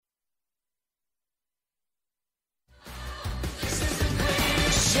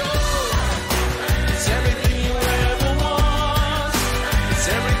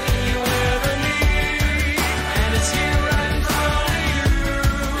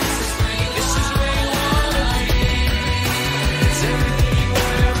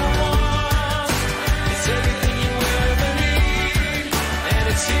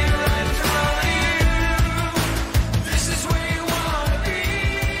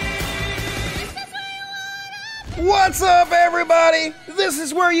What's up, everybody? This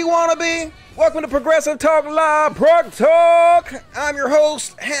is where you want to be. Welcome to Progressive Talk Live, Prog Talk. I'm your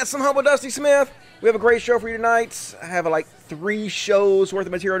host, Handsome Humble Dusty Smith. We have a great show for you tonight. I have like 3 shows worth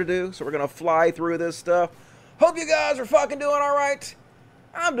of material to do, so we're going to fly through this stuff. Hope you guys are fucking doing all right.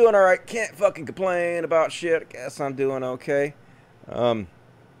 I'm doing all right. Can't fucking complain about shit. I guess I'm doing okay.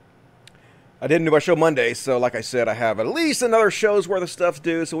 I didn't do my show Monday, so like I said, I have at least another show's worth of stuff to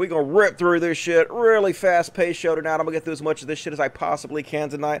do, so we're going to rip through this shit. Really fast-paced show tonight. I'm going to get through as much of this shit as I possibly can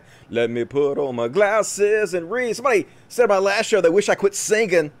tonight. Let me put on my glasses and read. Somebody said in my last show they wish I quit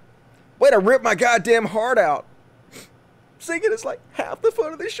singing. Way to rip my goddamn heart out. Singing is like half the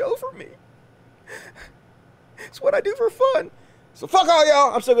fun of this show for me. It's what I do for fun. So fuck all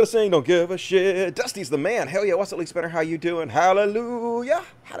y'all. I'm still going to sing. Don't give a shit. Dusty's the man. Hell yeah. What's up, Lee Spinner? How you doing? Hallelujah.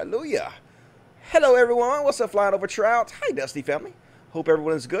 Hallelujah. Hello, everyone. What's up, Flying Over Trout? Hi, Dusty family. Hope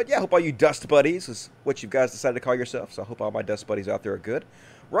everyone is good. Yeah, I hope all you dust buddies is what you guys decided to call yourself. So I hope all my dust buddies out there are good.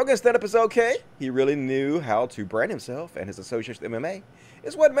 Rogan's stand-up is okay. He really knew how to brand himself, and his association with MMA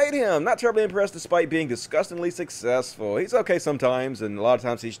is what made him not terribly impressed despite being disgustingly successful. He's okay sometimes, and a lot of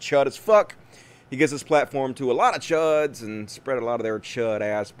times he's chud as fuck. He gives his platform to a lot of chuds and spread a lot of their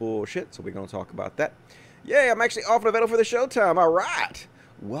chud-ass bullshit, so we're going to talk about that. Yeah, I'm actually off and available for the showtime. All right.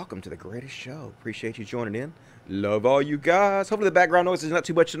 Welcome to the greatest show. Appreciate you joining in. Love all you guys. Hopefully the background noise is not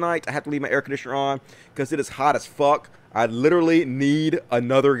too much tonight. I have to leave my air conditioner on because it is hot as fuck. I literally need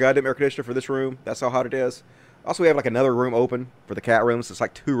another goddamn air conditioner for this room. That's how hot it is. Also, we have like another room open for the cat rooms. So it's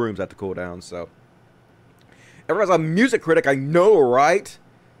like 2 rooms I have to cool down. So, everybody's a music critic. I know, right?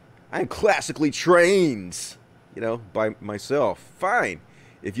 I am classically trained, you know, by myself. Fine.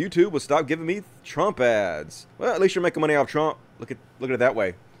 If YouTube would stop giving me Trump ads. Well, at least you're making money off Trump. Look at it that way.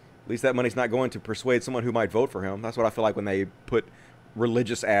 At least that money's not going to persuade someone who might vote for him. That's what I feel like when they put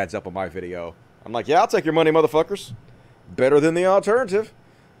religious ads up on my video. I'm like, yeah, I'll take your money, motherfuckers. Better than the alternative.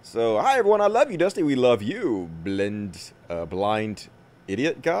 So, hi, everyone. I love you, Dusty. We love you, blind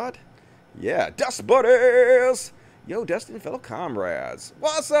idiot god. Yeah, Dust Buddies. Yo, Dusty and fellow comrades.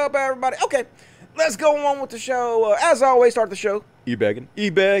 What's up, everybody? Okay, let's go on with the show. As always, start the show. E-begging.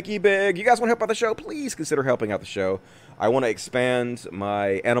 E-beg. You guys want to help out the show? Please consider helping out the show. I want to expand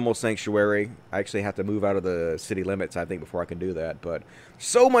my animal sanctuary. I actually have to move out of the city limits, I think, before I can do that. But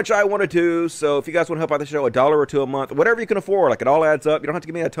so much I want to do. So if you guys want to help out the show, $1 or $2 a month, whatever you can afford. Like, it all adds up. You don't have to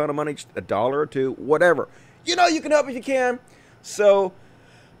give me a ton of money, just $1 or $2, whatever. You know you can help if you can. So,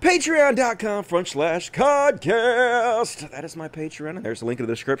 patreon.com/Codcast. That is my Patreon. And there's a link in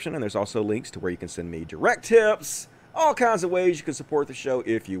the description. And there's also links to where you can send me direct tips. All kinds of ways you can support the show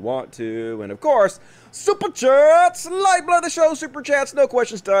if you want to. And, of course, Super Chats. Lifeblood of the show, Super Chats. No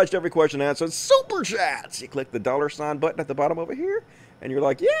questions dodged, every question answered. Super Chats. You click the $ button at the bottom over here. And you're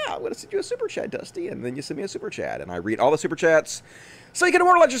like, yeah, I'm going to send you a Super Chat, Dusty. And then you send me a Super Chat. And I read all the Super Chats. So you can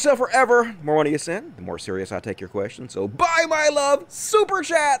immortalize yourself forever. The more money you send, the more serious I take your questions. So, bye, my love. Super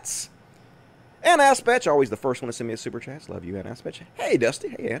Chats. Ann Aspetch, always the first one to send me a Super Chats. Love you, Ann Aspetch. Hey, Dusty.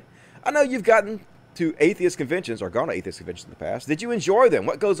 Hey, Ann. I know you've gotten to atheist conventions or gone to atheist conventions in the past. Did you enjoy them?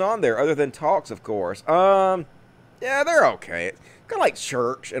 What goes on there other than talks, of course? Yeah, they're okay. It's kind of like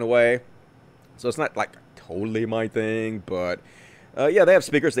church in a way. So it's not like totally my thing, but yeah, they have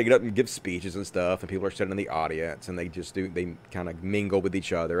speakers. They get up and give speeches and stuff, and people are sitting in the audience, and they kind of mingle with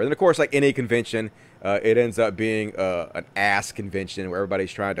each other. And then, of course, like any convention, it ends up being an ass convention where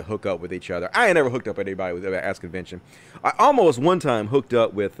everybody's trying to hook up with each other. I ain't never hooked up with anybody with an ass convention. I almost one time hooked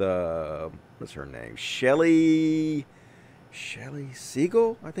up with what's her name? Shelly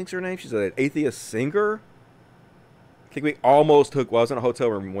Siegel, I think's her name. She's an atheist singer. I think we almost hooked. Well, I was in a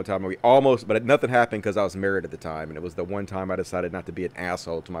hotel room one time, and but nothing happened because I was married at the time, and it was the one time I decided not to be an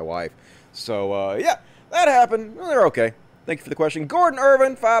asshole to my wife. So, yeah, that happened. Well, they're okay. Thank you for the question. Gordon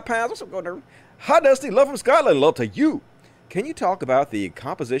Irvin, 5 pounds. What's up, Gordon Irvin? Hi, Dusty. Love from Scotland. Love to you. Can you talk about the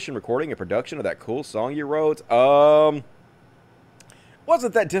composition, recording, and production of that cool song you wrote?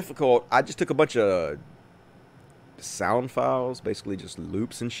 Wasn't that difficult. I just took a bunch of sound files, basically just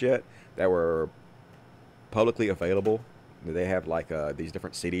loops and shit that were publicly available. They have like these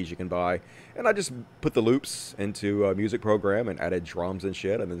different CDs you can buy, and I just put the loops into a music program and added drums and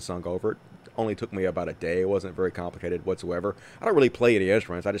shit and then sung over it. Only took me about a day. It wasn't very complicated whatsoever. I don't really play any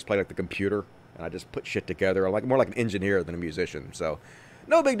instruments. I just play like the computer, and I just put shit together. I'm like more like an engineer than a musician. So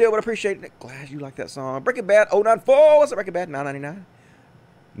no big deal, but I appreciate it. Glad you like that song. Breaking Bad 094. What's up, Breaking Bad 999?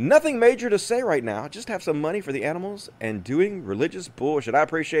 Nothing major to say right now. Just have some money for the animals and doing religious bullshit. I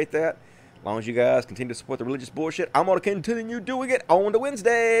appreciate that. As long as you guys continue to support the religious bullshit, I'm going to continue doing it on the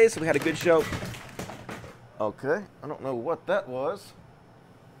Wednesdays. So we had a good show. Okay. I don't know what that was.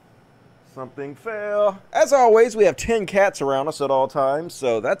 Something fell. As always, we have 10 cats around us at all times,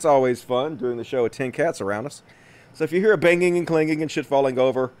 so that's always fun, doing the show with 10 cats around us. So if you hear a banging and clanging and shit falling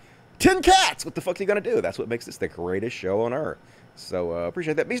over, 10 cats! What the fuck are you gonna do? That's what makes this the greatest show on earth. So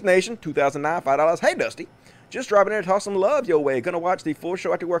appreciate that. Beast Nation, 2009, $5. Hey, Dusty. Just dropping in to toss some love your way. Gonna watch the full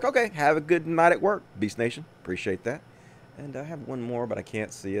show after work. Okay, have a good night at work, Beast Nation. Appreciate that. And I have one more, but I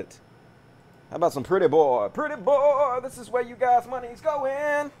can't see it. How about some Pretty Boy? Pretty Boy, this is where you guys' money's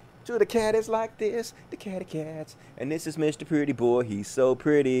going. To the cat is like this, the catty cats. And this is Mr. Pretty Boy, he's so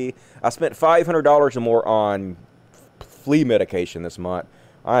pretty. I spent $500 or more on flea medication this month.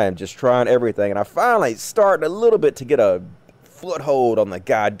 I am just trying everything, and I finally started a little bit to get a foothold on the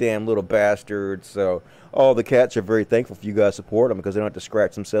goddamn little bastard. So all the cats are very thankful for you guys support them because they don't have to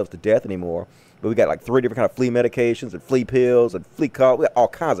scratch themselves to death anymore. But we got like 3 different kind of flea medications and flea pills and flea cough. We got all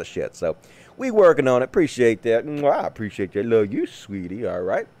kinds of shit. So we working on it. Appreciate that. I appreciate that. Love you, sweetie. All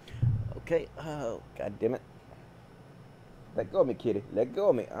right. Okay. Oh, God damn it. Let go of me, kitty. Let go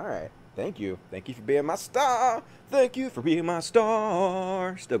of me. All right. Thank you. Thank you for being my star. Thank you for being my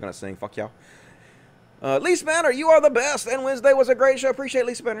star. Still gonna sing. Fuck y'all. Lee Spanner, you are the best. And Wednesday was a great show. Appreciate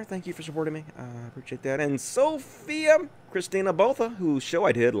Lee Spanner. Thank you for supporting me. Appreciate that. And Sophia Christina Botha, whose show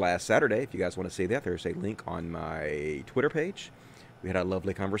I did last Saturday. If you guys want to see that, there's a link on my Twitter page. We had a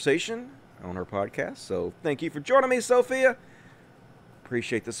lovely conversation on her podcast. So thank you for joining me, Sophia.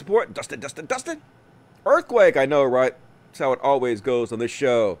 Appreciate the support. Dustin. Earthquake, I know, right? That's how it always goes on this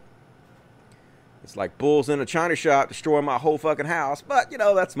show. It's like bulls in a china shop destroying my whole fucking house. But, you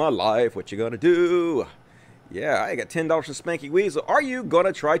know, that's my life. What you gonna do? Yeah, I got $10 to Spanky Weasel. Are you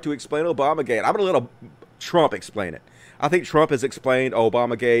gonna try to explain Obamagate? I'm gonna let Trump explain it. I think Trump has explained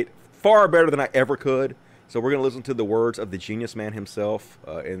Obamagate far better than I ever could. So we're gonna listen to the words of the genius man himself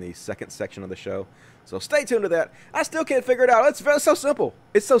in the second section of the show. So stay tuned to that. I still can't figure it out. It's so simple.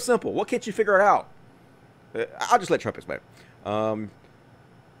 It's so simple. What can't you figure it out? I'll just let Trump explain it.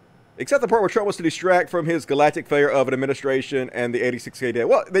 Except the part where Trump wants to distract from his galactic failure of an administration and the 86K day.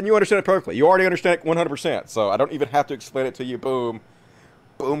 Well, then you understand it perfectly. You already understand it 100%. So I don't even have to explain it to you. Boom.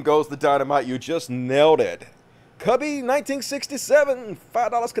 Boom goes the dynamite. You just nailed it. Cubby 1967,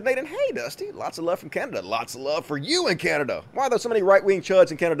 $5 Canadian. Hey, Dusty. Lots of love from Canada. Lots of love for you in Canada. Why are there so many right-wing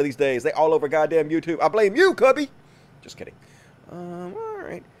chuds in Canada these days? They all over goddamn YouTube. I blame you, Cubby. Just kidding. All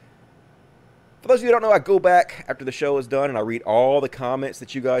right. For those of you who don't know, I go back after the show is done and I read all the comments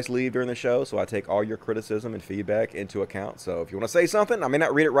that you guys leave during the show. So I take all your criticism and feedback into account. So if you want to say something, I may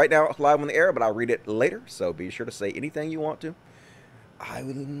not read it right now live on the air, but I'll read it later. So be sure to say anything you want to.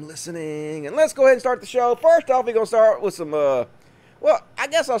 I'm listening. And let's go ahead and start the show. First off, we're going to start with some, well, I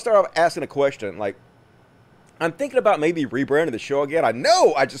guess I'll start off asking a question. Like, I'm thinking about maybe rebranding the show again. I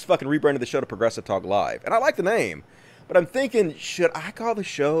know I just fucking rebranded the show to Progressive Talk Live. And I like the name. But I'm thinking, should I call the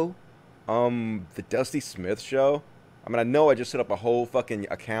show the Dusty Smith Show? I mean, I know I just set up a whole fucking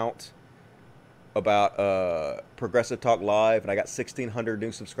account about Progressive Talk Live, and I got 1,600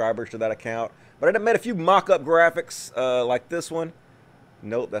 new subscribers to that account. But I made a few mock-up graphics like this one.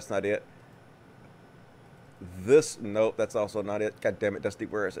 Nope, that's not it. Nope, that's also not it. God damn it, Dusty,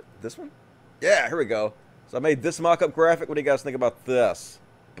 where is it? This one? Yeah, here we go. So I made this mock-up graphic. What do you guys think about this?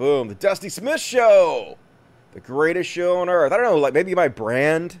 Boom, the Dusty Smith Show. The greatest show on earth. I don't know, like maybe my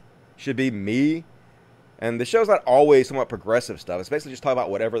brand should be me. And the show's not always somewhat progressive stuff. It's basically just talking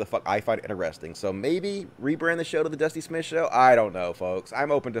about whatever the fuck I find interesting. So maybe rebrand the show to the Dusty Smith Show? I don't know, folks.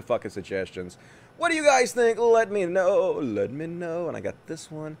 I'm open to fucking suggestions. What do you guys think? Let me know. Let me know. And I got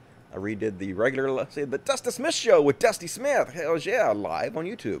this one. I redid the regular, say, the Dusty Smith Show with Dusty Smith. Hells yeah, live on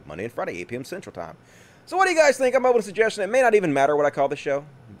YouTube, Monday and Friday, 8 p.m. Central Time. So what do you guys think? I'm open to suggestion. It may not even matter what I call the show.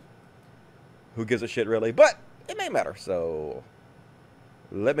 Who gives a shit, really? But it may matter. So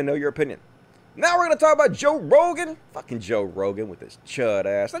let me know your opinion. Now we're going to talk about Joe Rogan. Fucking Joe Rogan with his chud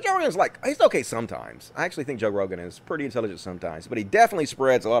ass. Now, Joe Rogan's like, he's okay sometimes. I actually think Joe Rogan is pretty intelligent sometimes. But he definitely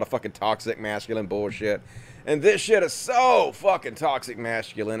spreads a lot of fucking toxic masculine bullshit. And this shit is so fucking toxic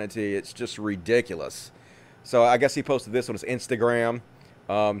masculinity. It's just ridiculous. So I guess he posted this on his Instagram.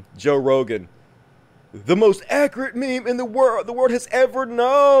 Joe Rogan, the most accurate meme in the world has ever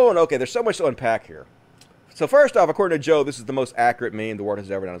known. Okay, there's so much to unpack here. So first off, according to Joe, this is the most accurate meme the world has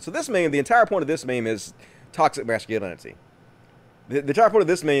ever done. So this meme, the entire point of this meme is toxic masculinity. The entire point of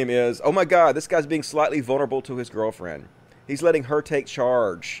this meme is, oh my God, this guy's being slightly vulnerable to his girlfriend. He's letting her take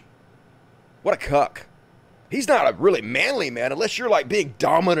charge. What a cuck. He's not a really manly man unless you're like being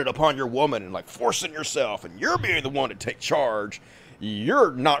dominant upon your woman and like forcing yourself and you're being the one to take charge.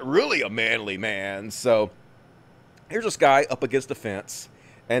 You're not really a manly man. So here's this guy up against the fence.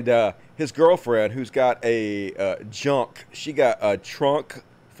 And his girlfriend, who's got a junk, she got a trunk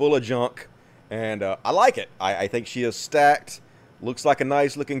full of junk. And I like it. I think she is stacked, looks like a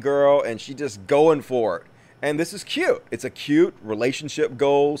nice looking girl, and she just going for it. And this is cute. It's a cute relationship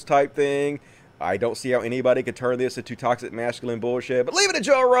goals type thing. I don't see how anybody could turn this into toxic masculine bullshit. But leave it to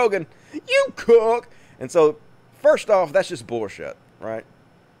Joe Rogan. You cook. And so, first off, that's just bullshit, right?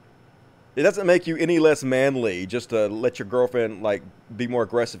 It doesn't make you any less manly just to let your girlfriend, like, be more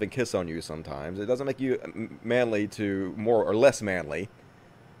aggressive and kiss on you sometimes. It doesn't make you manly to more or less manly.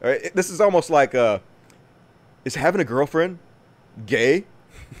 This is almost like, is having a girlfriend gay?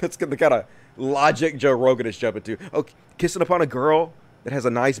 That's the kind of logic Joe Rogan is jumping to. Oh, kissing upon a girl that has a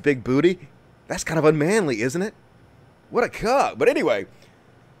nice big booty? That's kind of unmanly, isn't it? What a cuck. But anyway,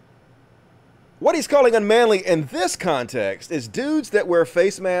 what he's calling unmanly in this context is dudes that wear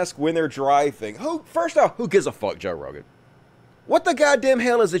face masks when they're driving. First off, who gives a fuck, Joe Rogan? What the goddamn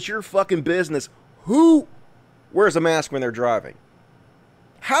hell is it your fucking business? Who wears a mask when they're driving?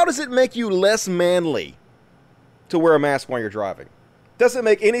 How does it make you less manly to wear a mask while you're driving? Doesn't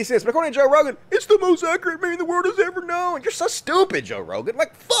make any sense. But according to Joe Rogan, it's the most accurate meme the world has ever known. You're so stupid, Joe Rogan.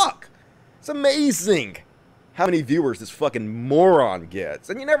 Like, fuck. It's amazing how many viewers this fucking moron gets.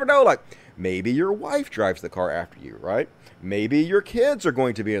 And you never know, like, maybe your wife drives the car after you, right? Maybe your kids are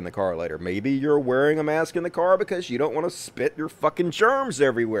going to be in the car later. Maybe you're wearing a mask in the car because you don't want to spit your fucking germs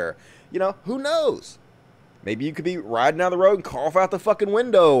everywhere. You know, who knows? Maybe you could be riding down the road and cough out the fucking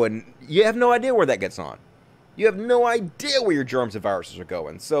window and you have no idea where that gets on. You have no idea where your germs and viruses are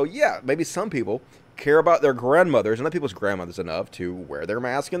going. So yeah, maybe some people care about their grandmothers and other people's grandmothers enough to wear their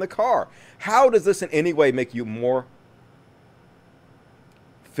mask in the car. How does this in any way make you more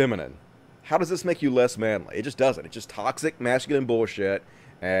feminine? How does this make you less manly? It just doesn't. It's just toxic masculine bullshit.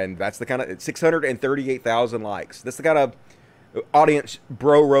 And that's the kind of 638,000 likes. That's the kind of audience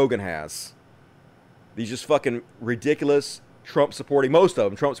Bro Rogan has. These just fucking ridiculous Trump supporting, most of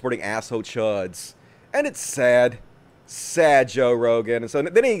them Trump supporting asshole chuds. And it's sad. Sad Joe Rogan. And so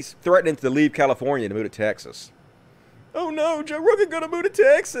then he's threatening to leave California to move to Texas. Oh no, Joe Rogan gonna move to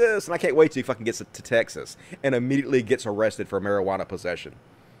Texas. And I can't wait till he fucking gets to Texas and immediately gets arrested for marijuana possession.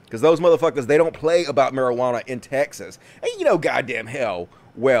 Because those motherfuckers, they don't play about marijuana in Texas. And you know goddamn hell,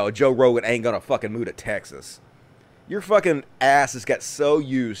 well, Joe Rogan ain't gonna fucking move to Texas. Your fucking ass has got so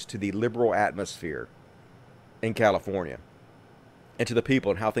used to the liberal atmosphere in California and to the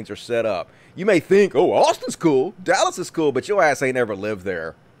people and how things are set up. You may think, oh, Austin's cool, Dallas is cool, but your ass ain't ever lived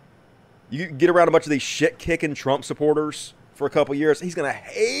there. You get around a bunch of these shit-kicking Trump supporters for a couple years, he's gonna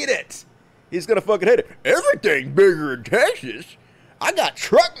hate it. He's gonna fucking hate it. Everything's bigger in Texas. I got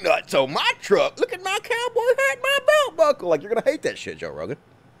truck nuts on my truck. Look at my cowboy hat, my belt buckle. Like, you're gonna hate that shit, Joe Rogan.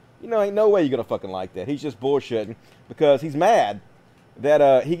 You know, ain't no way you're gonna fucking like that. He's just bullshitting because he's mad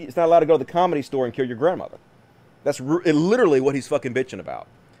that he's not allowed to go to the Comedy Store and kill your grandmother. That's literally what he's fucking bitching about.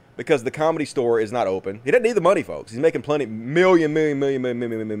 Because the Comedy Store is not open. He doesn't need the money, folks. He's making plenty, millionaire,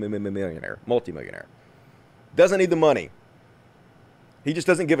 multimillionaire. Doesn't need the money. He just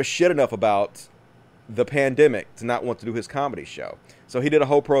doesn't give a shit enough about the pandemic to not want to do his comedy show. So he did a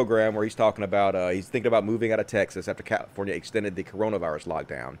whole program where he's talking about, he's thinking about moving out of Texas after California extended the coronavirus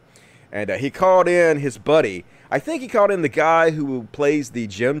lockdown. And he called in his buddy. I think he called in the guy who plays the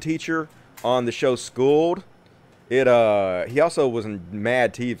gym teacher on the show Schooled. He also was in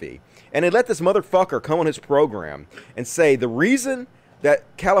Mad TV. And he let this motherfucker come on his program and say the reason that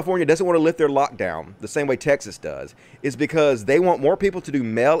California doesn't want to lift their lockdown the same way Texas does is because they want more people to do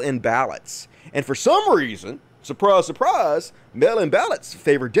mail-in ballots. And for some reason, surprise, surprise, mail-in ballots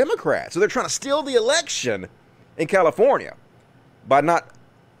favor Democrats. So they're trying to steal the election in California by not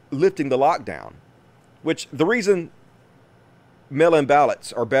lifting the lockdown. Which the reason mail-in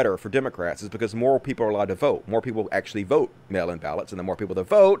ballots are better for Democrats is because more people are allowed to vote. More people actually vote mail-in ballots, and the more people that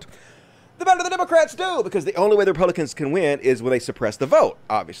vote, the better the Democrats do, because the only way the Republicans can win is when they suppress the vote,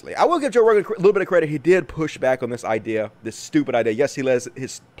 obviously. I will give Joe Rogan a little bit of credit. He did push back on this idea, this stupid idea. Yes, he lets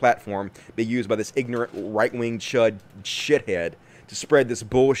his platform be used by this ignorant right-wing chud shithead to spread this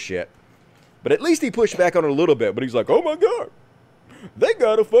bullshit. But at least he pushed back on it a little bit, but he's like, oh my God, they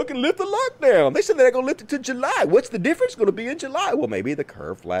gotta fucking lift the lockdown. They said they're gonna lift it to July. What's the difference gonna be in July? Well, maybe the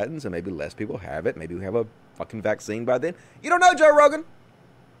curve flattens and maybe less people have it. Maybe we have a fucking vaccine by then. You don't know, Joe Rogan.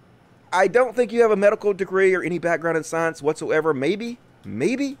 I don't think you have a medical degree or any background in science whatsoever. Maybe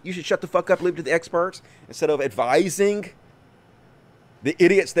you should shut the fuck up and leave it to the experts instead of advising the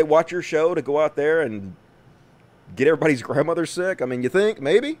idiots that watch your show to go out there and get everybody's grandmother sick. I mean, you think?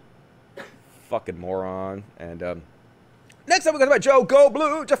 Maybe? Fucking moron. And next up, we're going to talk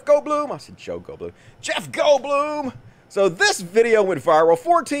about Jeff Goldblum. I said Joe Goldblum. Jeff Goldblum So this video went viral,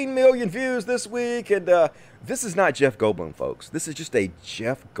 14 million views this week, and this is not Jeff Goldblum, folks. This is just a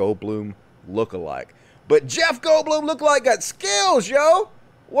Jeff Goldblum lookalike. But Jeff Goldblum lookalike got skills, yo!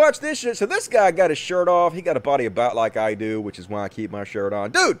 Watch this shit. So this guy got his shirt off. He got a body about like I do, which is why I keep my shirt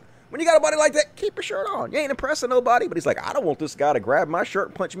on. Dude, when you got a body like that, keep your shirt on. You ain't impressing nobody. But he's like, I don't want this guy to grab my shirt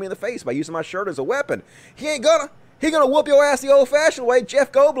and punch me in the face by using my shirt as a weapon. He ain't gonna. He gonna whoop your ass the old-fashioned way,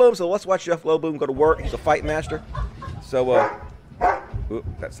 Jeff Goldblum. So let's watch Jeff Goldblum go to work. He's a fight master. So, ooh,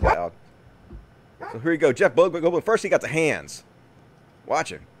 that's loud. So here you go, Jeff Goldblum. First, he got the hands.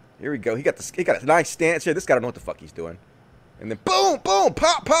 Watch him. Here we go. He got a nice stance here. This guy don't know what the fuck he's doing. And then boom, boom,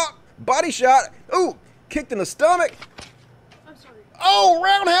 pop, pop, body shot. Ooh, kicked in the stomach. I'm sorry. Oh,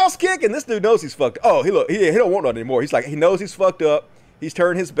 roundhouse kick. And this dude knows he's fucked. Oh, he don't want nothing anymore. He's like, he knows he's fucked up. He's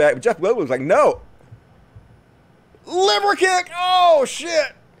turned his back. But Jeff Goldblum's like, no. Liver kick. Oh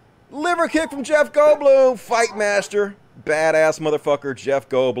shit. Liver kick from Jeff Goldblum. Fight master. Badass motherfucker, Jeff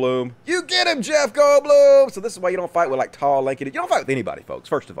Goldblum. You get him, Jeff Goldblum! So this is why you don't fight with, like, tall, lanky... You don't fight with anybody, folks,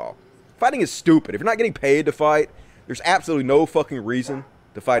 first of all. Fighting is stupid. If you're not getting paid to fight, there's absolutely no fucking reason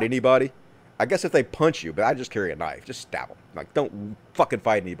to fight anybody. I guess if they punch you, but I just carry a knife. Just stab them. Like, don't fucking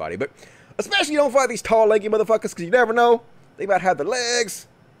fight anybody. But especially you don't fight these tall, lanky motherfuckers, because you never know. They might have the legs.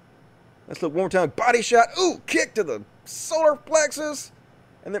 Let's look one more time. Body shot. Ooh, kick to the solar plexus.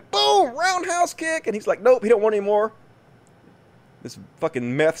 And then, boom, roundhouse kick. And he's like, nope, he don't want any more. This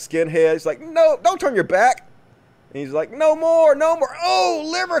fucking meth skinhead. He's like, no, don't turn your back. And he's like, no more, no more. Oh,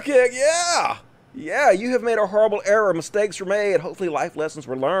 liver kick, yeah. Yeah, you have made a horrible error. Mistakes were made. Hopefully life lessons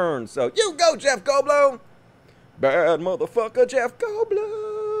were learned. So you go, Jeff Goldblum. Bad motherfucker, Jeff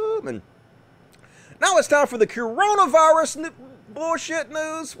Goldblum. And now it's time for the coronavirus bullshit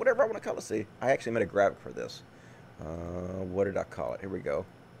news. Whatever I want to call it. See, I actually made a graphic for this. What did I call it? Here we go.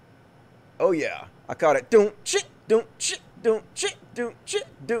 Oh, yeah. I called it, don't shit, don't shit. Don't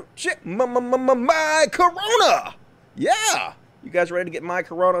shit, my corona. Yeah. You guys ready to get my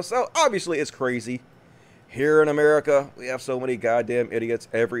corona? So, obviously, it's crazy. Here in America, we have so many goddamn idiots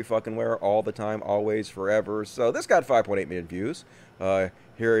every fucking where, all the time, always, forever. So, this got 5.8 million views.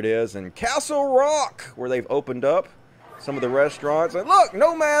 Here it is in Castle Rock, where they've opened up some of the restaurants. And look,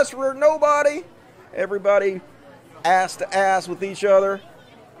 no mask for nobody. Everybody ass to ass with each other.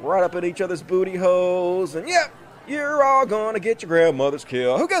 Right up at each other's booty holes. And, yep. You're all gonna get your grandmother's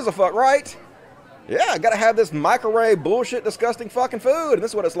kill. Who gives a fuck, right? Yeah, gotta have this microwave bullshit, disgusting fucking food. And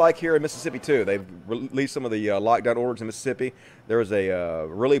this is what it's like here in Mississippi, too. They've released some of the lockdown orders in Mississippi. There was a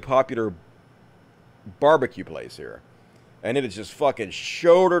really popular barbecue place here. And it is just fucking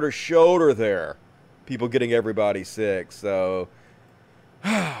shoulder to shoulder there. People getting everybody sick. So,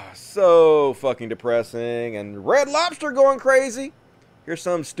 so fucking depressing. And Red Lobster going crazy. Here's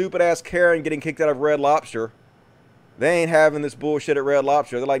some stupid-ass Karen getting kicked out of Red Lobster. They ain't having this bullshit at Red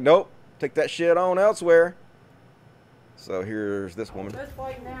Lobster. They're like, nope, take that shit on elsewhere. So here's this woman. Let's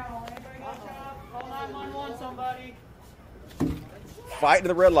fight now. Anybody got a job? Call 911, somebody. Fighting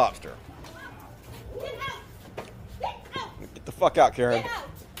the Red Lobster. Get out! Get out! Get the fuck out, Karen. Get out!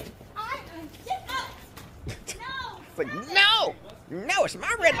 Get out! No! It's like, no! No, it's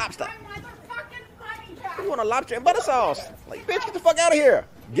my Red Lobster. My motherfucking fighting back! You want a lobster and butter sauce. Like, bitch, get the fuck out of here.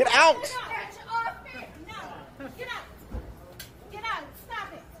 Get out. Get off me! No! Get out! Get out!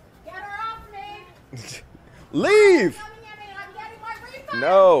 Stop it! Get her off me! Leave. I'm getting my refund!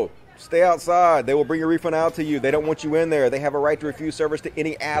 No. Stay outside. They will bring your refund out to you. They don't want you in there. They have a right to refuse service to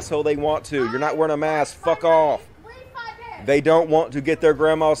any asshole they want to. You're not wearing a mask. Fuck off. They don't want to get their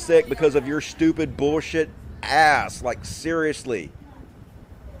grandma sick because of your stupid bullshit ass. Like, seriously.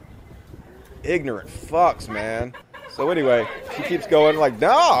 Ignorant fucks, man. So anyway, she keeps going like, no,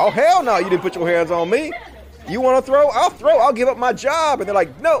 oh, hell no, you didn't put your hands on me. You want to throw? I'll throw. I'll give up my job. And they're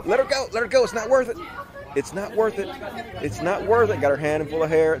like, no, let her go. Let her go. It's not worth it. It's not worth it. It's not worth it. Got her hand full of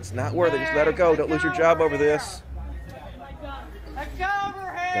hair. It's not worth it. Just let her go. Don't lose your job over this.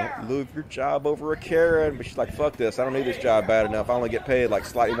 Don't lose your job over a Karen. But she's like, fuck this. I don't need this job bad enough. I only get paid like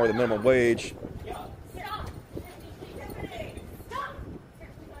slightly more than minimum wage.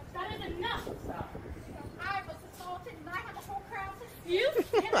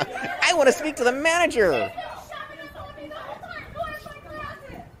 I want to speak to the manager.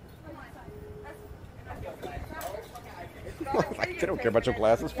 They don't care about your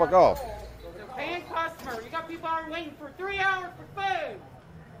glasses. Fuck off. Paying customer. You got people out waiting for 3 hours for food.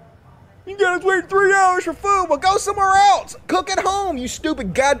 You got us waiting 3 hours for food. Well, go somewhere else. Cook at home, you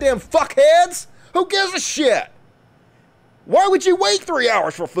stupid goddamn fuckheads. Who gives a shit? Why would you wait 3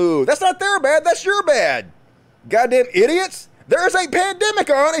 hours for food? That's not their bad. That's your bad. Goddamn idiots. There's a pandemic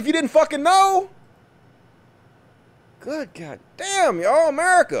on if you didn't fucking know. Good God damn, y'all,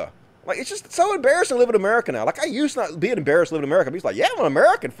 America. Like, it's just so embarrassing to live in America now. Like, I used to not being embarrassed to live in America. I'm just like, yeah, I'm an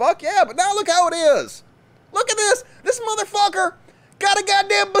American. Fuck yeah. But now look how it is. Look at this. This motherfucker got a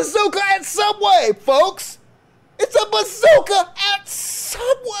goddamn bazooka at Subway, folks. It's a bazooka at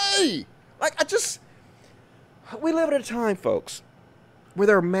Subway. Like, we live at a time, folks, where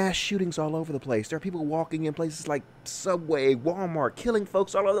there are mass shootings all over the place. There are people walking in places like Subway, Walmart, killing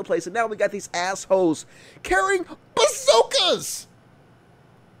folks all over the place. And now we got these assholes carrying bazookas.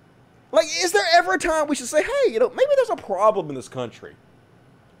 Like, is there ever a time we should say, hey, maybe there's a problem in this country?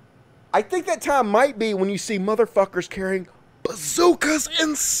 I think that time might be when you see motherfuckers carrying bazookas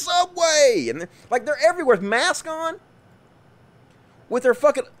in Subway. And they're everywhere with masks on. With their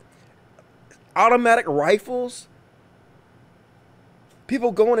fucking automatic rifles.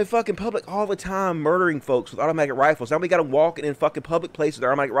 People going in fucking public all the time murdering folks with automatic rifles. Now we got them walking in fucking public places with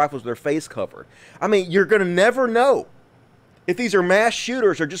their automatic rifles with their face covered. I mean, you're going to never know if these are mass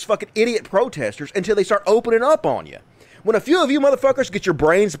shooters or just fucking idiot protesters until they start opening up on you. When a few of you motherfuckers get your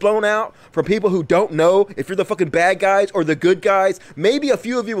brains blown out from people who don't know if you're the fucking bad guys or the good guys, maybe a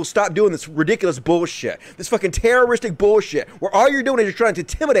few of you will stop doing this ridiculous bullshit. This fucking terroristic bullshit where all you're doing is you're trying to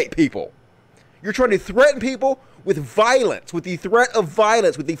intimidate people. You're trying to threaten people with violence, with the threat of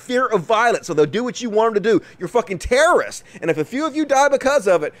violence, with the fear of violence, so they'll do what you want them to do. You're fucking terrorists. And if a few of you die because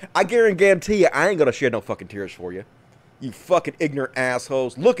of it, I guarantee you I ain't gonna shed no fucking tears for you. You fucking ignorant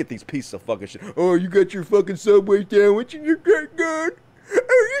assholes. Look at these pieces of fucking shit. Oh, you got your fucking Subway sandwich and your great gun.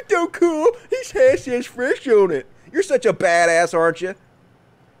 Oh, you're so cool. His hair says fresh on it. You're such a badass, aren't you?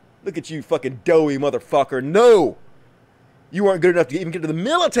 Look at you fucking doughy motherfucker. No. You weren't good enough to even get to the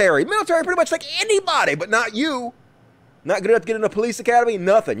military. Military pretty much take anybody, but not you. Not good enough to get in a police academy?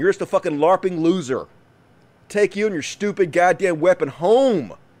 Nothing. You're just a fucking LARPing loser. Take you and your stupid goddamn weapon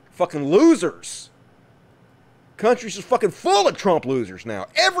home. Fucking losers. Country's just fucking full of Trump losers now.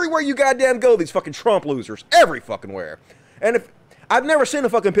 Everywhere you goddamn go, these fucking Trump losers. Every fucking where. And if I've never seen a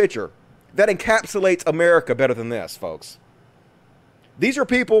fucking picture that encapsulates America better than this, folks. These are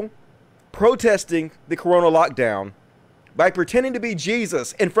people protesting the corona lockdown by pretending to be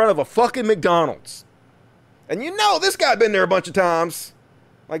Jesus in front of a fucking McDonald's. And you know this guy been there a bunch of times.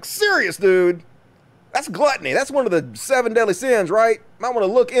 Like, serious, dude. That's gluttony. That's one of the 7 deadly sins, right? Might want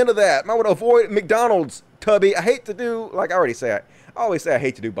to look into that. Might want to avoid McDonald's, Tubby. I hate to do, like I already say, I always say I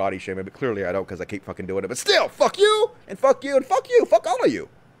hate to do body shaming, but clearly I don't because I keep fucking doing it. But still, fuck you, and fuck you, and fuck you. Fuck all of you.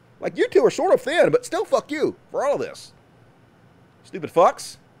 Like, you two are sort of thin, but still fuck you for all of this. Stupid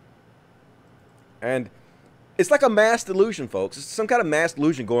fucks. And it's like a mass delusion, folks. It's some kind of mass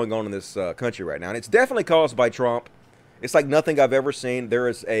delusion going on in this country right now. And it's definitely caused by Trump. It's like nothing I've ever seen. There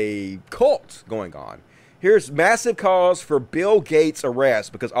is a cult going on. Here's massive cause for Bill Gates'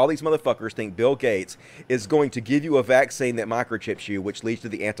 arrest because all these motherfuckers think Bill Gates is going to give you a vaccine that microchips you, which leads to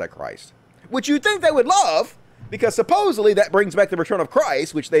the Antichrist. Which you'd think they would love, because supposedly that brings back the return of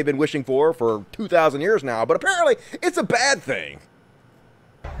Christ, which they've been wishing for 2,000 years now. But apparently, it's a bad thing.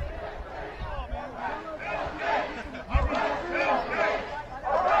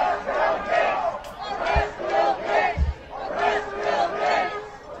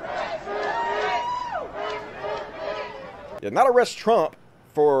 Yeah, not arrest Trump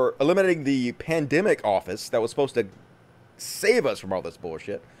for eliminating the pandemic office that was supposed to save us from all this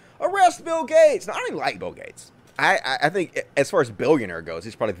bullshit. Arrest Bill Gates. Now, I don't even like Bill Gates. I think as far as billionaire goes,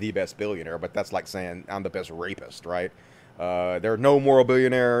 he's probably the best billionaire, but that's like saying I'm the best rapist, right? There are no moral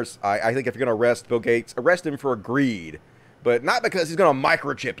billionaires. I think if you're going to arrest Bill Gates, arrest him for greed, but not because he's going to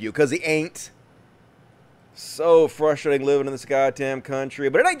microchip you, because he ain't. So frustrating living in this goddamn country.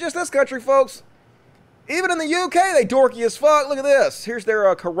 But it ain't just this country, folks. Even in the UK, they dorky as fuck. Look at this. Here's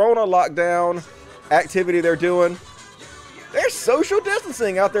their corona lockdown activity they're doing. They're social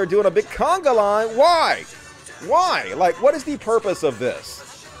distancing out there doing a big conga line. Why? Why? Like, what is the purpose of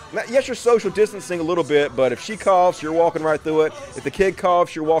this? Now, yes, you're social distancing a little bit, but if she coughs, you're walking right through it. If the kid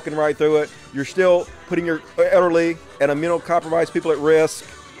coughs, you're walking right through it. You're still putting your elderly and immunocompromised people at risk.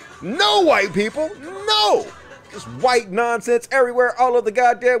 No white people. No. Just white nonsense everywhere, all over the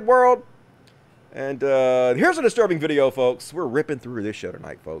goddamn world. And here's a disturbing video, folks. We're ripping through this show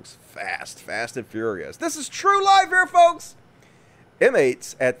tonight, folks. Fast and furious. This is true life here, folks.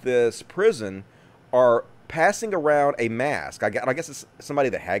 Inmates at this prison are passing around a mask. I guess it's somebody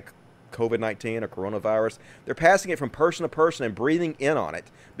that had COVID-19 or coronavirus. They're passing it from person to person and breathing in on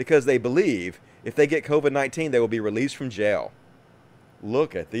it because they believe if they get COVID-19, they will be released from jail.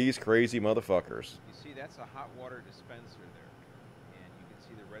 Look at these crazy motherfuckers. You see, that's a hot water dispenser there. And you can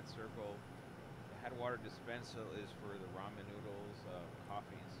see the red circle. The hot water dispenser is for the ramen noodles,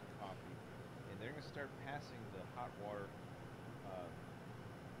 coffee, instant coffee. And they're going to start passing the hot water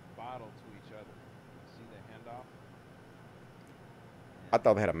bottle to each other. See the handoff? I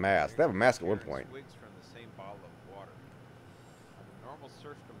thought they had a mask. They have a mask at one Sharing point. Swigs from the same bottle of water. Under normal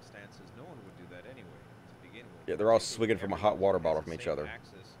circumstances, no one would do that anyway to begin with. Yeah, they're all They would- swigging from a hot everyone water has bottle the from each same other.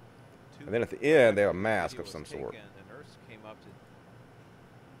 access to And then at the the end, they have a video mask of was some sort. taken, the nurse came up to. You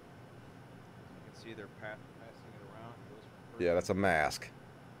can see they're passing it around. It goes from Yeah, that's a mask.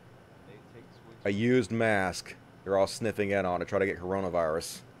 They take swigs A used mask. They're all sniffing in on to try to get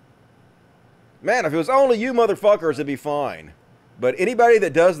coronavirus. Man, if it was only you motherfuckers, it'd be fine. But anybody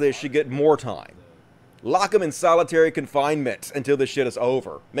that does this should get more time. Lock them in solitary confinement until this shit is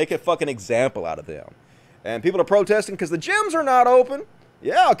over. Make a fucking example out of them. And people are protesting because the gyms are not open.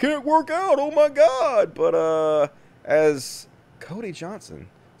 Yeah, I can't work out. Oh my God. But as Cody Johnson,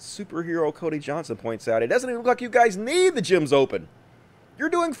 superhero Cody Johnson points out, it doesn't even look like you guys need the gyms open. You're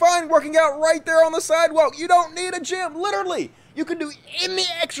doing fine working out right there on the sidewalk. You don't need a gym. Literally, you can do any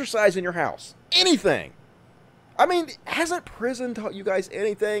exercise in your house. Anything. I mean, hasn't prison taught you guys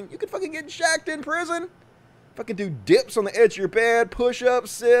anything? You can fucking get jacked in prison. Fucking do dips on the edge of your bed,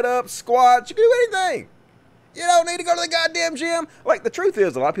 push-ups, sit-ups, squats. You can do anything. You don't need to go to the goddamn gym. Like, the truth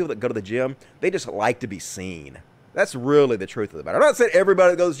is, a lot of people that go to the gym, they just like to be seen. That's really the truth of the matter. I'm not saying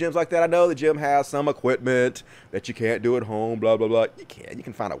everybody that goes to gyms like that. I know the gym has some equipment that you can't do at home, blah, blah, blah. You can. You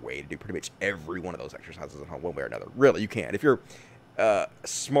can find a way to do pretty much every one of those exercises at home, one way or another. Really, you can. If you're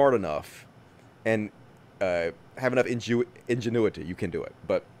smart enough and have enough ingenuity, you can do it.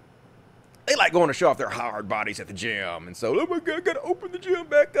 But they like going to show off their hard bodies at the gym. And so, oh my God, gotta open the gym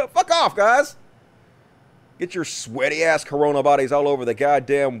back up. Fuck off, guys. Get your sweaty ass corona bodies all over the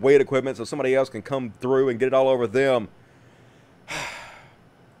goddamn weight equipment so somebody else can come through and get it all over them.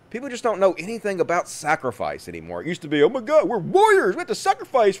 People just don't know anything about sacrifice anymore. It used to be, oh my God, we're warriors. We have to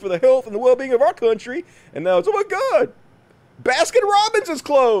sacrifice for the health and the well-being of our country. And now it's, oh my God, Baskin Robbins is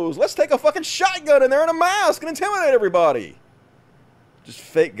closed. Let's take a fucking shotgun in there and a mask and intimidate everybody. Just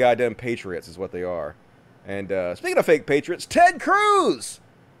fake goddamn patriots is what they are. And speaking of fake patriots, Ted Cruz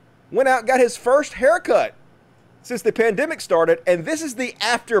went out and got his first haircut since the pandemic started, and this is the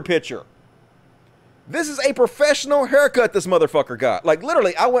after picture. This is a professional haircut this motherfucker got. Like,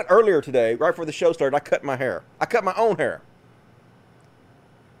 literally, I went earlier today, right before the show started, I cut my hair. I cut my own hair.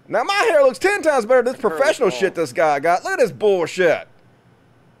 Now, my hair looks 10 times better than this professional shit this guy got. Look at this bullshit.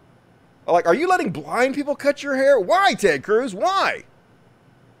 Like, are you letting blind people cut your hair? Why, Ted Cruz? Why?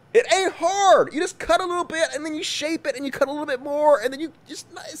 It ain't hard. You just cut a little bit, and then you shape it, and you cut a little bit more, and then you just,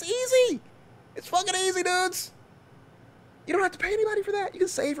 it's easy. It's fucking easy, dudes. You don't have to pay anybody for that. You can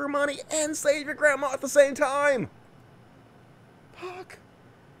save your money and save your grandma at the same time. Fuck.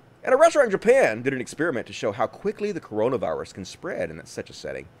 And a restaurant in Japan did an experiment to show how quickly the coronavirus can spread in such a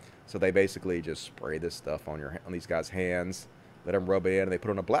setting. So they basically just spray this stuff on these guys' hands, let them rub in, and they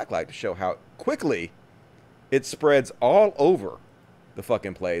put on a black light to show how quickly it spreads all over the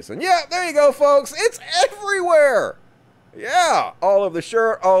fucking place. And yeah, there you go, folks. It's everywhere. Yeah, all over the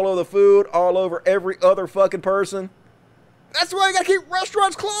shirt, all over the food, all over every other fucking person. That's why you gotta keep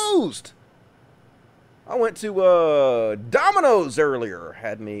restaurants closed. I went to Domino's earlier.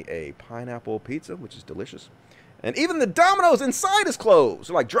 Had me a pineapple pizza, which is delicious. And even the Domino's inside is closed.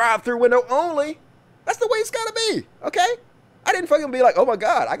 So like drive-through window only. That's the way it's gotta be, okay? I didn't fucking be like, oh my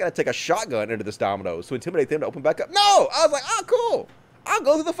God, I gotta take a shotgun into this Domino's to intimidate them to open back up. No, I was like, oh cool. I'll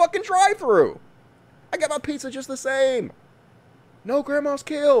go through the fucking drive-through. I got my pizza just the same. No grandma's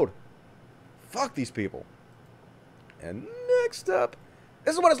killed. Fuck these people. And next up,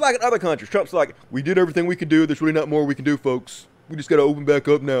 this is what it's like in other countries. Trump's like, we did everything we could do. There's really not more we can do, folks. We just got to open back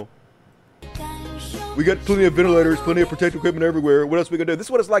up now. We got plenty of ventilators, plenty of protective equipment everywhere. What else we can do? This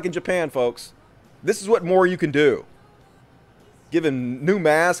is what it's like in Japan, folks. This is what more you can do. Giving new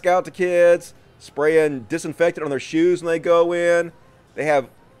masks out to kids, spraying disinfectant on their shoes when they go in. They have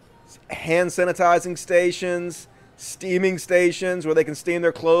hand sanitizing stations, steaming stations where they can steam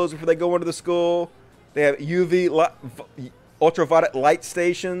their clothes before they go into the school. They have UV ultraviolet light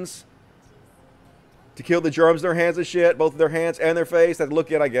stations to kill the germs in their hands and shit, both of their hands and their face. They have to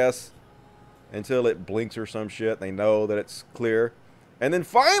look at, I guess, until it blinks or some shit. They know that it's clear. And then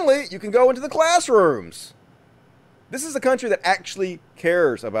finally, you can go into the classrooms. This is a country that actually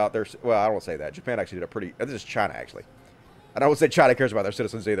cares about their, well, I don't want to say that. Japan actually did a pretty, this is China actually. I don't want to say China cares about their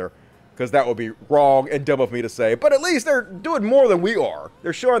citizens either, because that would be wrong and dumb of me to say. But at least they're doing more than we are.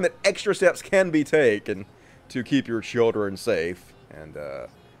 They're showing that extra steps can be taken to keep your children safe. And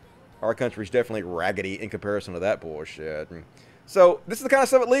our country's definitely raggedy in comparison to that bullshit. And so this is the kind of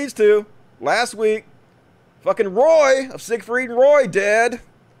stuff it leads to. Last week, fucking Roy of Siegfried and Roy dead.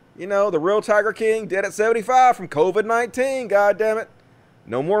 You know, the real Tiger King dead at 75 from COVID-19, god damn it.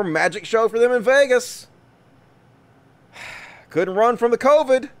 No more magic show for them in Vegas. Couldn't run from the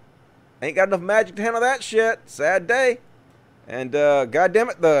COVID. Ain't got enough magic to handle that shit. Sad day. And, god damn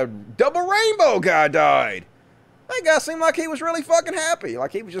it, the Double Rainbow guy died. That guy seemed like he was really fucking happy.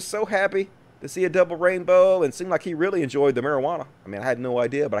 Like, he was just so happy to see a double rainbow and seemed like he really enjoyed the marijuana. I mean, I had no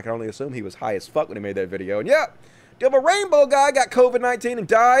idea, but I can only assume he was high as fuck when he made that video. And, yeah, Double Rainbow guy got COVID-19 and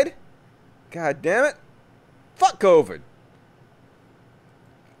died. God damn it. Fuck COVID.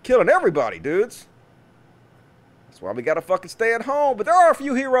 Killing everybody, dudes. That's why we gotta fucking stay at home. But there are a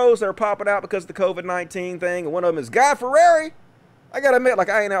few heroes that are popping out because of the COVID-19 thing, and one of them is Guy Fieri. I gotta admit, like,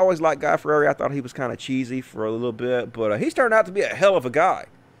 I ain't always liked Guy Fieri. I thought he was kind of cheesy for a little bit, but he's turned out to be a hell of a guy.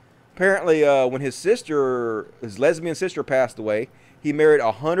 Apparently, when his lesbian sister passed away, he married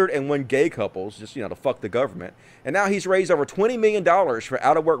 101 gay couples, just, you know, to fuck the government. And now he's raised over $20 million for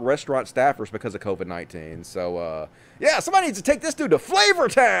out-of-work restaurant staffers because of COVID-19. So, yeah, somebody needs to take this dude to Flavor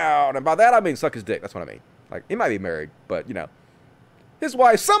Town. And by that, I mean suck his dick. That's what I mean. Like, he might be married, but, you know, his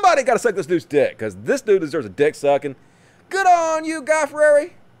wife, somebody got to suck this dude's dick because this dude deserves a dick sucking. Good on you, Guy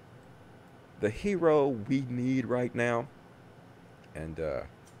Fieri. The hero we need right now. And,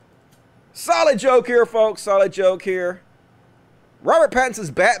 solid joke here, folks. Solid joke here. Robert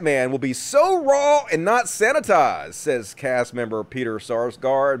Pattinson's Batman will be so raw and not sanitized, says cast member Peter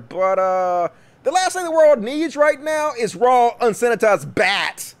Sarsgaard. But, the last thing the world needs right now is raw, unsanitized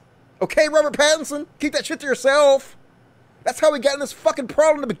bat. Okay, Robert Pattinson? Keep that shit to yourself. That's how we got in this fucking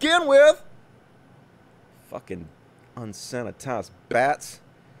problem to begin with. Fucking unsanitized bats.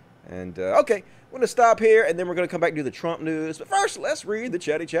 And, okay, we're going to stop here, and then we're going to come back and do the Trump news. But first, let's read the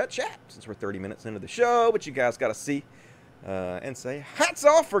chatty chat, since we're 30 minutes into the show, but you guys got to see and say, hats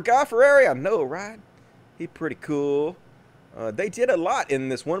off for Guy Fieri. I know, right? He pretty cool. They did a lot in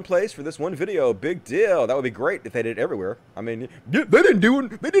this one place for this one video. Big deal. That would be great if they did it everywhere. I mean, they didn't do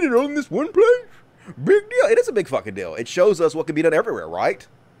it. They did it on this one place. Big deal. It is a big fucking deal. It shows us what can be done everywhere, right?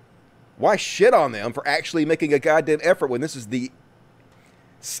 Why shit on them for actually making a goddamn effort when this is the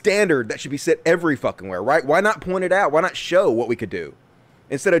standard that should be set every fucking where, right? Why not point it out? Why not show what we could do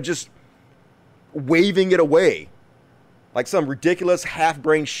instead of just waving it away like some ridiculous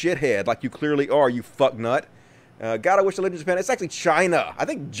half-brained shithead like you clearly are, you fuck nut. Gotta wish the legend of Japan. It's actually China. I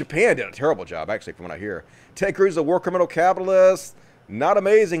think Japan did a terrible job, actually, from what I hear. Ted Cruz is a war criminal capitalist. Not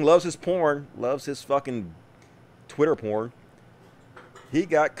amazing. Loves his porn. Loves his fucking Twitter porn. He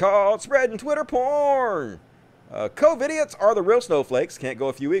got caught spreading Twitter porn. COVIDiots are the real snowflakes. Can't go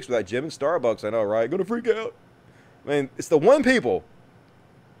a few weeks without Jim and Starbucks. I know, right? Gonna freak out. I mean, it's the one people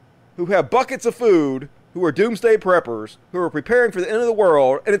who have buckets of food, who are doomsday preppers, who are preparing for the end of the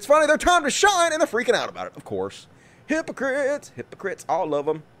world, and it's finally their time to shine, and they're freaking out about it, of course. Hypocrites. Hypocrites. All of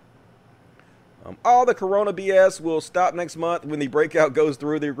them. All the corona BS will stop next month when the breakout goes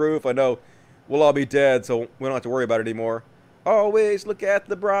through the roof. I know we'll all be dead, so we don't have to worry about it anymore. Always look at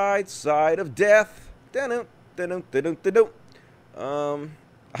the bright side of death. I'd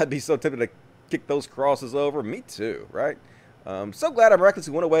be so tempted to kick those crosses over. Me too, right? So glad I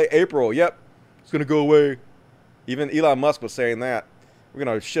miraculously went away. April, yep. It's going to go away. Even Elon Musk was saying that. We're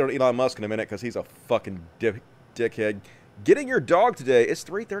going to shit on Elon Musk in a minute because he's a fucking dickhead. Getting your dog today. It's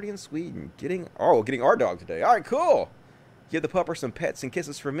 3:30 in Sweden. Getting our dog today. All right, cool. Give the pupper some pets and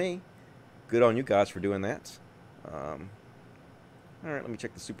kisses from me. Good on you guys for doing that. All right, let me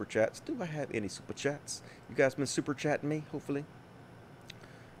check the super chats. Do I have any super chats? You guys been super chatting me, hopefully.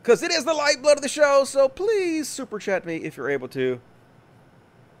 Because it is the lifeblood of the show, so please super chat me if you're able to.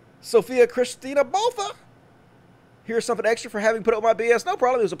 Sophia Christina Botha. Here's something extra for having put up my BS. No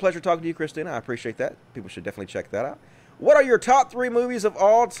problem. It was a pleasure talking to you, Christina. I appreciate that. People should definitely check that out. What are your top 3 movies of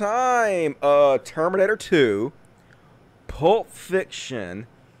all time? Terminator 2, Pulp Fiction,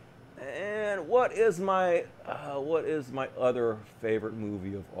 and what is my other favorite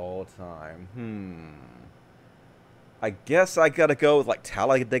movie of all time? I guess I gotta go with like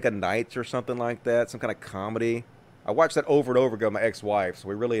Talladega Nights or something like that. Some kind of comedy. I watched that over and over again with my ex-wife, so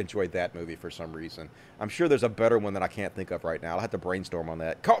we really enjoyed that movie for some reason. I'm sure there's a better one that I can't think of right now. I'll have to brainstorm on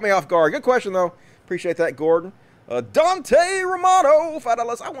that. Caught me off guard. Good question, though. Appreciate that, Gordon. Dante Romano,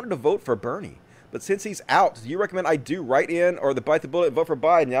 $5. I wanted to vote for Bernie, but since he's out, do you recommend I do write-in or the bite the bullet and vote for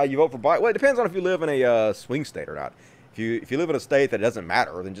Biden? Now you vote for Biden. Well, it depends on if you live in a swing state or not. If you live in a state that doesn't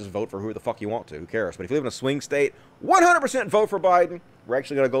matter, then just vote for who the fuck you want to. Who cares? But if you live in a swing state, 100% vote for Biden. We're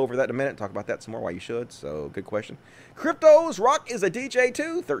actually going to go over that in a minute and talk about that some more, why you should. So, good question. Cryptos Rock is a DJ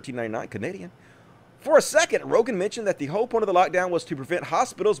too. $13.99 Canadian. For a second, Rogan mentioned that the whole point of the lockdown was to prevent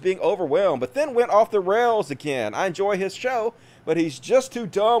hospitals being overwhelmed, but then went off the rails again. I enjoy his show, but he's just too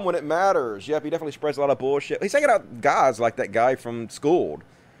dumb when it matters. Yep, he definitely spreads a lot of bullshit. He's hanging out guys like that guy from Schooled,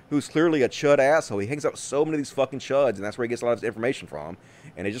 who's clearly a chud asshole. He hangs out with so many of these fucking chuds, and that's where he gets a lot of his information from.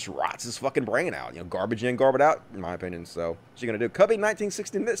 And it just rots his fucking brain out. You know, garbage in, garbage out, in my opinion. So, what you gonna do? Cubby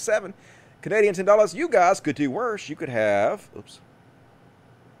 1967, Canadian $10. You guys could do worse. You could have, oops.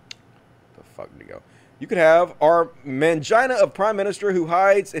 The fuck did he go? You could have our mangina of prime minister who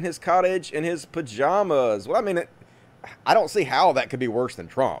hides in his cottage in his pajamas. Well, I mean, I don't see how that could be worse than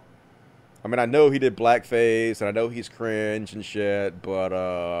Trump. I mean, I know he did blackface, and I know he's cringe and shit, but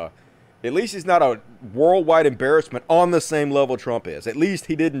at least he's not a worldwide embarrassment on the same level Trump is. At least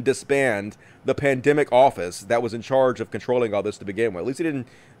he didn't disband the pandemic office that was in charge of controlling all this to begin with. At least he didn't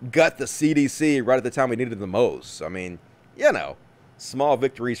gut the CDC right at the time we needed it the most. I mean, you know, small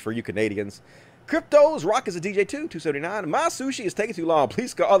victories for you Canadians. Cryptos, Rock is a DJ too, 279. My sushi is taking too long.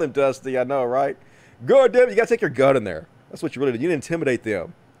 Please call them, Dusty. I know, right? God damn it, you gotta take your gun in there. That's what you really do. You need to intimidate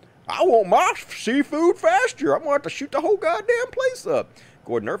them. I want my seafood faster. I'm gonna have to shoot the whole goddamn place up.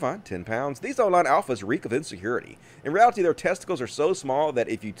 Gordon Irvine, 10 pounds. These online alphas reek of insecurity. In reality, their testicles are so small that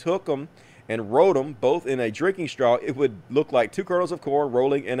if you took them and rolled them both in a drinking straw, it would look like 2 kernels of corn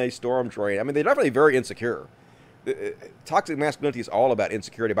rolling in a storm drain. I mean, they're definitely very insecure. Toxic masculinity is all about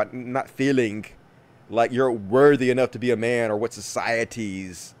insecurity, about not feeling like you're worthy enough to be a man, or what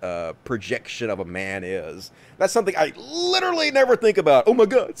society's projection of a man is. That's something I literally never think about. Oh my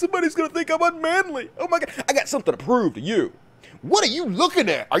God, somebody's gonna think I'm unmanly. Oh my God, I got something to prove to you. What are you looking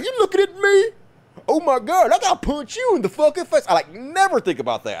at? Are you looking at me? Oh my God, I gotta punch you in the fucking face. I never think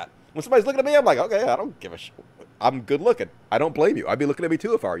about that. When somebody's looking at me, I'm like, okay, I don't give a shit. I'm good looking. I don't blame you. I'd be looking at me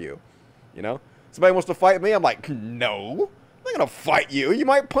too if I were you. You know? Somebody wants to fight me, I'm like, no. I'm not gonna fight you. You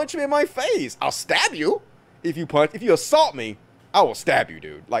might punch me in my face. I'll stab you. If you assault me, I will stab you,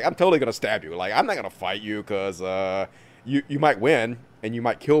 dude. Like, I'm totally gonna stab you. Like, I'm not gonna fight you because you might win and you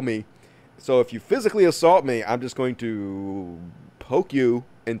might kill me. So if you physically assault me, I'm just going to poke you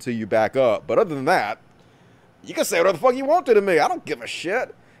until you back up. But other than that, you can say whatever the fuck you want to me. I don't give a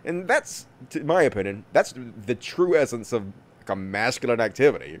shit. And that's, in my opinion, that's the true essence of like a masculine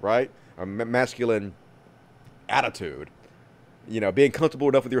activity, right? A masculine attitude. You know, being comfortable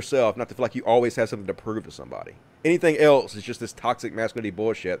enough with yourself not to feel like you always have something to prove to somebody. Anything else is just this toxic masculinity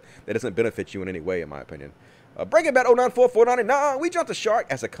bullshit that doesn't benefit you in any way, in my opinion. Breaking Bad 094499, we jumped the shark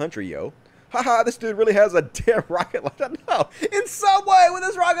as a country, yo. Haha, this dude really has a damn rocket launcher. No, in Subway with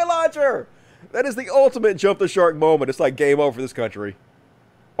his rocket launcher. That is the ultimate jump the shark moment. It's like game over for this country.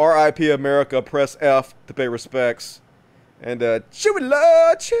 R.I.P. America, press F to pay respects. And chewy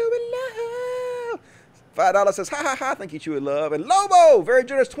love, chewy love. $5 says, ha ha ha, thank you, chewy love. And Lobo, very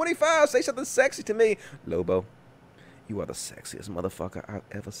generous, 25, say something sexy to me. Lobo, you are the sexiest motherfucker I've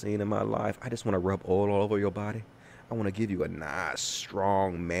ever seen in my life. I just want to rub oil all over your body. I want to give you a nice,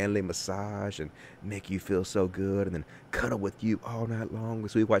 strong, manly massage and make you feel so good and then cuddle with you all night long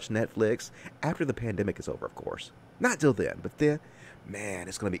as we watch Netflix. After the pandemic is over, of course. Not till then, but then, man,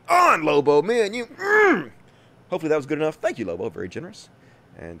 it's going to be on, Lobo. Man, you, Hopefully that was good enough. Thank you, Lobo. Very generous.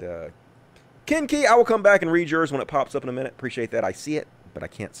 And, Ken Key, I will come back and read yours when it pops up in a minute. Appreciate that. I see it, but I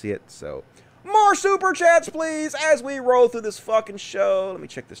can't see it, so. More super chats, please, as we roll through this fucking show. Let me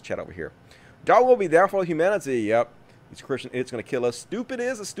check this chat over here. Dog will be down for humanity. Yep. These Christian idiots going to kill us. Stupid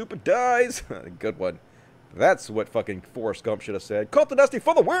is, a stupid dies. Good one. That's what fucking Forrest Gump should have said. Cult of Dusty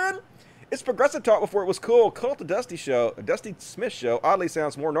for the win. It's Progressive Talk before it was cool. Cult of Dusty show, Dusty Smith show, oddly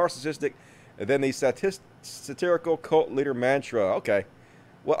sounds more narcissistic than the satirical cult leader mantra. Okay.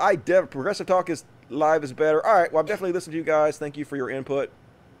 Well, Progressive Talk is live is better. All right. Well, I'm definitely listening to you guys. Thank you for your input.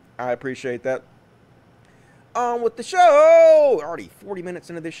 I appreciate that. On with the show. Already 40 minutes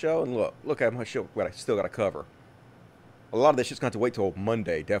into this show, and look how much shit what I still got to cover. A lot of this shit's going to have to wait till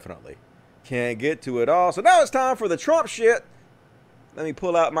Monday, definitely. Can't get to it all. So now it's time for the Trump shit. Let me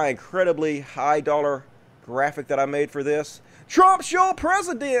pull out my incredibly high dollar graphic that I made for this. Trump's your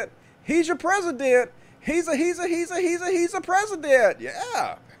president. He's your president. He's a president.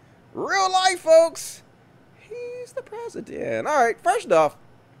 Yeah. Real life, folks. He's the president. All right, first off,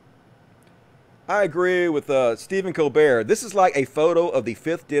 I agree with Stephen Colbert. This is like a photo of the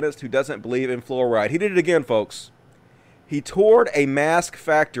fifth dentist who doesn't believe in fluoride. He did it again, folks. He toured a mask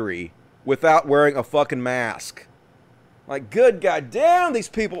factory without wearing a fucking mask. Like, good goddamn, these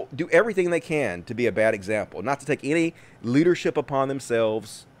people do everything they can to be a bad example. Not to take any leadership upon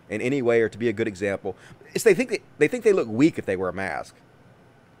themselves in any way or to be a good example. It's they think they look weak if they wear a mask.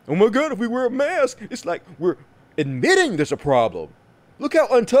 Oh my God, if we wear a mask, it's like we're admitting there's a problem. Look how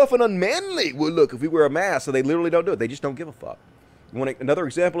untough and unmanly we'll look if we wear a mask. So they literally don't do it. They just don't give a fuck. You want another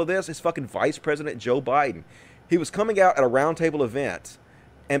example of this? Is fucking Vice President Joe Biden. He was coming out at a roundtable event,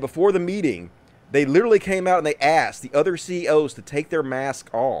 and before the meeting, they literally came out and they asked the other CEOs to take their mask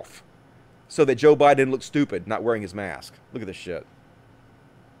off so that Joe Biden didn't look stupid not wearing his mask. Look at this shit.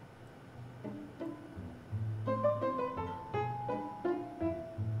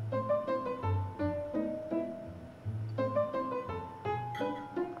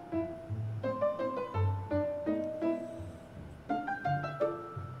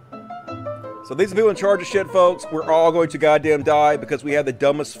 So these people in charge of shit, folks, we're all going to goddamn die because we have the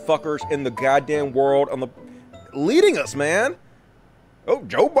dumbest fuckers in the goddamn world on the leading us, man. Oh,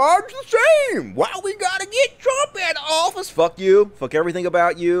 Joe Biden's the same. Why we gotta get Trump out of office? Fuck you. Fuck everything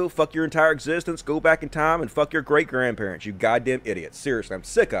about you. Fuck your entire existence. Go back in time and fuck your great-grandparents, you goddamn idiots. Seriously, I'm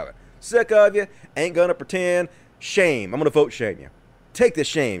sick of it. Sick of you. Ain't gonna pretend. Shame. I'm gonna vote shame you. Take this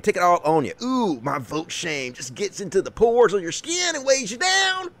shame. Take it all on you. Ooh, my vote shame just gets into the pores on your skin and weighs you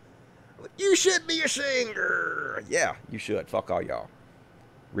down. You should be ashamed. Yeah, you should. Fuck all y'all.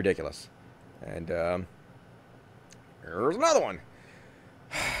 Ridiculous. And here's another one.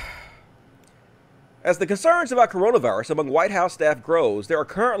 As the concerns about coronavirus among White House staff grows, there are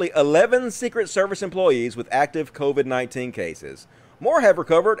currently 11 Secret Service employees with active COVID-19 cases. More have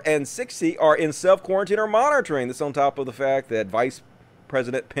recovered, and 60 are in self-quarantine or monitoring. This on top of the fact that Vice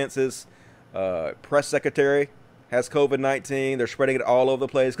President Pence's press secretary has COVID-19. They're spreading it all over the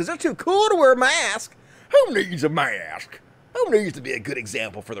place because they're too cool to wear a mask. Who needs a mask? Who needs to be a good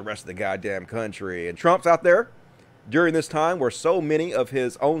example for the rest of the goddamn country? And Trump's out there during this time where so many of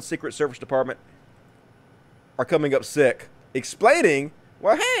his own Secret Service department are coming up sick, explaining,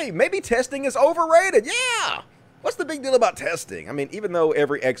 well, hey, maybe testing is overrated. Yeah. What's the big deal about testing? I mean, even though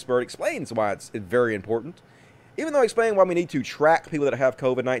every expert explains why it's very important, even though explaining why we need to track people that have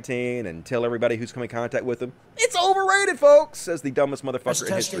COVID-19 and tell everybody who's come in contact with them, it's overrated, folks, says the dumbest motherfucker Best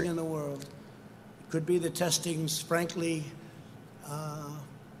in history. testing in the world. It could be the testing's, frankly,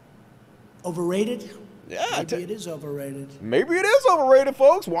 overrated. Yeah, Maybe it is overrated. Maybe it is overrated,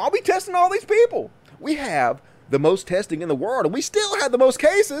 folks. Why are we testing all these people? We have the most testing in the world, and we still have the most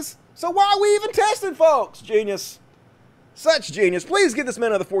cases. So why are we even testing, folks? Genius. Such genius. Please give this man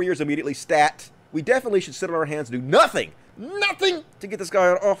another 4 years immediately. Stat. We definitely should sit on our hands and do nothing. Nothing to get this guy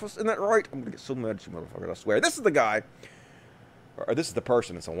out of office. Isn't that right? I'm going to get so mad at you motherfuckers, I swear. This is the guy, or this is the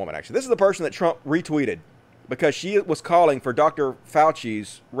person, it's a woman actually. This is the person that Trump retweeted because she was calling for Dr.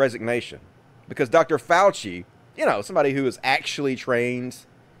 Fauci's resignation. Because Dr. Fauci, you know, somebody who is actually trained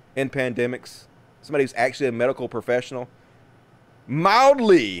in pandemics, somebody who's actually a medical professional,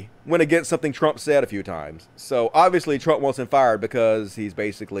 mildly went against something Trump said a few times. So obviously Trump wants him fired because he's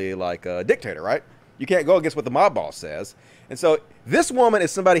basically like a dictator, right? You can't go against what the mob boss says. And so this woman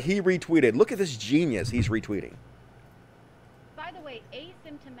is somebody he retweeted. Look at this genius he's retweeting. By the way,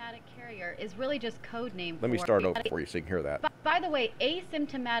 asymptomatic carrier is really just code name for... Let me start over for you so you can hear that. By the way,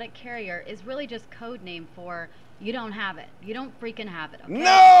 asymptomatic carrier is really just code name for you don't have it. You don't freaking have it, okay?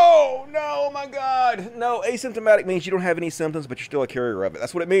 No! No, oh my God. No, asymptomatic means you don't have any symptoms, but you're still a carrier of it.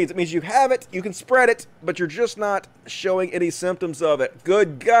 That's what it means. It means you have it, you can spread it, but you're just not showing any symptoms of it.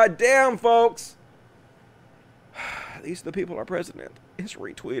 Good goddamn, folks. These are the people our president is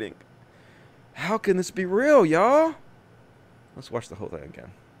retweeting. How can this be real, y'all? Let's watch the whole thing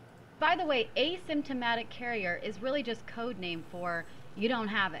again. By the way, asymptomatic carrier is really just code name for you don't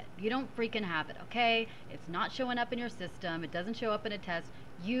have it. You don't freaking have it, okay? It's not showing up in your system. It doesn't show up in a test.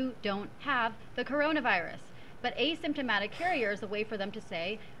 You don't have the coronavirus. But asymptomatic carrier is a way for them to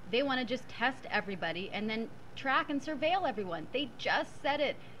say they want to just test everybody and then track and surveil everyone. They just said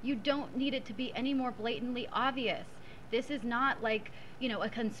it. You don't need it to be any more blatantly obvious. This is not like, you know, a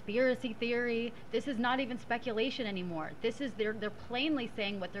conspiracy theory. This is not even speculation anymore. This is, they're plainly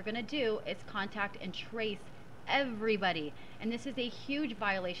saying what they're going to do is contact and trace everybody. And this is a huge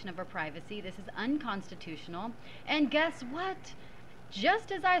violation of our privacy. This is unconstitutional. And guess what?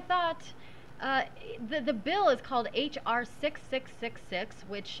 Just as I thought, the bill is called H.R. 6666,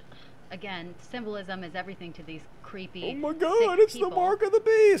 which, again, symbolism is everything to these creepy, oh my God, it's people. The mark of the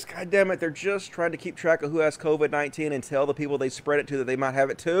beast. God damn it, they're just trying to keep track of who has COVID-19 and tell the people they spread it to that they might have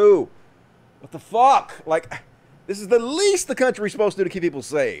it too. What the fuck? Like, this is the least the country's supposed to do to keep people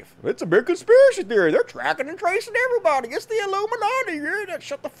safe. It's a big conspiracy theory. They're tracking and tracing everybody. It's the Illuminati. Yeah,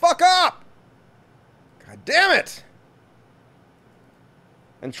 shut the fuck up. God damn it.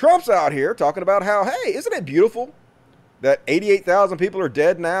 And Trump's out here talking about how, hey, isn't it beautiful that 88,000 people are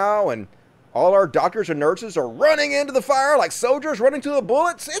dead now and all our doctors and nurses are running into the fire like soldiers running to the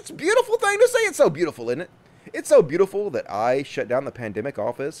bullets? It's a beautiful thing to say. It's so beautiful, isn't it? It's so beautiful that I shut down the pandemic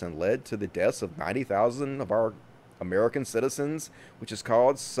office and led to the deaths of 90,000 of our American citizens, which has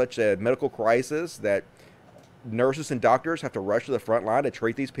caused such a medical crisis that nurses and doctors have to rush to the front line to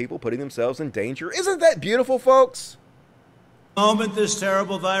treat these people, putting themselves in danger. Isn't that beautiful, folks? The moment this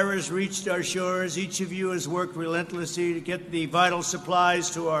terrible virus reached our shores, each of you has worked relentlessly to get the vital supplies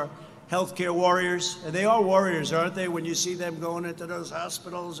to our healthcare warriors. And they are warriors, aren't they, when you see them going into those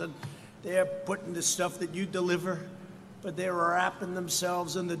hospitals and they're putting the stuff that you deliver, but they're wrapping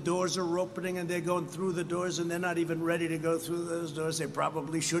themselves and the doors are opening and they're going through the doors and they're not even ready to go through those doors. They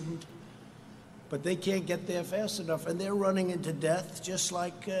probably shouldn't. But they can't get there fast enough, and they're running into death just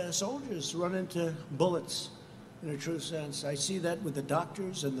like soldiers run into bullets. In a true sense, I see that with the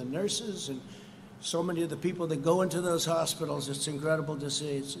doctors and the nurses and so many of the people that go into those hospitals. It's incredible to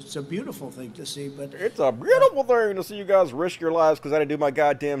see. It's a beautiful thing to see. But it's a beautiful thing to see you guys risk your lives because I didn't do my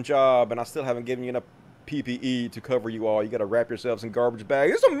goddamn job, and I still haven't given you enough PPE to cover you all. You got to wrap yourselves in garbage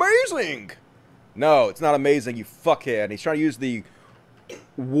bags. It's amazing. No, it's not amazing, you fuckhead. He's trying to use the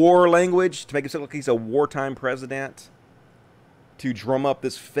war language to make it look like he's a wartime president, to drum up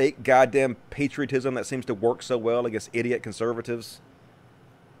this fake goddamn patriotism that seems to work so well against idiot conservatives.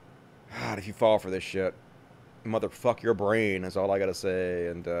 God, if you fall for this shit, motherfuck your brain is all I gotta say.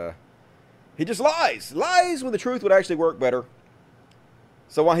 And he just lies when the truth would actually work better.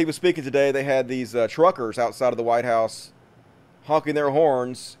 So while he was speaking today, they had these truckers outside of the White House honking their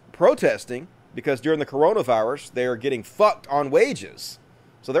horns, protesting because during the coronavirus they're getting fucked on wages.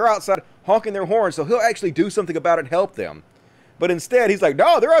 So they're outside honking their horns, so he'll actually do something about it and help them. But instead, he's like,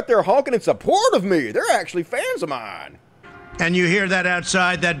 no, they're out there honking in support of me. They're actually fans of mine. And you hear that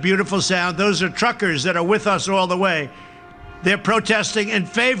outside, that beautiful sound. Those are truckers that are with us all the way. They're protesting in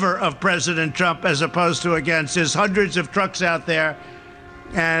favor of President Trump as opposed to against. There's hundreds of trucks out there.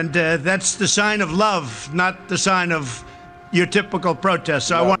 And that's the sign of love, not the sign of your typical protest.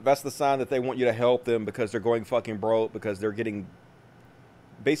 So No, that's the sign that they want you to help them because they're going fucking broke, because they're getting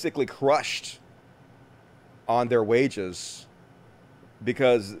basically crushed on their wages.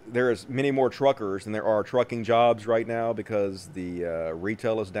 Because there's many more truckers than there are trucking jobs right now, because the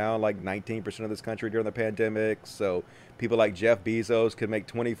retail is down like 19% of this country during the pandemic. So people like Jeff Bezos could make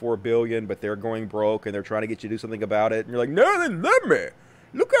 $24 billion, but they're going broke and they're trying to get you to do something about it. And you're like, no, they love me.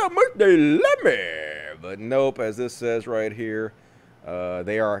 Look how much they love me. But nope, as this says right here,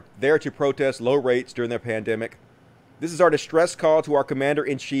 they are there to protest low rates during the pandemic. This is our distress call to our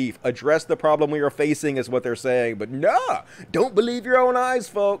commander-in-chief. Address the problem we are facing is what they're saying. But nah, don't believe your own eyes,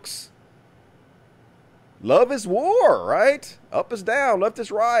 folks. Love is war, right? Up is down, left is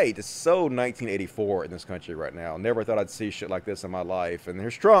right. It's so 1984 in this country right now. Never thought I'd see shit like this in my life. And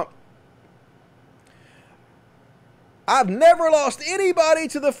here's Trump. I've never lost anybody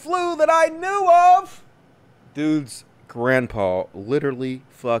to the flu that I knew of. Dude's grandpa literally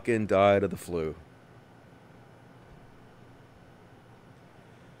fucking died of the flu.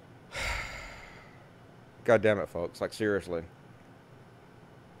 God damn it, folks. Like, seriously.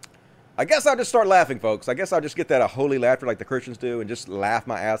 I guess I'll just start laughing, folks. I guess I'll just get that holy laughter like the Christians do and just laugh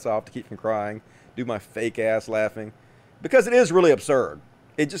my ass off to keep from crying. Do my fake ass laughing. Because it is really absurd.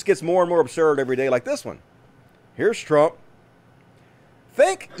 It just gets more and more absurd every day, like this one. Here's Trump.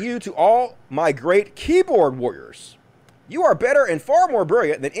 Thank you to all my great keyboard warriors. You are better and far more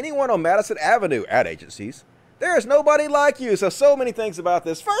brilliant than anyone on Madison Avenue ad agencies. There is nobody like you. So many things about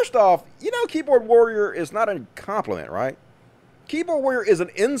this. First off, you know keyboard warrior is not a compliment, right? Keyboard warrior is an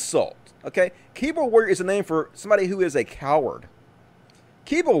insult, okay? Keyboard warrior is a name for somebody who is a coward.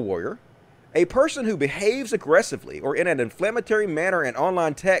 Keyboard warrior, a person who behaves aggressively or in an inflammatory manner in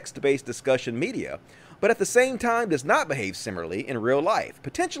online text-based discussion media, but at the same time does not behave similarly in real life,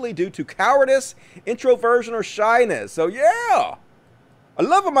 potentially due to cowardice, introversion, or shyness. So yeah! I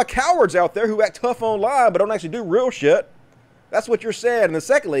love my cowards out there who act tough online but don't actually do real shit. That's what you're saying. And then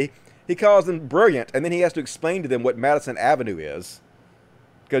secondly, he calls them brilliant, and then he has to explain to them what Madison Avenue is.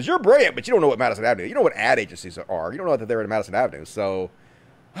 Because you're brilliant, but you don't know what Madison Avenue is. You know what ad agencies are. You don't know that they're in Madison Avenue. So,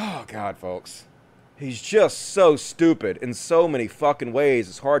 oh God, folks. He's just so stupid in so many fucking ways.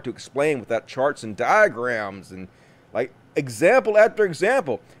 It's hard to explain without charts and diagrams and, like, example after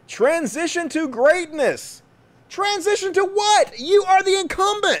example. Transition to greatness. Transition to what? You are the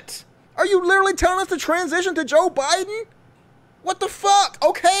incumbent. Are you literally telling us to transition to Joe Biden? What the fuck?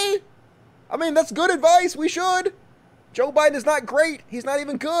 Okay. I mean, that's good advice. We should. Joe Biden is not great. He's not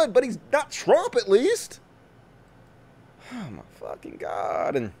even good, but he's not Trump at least. Oh my fucking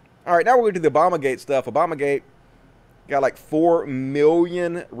God. And all right, now we're going to do the Obamagate stuff. Obamagate got like 4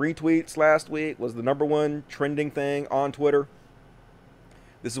 million retweets last week. Was the #1 trending thing on Twitter.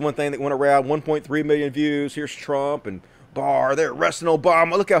 This is one thing that went around, 1.3 million views. Here's Trump and Barr. They're arresting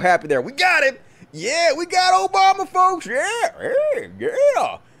Obama. Look how happy they are. We got him. Yeah, we got Obama, folks.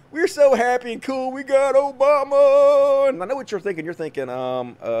 Yeah. We're so happy and cool. We got Obama. And I know what you're thinking. You're thinking,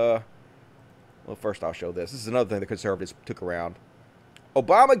 well, first I'll show this. This is another thing the conservatives took around.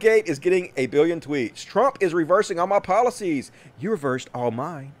 Obamagate is getting a billion tweets. Trump is reversing all my policies. You reversed all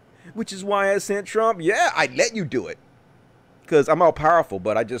mine, which is why I sent Trump. Yeah, I let you do it because I'm all powerful,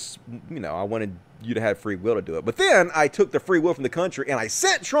 but I just, I wanted you to have free will to do it. But then I took the free will from the country and I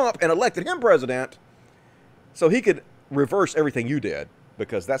sent Trump and elected him president so he could reverse everything you did,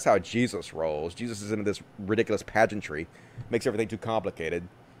 because that's how Jesus rolls. Jesus is into this ridiculous pageantry, makes everything too complicated.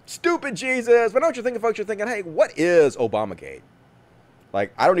 Stupid Jesus. But I know what you're thinking, folks. You're thinking, hey, what is Obamagate?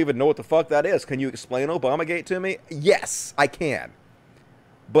 Like, I don't even know what the fuck that is. Can you explain Obamagate to me? Yes, I can.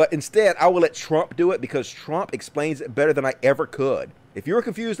 But instead, I will let Trump do it because Trump explains it better than I ever could. If you're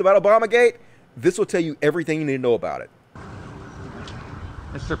confused about Obamagate, this will tell you everything you need to know about it.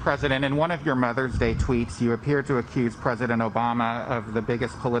 Mr. President, in one of your Mother's Day tweets, you appear to accuse President Obama of the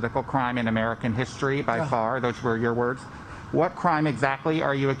biggest political crime in American history by far. Those were your words. What crime exactly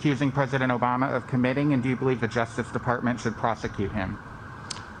are you accusing President Obama of committing, and do you believe the Justice Department should prosecute him?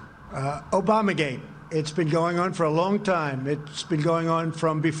 Obamagate. It's been going on for a long time. It's been going on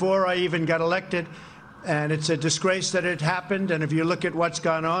from before I even got elected, and it's a disgrace that it happened. And if you look at what's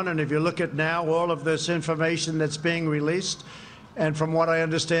gone on, and if you look at now all of this information that's being released, and from what I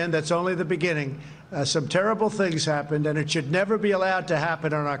understand, that's only the beginning. Some terrible things happened, and it should never be allowed to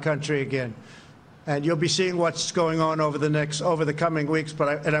happen in our country again. And you'll be seeing what's going on over the coming weeks.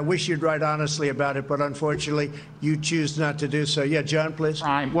 But I wish you'd write honestly about it, but unfortunately, you choose not to do so. Yeah, John, please.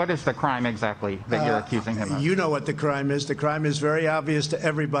 Crime. What is the crime exactly that you're accusing him of? You know what the crime is. The crime is very obvious to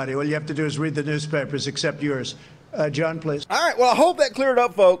everybody. All you have to do is read the newspapers, except yours. John, please. All right. Well, I hope that cleared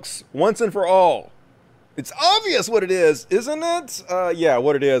up, folks, once and for all. It's obvious what it is, isn't it? Yeah,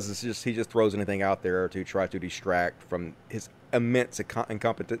 what it is just he just throws anything out there to try to distract from his immense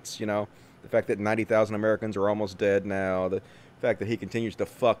incompetence, The fact that 90,000 Americans are almost dead now. The fact that he continues to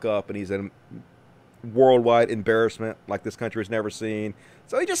fuck up and he's a worldwide embarrassment like this country has never seen.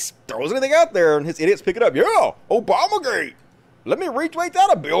 So he just throws anything out there and his idiots pick it up. Yeah, Obamagate. Let me retweet that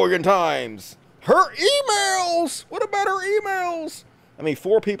 1 billion times. Her emails. What about her emails? I mean,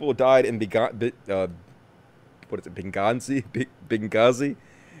 4 people died in Benghazi.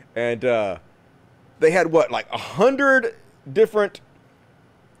 And they had, like 100 different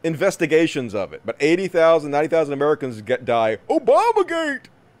investigations of it, but 80,000, 90,000 Americans die. Obamagate!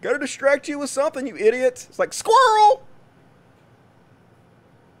 Gotta distract you with something, you idiot. It's like, squirrel!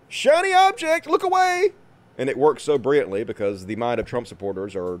 Shiny object, look away! And it works so brilliantly because the mind of Trump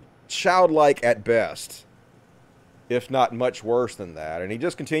supporters are childlike at best, if not much worse than that. And he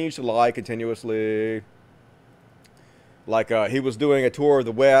just continues to lie continuously. Like, he was doing a tour of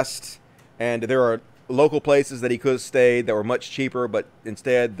the West, and there are local places that he could have stayed that were much cheaper, but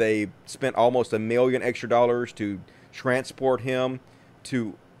instead they spent almost $1 million extra to transport him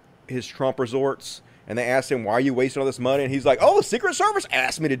to his Trump resorts. And they asked him, why are you wasting all this money? And he's like, oh, the Secret Service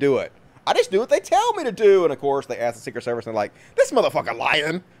asked me to do it. I just do what they tell me to do. And of course they asked the Secret Service and they're like, this motherfucker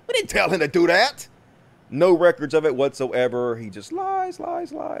lying. We didn't tell him to do that. No records of it whatsoever. He just lies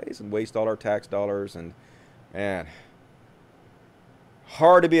and wastes all our tax dollars. And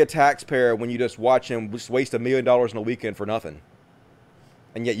hard to be a taxpayer when you just watch him just waste $1 million in a weekend for nothing.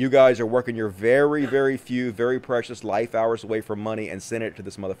 And yet you guys are working your very, very few, very precious life hours away from money and send it to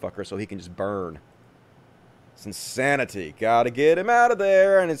this motherfucker so he can just burn. It's insanity. Gotta get him out of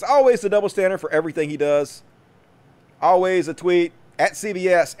there. And it's always the double standard for everything he does. Always a tweet at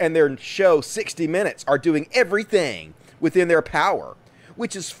CBS and their show 60 Minutes are doing everything within their power,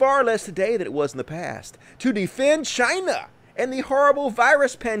 which is far less today than it was in the past, to defend China and the horrible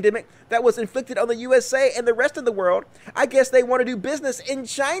virus pandemic that was inflicted on the USA and the rest of the world. I guess they want to do business in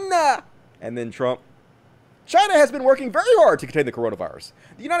China. And then Trump. China has been working very hard to contain the coronavirus.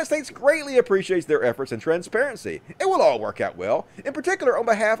 The United States greatly appreciates their efforts and transparency. It will all work out well. In particular, on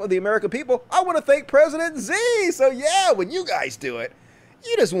behalf of the American people, I want to thank President Xi. So yeah, when you guys do it,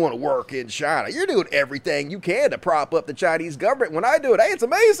 you just want to work in China. You're doing everything you can to prop up the Chinese government. When I do it, hey, it's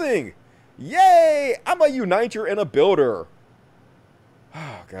amazing. Yay, I'm a uniter and a builder.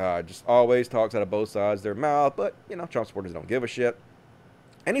 Oh, God, just always talks out of both sides of their mouth. But, Trump supporters don't give a shit.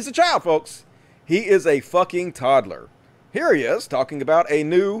 And he's a child, folks. He is a fucking toddler. Here he is talking about a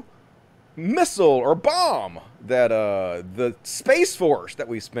new missile or bomb that the Space Force that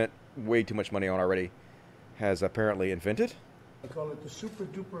we spent way too much money on already has apparently invented. I call it the super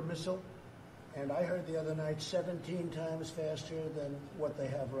duper missile. And I heard the other night 17 times faster than what they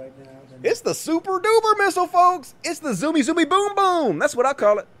have right now. It's the super duper missile, folks. It's the zoomy zoomy boom boom. That's what I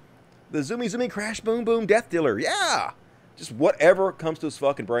call it. The zoomy zoomy crash boom boom death dealer. Yeah. Just whatever comes to his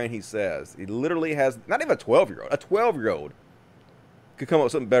fucking brain, he says. He literally has, not even a 12-year-old. A 12-year-old could come up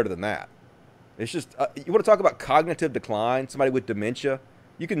with something better than that. It's just, you want to talk about cognitive decline? Somebody with dementia?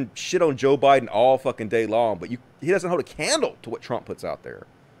 You can shit on Joe Biden all fucking day long, but he doesn't hold a candle to what Trump puts out there.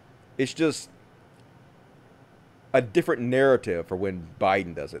 It's just a different narrative for when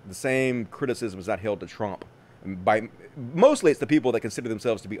Biden does it. The same criticism is not held to Trump. Mostly it's the people that consider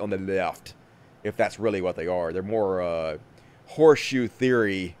themselves to be on the left, if that's really what they are. They're more horseshoe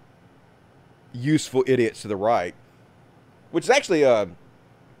theory, useful idiots to the right. Which is actually,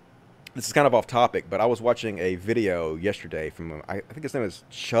 this is kind of off topic, but I was watching a video yesterday from, I think his name is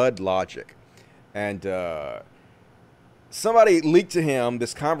Chud Logic. And somebody leaked to him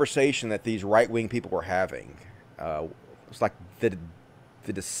this conversation that these right-wing people were having. It's like the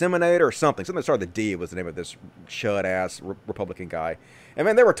Disseminator or something. Something that started with D was the name of this chud-ass Republican guy. And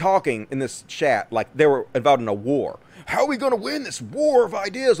man, they were talking in this chat like they were involved in a war. How are we going to win this war of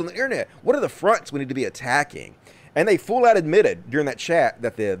ideas on the internet? What are the fronts we need to be attacking? And they full out admitted during that chat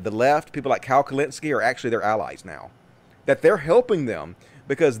that the left, people like Kyle Kalinske, are actually their allies now. That they're helping them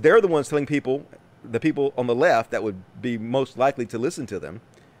because they're the ones telling people, the people on the left that would be most likely to listen to them,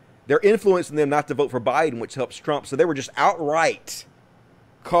 they're influencing them not to vote for Biden, which helps Trump. So they were just outright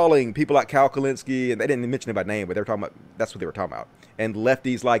calling people like Kyle Kalinske, and they didn't mention him by name, but they were talking about, that's what they were talking about. And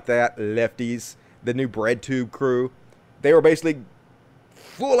lefties like that, lefties, the new BreadTube crew, they were basically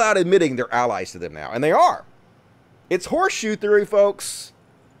full out admitting they're allies to them now. And they are. It's horseshoe theory, folks.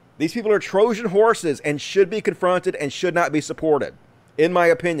 These people are Trojan horses and should be confronted and should not be supported. In my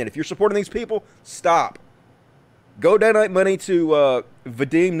opinion, if you're supporting these people, stop. Go donate money to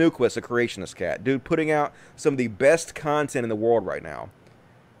Vadim Newquist, a creationist cat. Dude, putting out some of the best content in the world right now.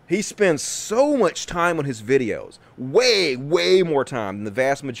 He spends so much time on his videos. Way, way more time than the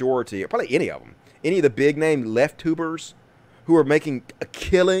vast majority, or probably any of them. Any of the big name left tubers who are making a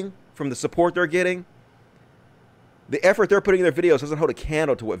killing from the support they're getting. The effort they're putting in their videos doesn't hold a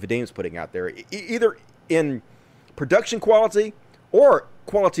candle to what Vadim's putting out there. Either in production quality or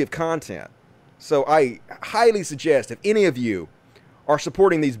quality of content. So I highly suggest if any of you are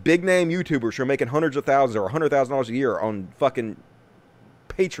supporting these big name YouTubers who are making hundreds of thousands or $100,000 a year on fucking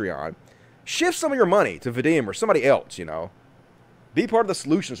Patreon, shift some of your money to Vadim or somebody else, you know. Be part of the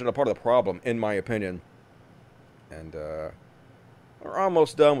solution instead of part of the problem, in my opinion. And we're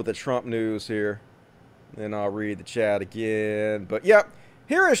almost done with the Trump news here. Then I'll read the chat again. But yeah,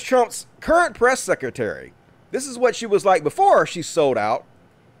 here is Trump's current press secretary. This is what she was like before she sold out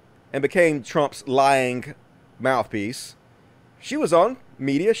and became Trump's lying mouthpiece. She was on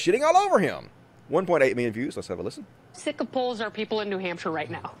media shitting all over him. 1.8 million views. Let's have a listen. Sick of polls are people in New Hampshire right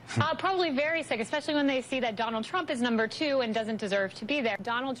now? Probably very sick, especially when they see that Donald Trump is #2 and doesn't deserve to be there.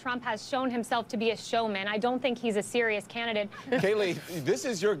 Donald Trump has shown himself to be a showman. I don't think he's a serious candidate. Kayleigh, this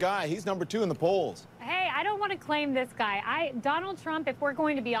is your guy. He's #2 in the polls. Hey, I don't want to claim this guy. Donald Trump, if we're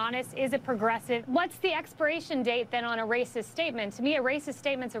going to be honest, is a progressive. What's the expiration date then on a racist statement? To me, a racist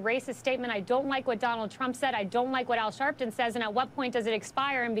statement's a racist statement. I don't like what Donald Trump said. I don't like what Al Sharpton says. And at what point does it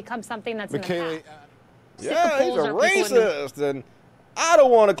expire and become something that's in the past? Yeah, he's a racist, and I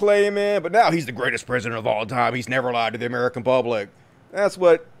don't want to claim him, but now he's the greatest president of all time. He's never lied to the American public. That's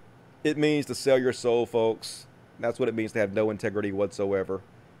what it means to sell your soul, folks. That's what it means to have no integrity whatsoever.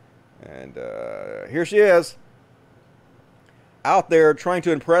 And here she is, out there trying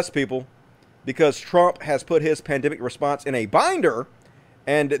to impress people because Trump has put his pandemic response in a binder,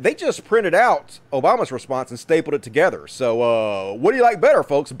 and they just printed out Obama's response and stapled it together. So what do you like better,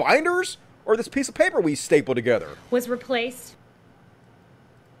 folks? Binders? Or this piece of paper we stapled together? Was replaced.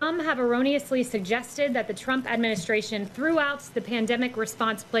 Some have erroneously suggested that the Trump administration threw out the pandemic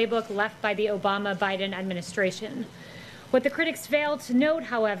response playbook left by the Obama-Biden administration. What the critics fail to note,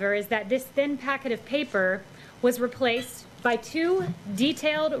 however, is that this thin packet of paper was replaced by 2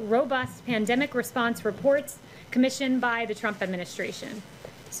 detailed, robust pandemic response reports commissioned by the Trump administration.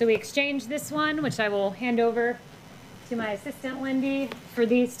 So we exchanged this one, which I will hand over to my assistant, Wendy, for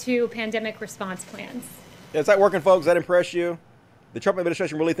these 2 pandemic response plans. Is that working, folks? Does that impress you? The Trump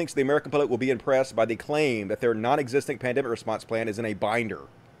administration really thinks the American public will be impressed by the claim that their non-existent pandemic response plan is in a binder,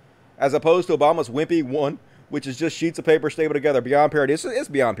 as opposed to Obama's wimpy one, which is just sheets of paper stapled together. Beyond parody. It's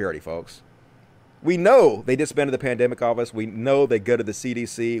beyond parody, folks. We know they disbanded the pandemic office. We know they go to the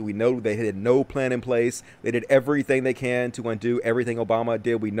CDC. We know they had no plan in place. They did everything they can to undo everything Obama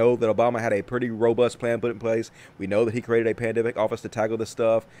did. We know that Obama had a pretty robust plan put in place. We know that he created a pandemic office to tackle this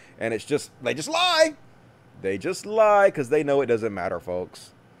stuff. And it's just, they just lie. They just lie because they know it doesn't matter,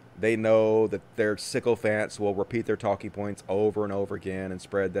 folks. They know that their sycophants will repeat their talking points over and over again and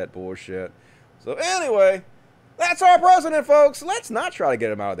spread that bullshit. So anyway, that's our president, folks. Let's not try to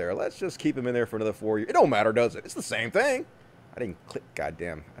get him out of there. Let's just keep him in there for another 4 years. It don't matter, does it? It's the same thing. I didn't click,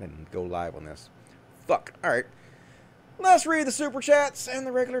 goddamn. I didn't go live on this. Fuck. All right. Let's read the super chats and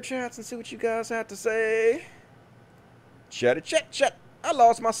the regular chats and see what you guys have to say. Chat. I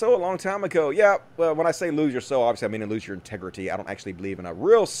lost my soul a long time ago. Yeah, well, when I say lose your soul, obviously I mean lose your integrity. I don't actually believe in a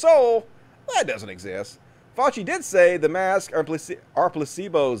real soul. That doesn't exist. Fauci did say the masks are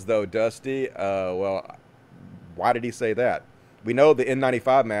placebos, though, Dusty. Well, why did he say that? We know the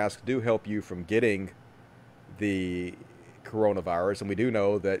N95 masks do help you from getting the coronavirus, and we do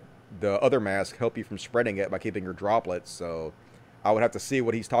know that the other masks help you from spreading it by keeping your droplets, so I would have to see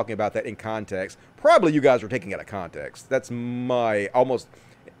what he's talking about that in context. Probably you guys are taking it out of context. That's almost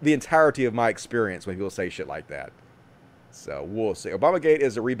the entirety of my experience when people say shit like that. So we'll see. Obamagate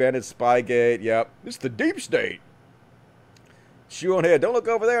is a rebanded Spygate. Yep. It's the deep state. Shoe on head. Don't look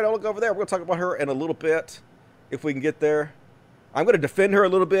over there. Don't look over there. We're going to talk about her in a little bit if we can get there. I'm going to defend her a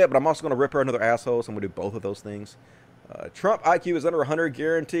little bit, but I'm also going to rip her another asshole, so I'm going to do both of those things. Trump IQ is under 100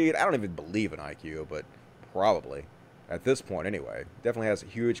 guaranteed. I don't even believe in IQ, but probably. At this point, anyway. Definitely has a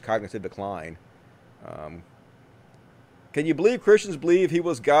huge cognitive decline. Can you believe Christians believe he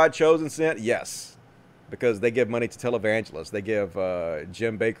was God chosen sent? Yes. Because they give money to televangelists. They give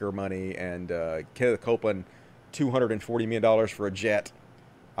Jim Baker money and Kenneth Copeland $240 million for a jet.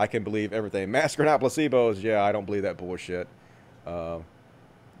 I can believe everything. Masks are not placebos. Yeah, I don't believe that bullshit. Grant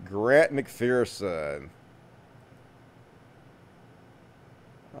McPherson.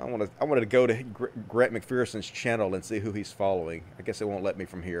 I wanted to go to Grant McPherson's channel and see who he's following. I guess it won't let me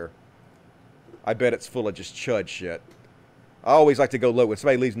from here. I bet it's full of just chud shit. I always like to go look. When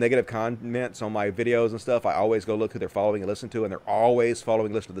somebody leaves negative comments on my videos and stuff, I always go look who they're following and listen to, and they're always following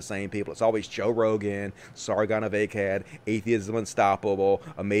and listening to the same people. It's always Joe Rogan, Sargon of Akkad, Atheism Unstoppable,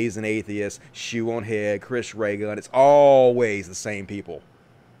 Amazing Atheist, Shoe on Head, Chris Reagan. It's always the same people.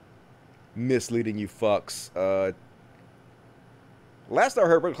 Misleading you fucks. Last I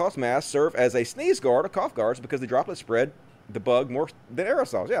heard, cloth masks serve as a sneeze guard or cough guards because the droplets spread the bug more than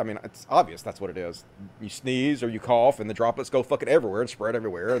aerosols. Yeah, I mean, it's obvious that's what it is. You sneeze or you cough and the droplets go fucking everywhere and spread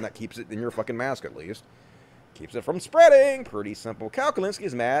everywhere, and that keeps it in your fucking mask at least. Keeps it from spreading. Pretty simple. Cal Kalinske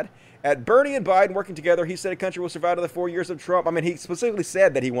is mad at Bernie and Biden working together. He said a country will survive to the 4 years of Trump. I mean, he specifically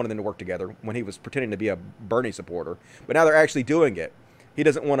said that he wanted them to work together when he was pretending to be a Bernie supporter. But now they're actually doing it. He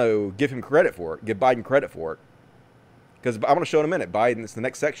doesn't want to give him credit for it, give Biden credit for it. Because I'm going to show in a minute, Biden, it's the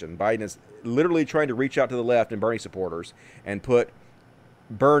next section. Biden is literally trying to reach out to the left and Bernie supporters and put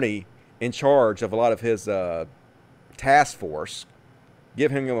Bernie in charge of a lot of his task force,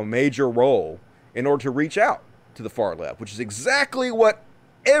 give him a major role in order to reach out to the far left, which is exactly what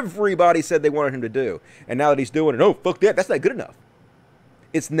everybody said they wanted him to do. And now that he's doing it, oh, fuck that, that's not good enough.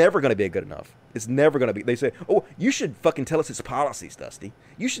 It's never going to be good enough. It's never going to be. They say, oh, you should fucking tell us his policies, Dusty.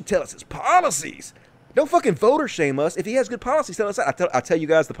 You should tell us his policies. Don't fucking voter shame us. If he has good policies, tell us that. I tell you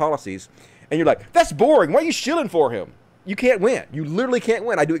guys the policies. And you're like, that's boring. Why are you shilling for him? You can't win. You literally can't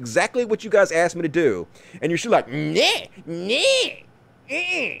win. I do exactly what you guys asked me to do. And you're still like, nah.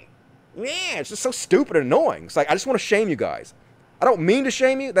 It's just so stupid and annoying. It's like, I just want to shame you guys. I don't mean to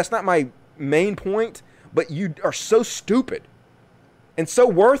shame you. That's not my main point. But you are so stupid and so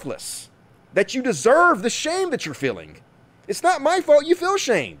worthless that you deserve the shame that you're feeling. It's not my fault you feel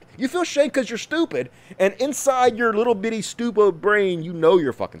shamed. You feel shamed because you're stupid, and inside your little bitty stupo brain, you know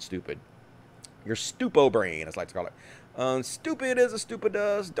you're fucking stupid. Your stupo brain, as I like to call it. Stupid as a stupid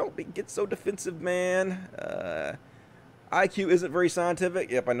does. Don't get so defensive, man. IQ isn't very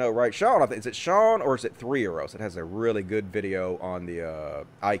scientific. Yep, I know, right? Sean, I think, is it Sean or is it 3 Euros? It has a really good video on the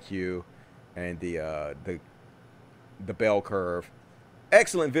IQ and the bell curve.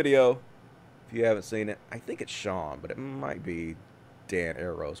 Excellent video. If you haven't seen it, I think it's Sean, but it might be Dan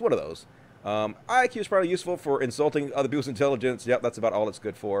Arrows. One of those. IQ is probably useful for insulting other people's intelligence. Yep, that's about all it's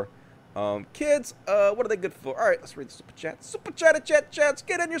good for. Kids, what are they good for? All right, let's read the super chat. Super chats.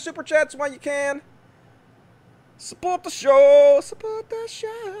 Get in your super chats while you can. Support the show. Support the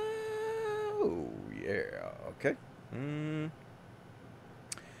show. Yeah. Okay.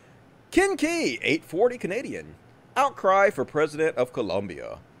 Ken Key, 840 Canadian. Outcry for President of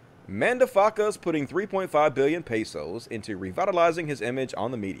Colombia. Mandafaca's putting 3.5 billion pesos into revitalizing his image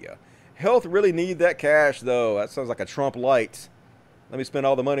on the media. Health really need that cash, though. That sounds like a Trump light. Let me spend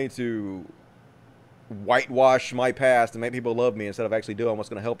all the money to whitewash my past and make people love me instead of actually doing what's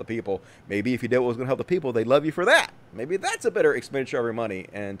going to help the people. Maybe if you did what was going to help the people, they'd love you for that. Maybe that's a better expenditure of your money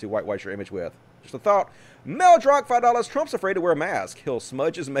and to whitewash your image with. Just a thought. Meldrock, $5. Trump's afraid to wear a mask. He'll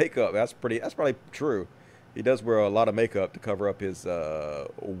smudge his makeup. That's probably true. He does wear a lot of makeup to cover up his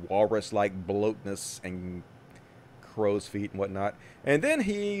walrus-like bloatness and crow's feet and whatnot. And then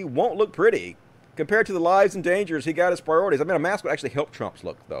he won't look pretty. Compared to the lives and dangers, he got his priorities. I mean, a mask would actually help Trump's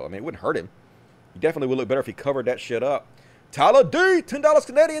look, though. I mean, it wouldn't hurt him. He definitely would look better if he covered that shit up. Tyler D, $10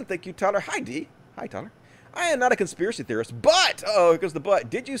 Canadian. Thank you, Tyler. Hi, D. Hi, Tyler. I am not a conspiracy theorist, but, here goes the but.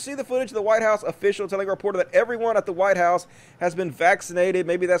 Did you see the footage of the White House official telling a reporter that everyone at the White House has been vaccinated?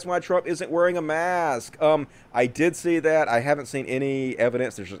 Maybe that's why Trump isn't wearing a mask. I did see that. I haven't seen any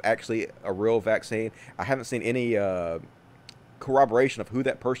evidence there's actually a real vaccine. I haven't seen any corroboration of who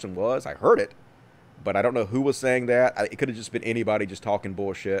that person was. I heard it, but I don't know who was saying that. It could have just been anybody just talking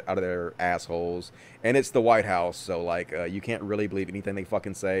bullshit out of their assholes. And it's the White House, so, like, you can't really believe anything they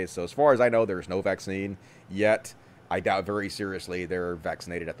fucking say. So as far as I know, there's no vaccine yet. I doubt very seriously they're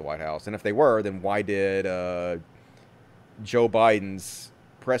vaccinated at the White House. And if they were, then why did Joe Biden's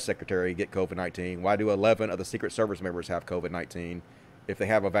press secretary get COVID-19? Why do 11 of the Secret Service members have COVID-19? If they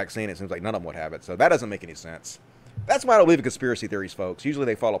have a vaccine, it seems like none of them would have it. So that doesn't make any sense. That's why I don't believe in conspiracy theories, folks. Usually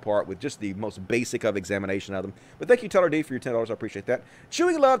they fall apart with just the most basic of examination of them. But thank you, Tyler D, for your $10. I appreciate that.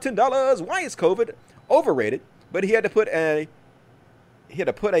 Chewy Love, $10. Why is COVID overrated? But he had to put a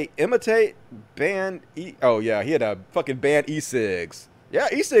imitate ban he had to fucking ban e-cigs. Yeah,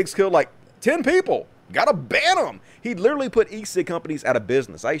 e-cigs killed like 10 people. Gotta ban them. He literally put e-cig companies out of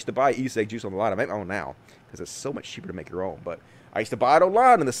business. I used to buy e-cig juice on the line. I make my own now because it's so much cheaper to make your own. But I used to buy it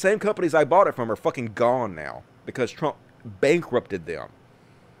online, and the same companies I bought it from are fucking gone now because Trump bankrupted them.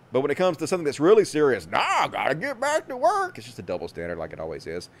 But when it comes to something that's really serious, nah, gotta get back to work. It's just a double standard like it always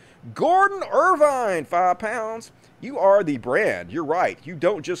is. Gordon Irvine, £5. You are the brand. You're right. You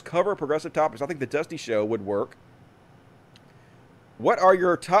don't just cover progressive topics. I think the Dusty Show would work. What are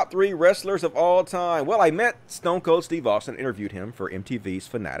your top 3 wrestlers of all time? Well, I met Stone Cold Steve Austin, interviewed him for MTV's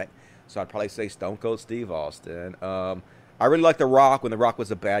Fanatic. So I'd probably say Stone Cold Steve Austin. I really liked The Rock when The Rock was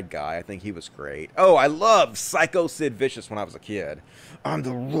a bad guy. I think he was great. Oh, I loved Psycho Sid Vicious when I was a kid. I'm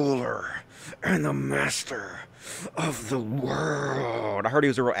the ruler and the master of the world. I heard he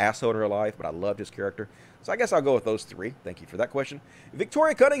was a real asshole in real life, but I loved his character. So I guess I'll go with those 3. Thank you for that question.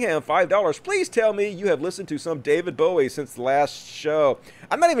 Victoria Cunningham, $5. Please tell me you have listened to some David Bowie since the last show.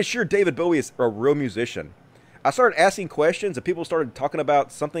 I'm not even sure David Bowie is a real musician. I started asking questions, and people started talking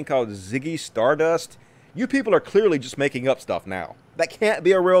about something called Ziggy Stardust. You people are clearly just making up stuff now. That can't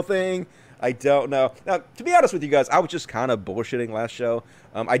be a real thing. I don't know. Now, to be honest with you guys, I was just kind of bullshitting last show.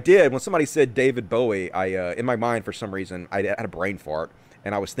 I did. When somebody said David Bowie, in my mind, for some reason, I had a brain fart.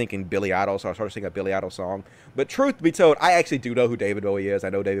 And I was thinking Billy Idol, so I started singing a Billy Idol song. But truth be told, I actually do know who David Bowie is.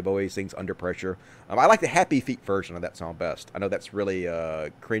 I know David Bowie sings Under Pressure. I like the Happy Feet version of that song best. I know that's really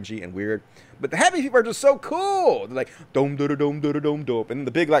cringy and weird. But the Happy Feet version is so cool. They're like, dom da da dom da da dom dom. And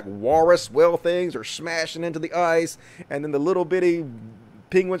the big, like, walrus whale things are smashing into the ice. And then the little bitty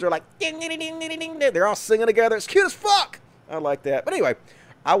penguins are like, ding, ding, ding, ding, ding, ding. They're all singing together. It's cute as fuck. I like that. But anyway,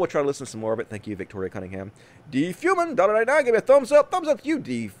 I will try to listen to some more of it. Thank you, Victoria Cunningham. D. Fuman, $1.99. Give me a thumbs up. Thumbs up to you,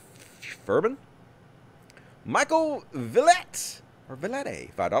 D. Furman. Michael Villette, or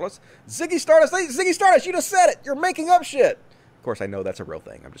Villette, $5. Ziggy Stardust. Hey, Ziggy Stardust, you just said it. You're making up shit. Of course, I know that's a real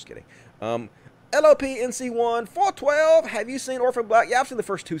thing. I'm just kidding. LOP NC1, 412. Have you seen Orphan Black? Yeah, I've seen the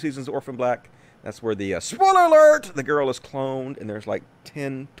first 2 seasons of Orphan Black. That's where the, spoiler alert, the girl is cloned, and there's like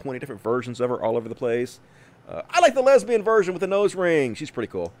 10, 20 different versions of her all over the place. I like the lesbian version with the nose ring. She's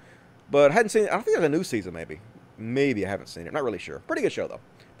pretty cool. But I hadn't seen it. I don't think there's a new season, maybe. Maybe I haven't seen it. Not really sure. Pretty good show, though.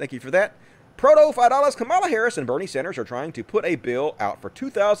 Thank you for that. Proto, $5. Kamala Harris and Bernie Sanders are trying to put a bill out for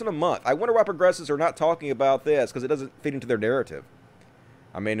 $2,000 a month. I wonder why progressives are not talking about this, because it doesn't fit into their narrative.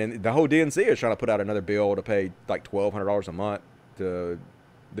 I mean, and the whole DNC is trying to put out another bill to pay like $1,200 a month to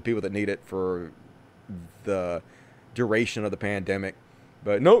the people that need it for the duration of the pandemic.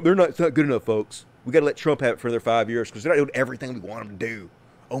 But no, they're not. It's not good enough, folks. We got to let Trump have it for another 5 years because they're not doing everything we want them to do.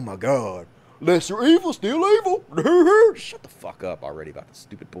 Oh, my God. Lesser evil, still evil. Shut the fuck up already about this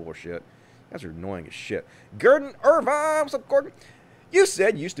stupid bullshit. You guys are annoying as shit. Gordon Irvine. What's up, Gordon? You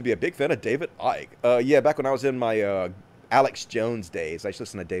said you used to be a big fan of David Icke. Yeah, back when I was in my Alex Jones days, I used to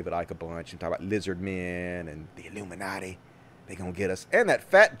listen to David Icke a bunch and talk about lizard men and the Illuminati. They gonna get us. And that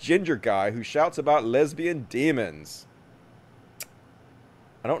fat ginger guy who shouts about lesbian demons.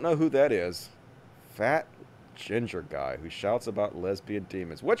 I don't know who that is. Fat ginger guy who shouts about lesbian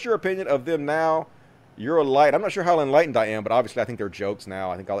demons. What's your opinion of them now? You're a light. I'm not sure how enlightened I am, but obviously I think they're jokes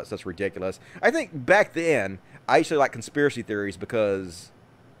now. I think all that stuff's ridiculous. I think back then, I used to like conspiracy theories because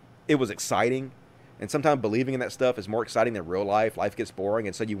it was exciting. And sometimes believing in that stuff is more exciting than real life. Life gets boring,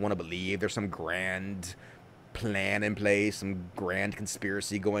 and so you want to believe there's some grand plan in place, some grand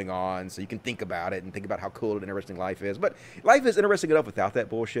conspiracy going on, so you can think about it and think about how cool and interesting life is. But life is interesting enough without that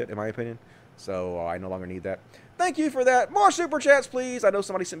bullshit, in my opinion. So I no longer need that. Thank you for that. More super chats, please. I know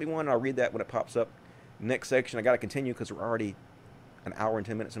somebody sent me one, and I'll read that when it pops up. Next section, I got to continue because we're already an hour and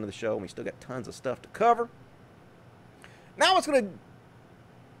 10 minutes into the show, and we still got tons of stuff to cover. Now we're going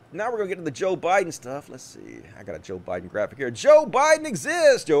to get to the Joe Biden stuff. Let's see. I got a Joe Biden graphic here. Joe Biden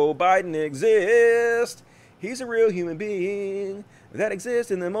exists. Joe Biden exists. He's a real human being that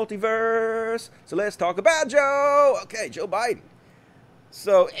exists in the multiverse. So let's talk about Joe. Okay, Joe Biden.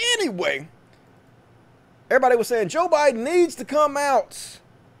 So anyway, everybody was saying Joe Biden needs to come out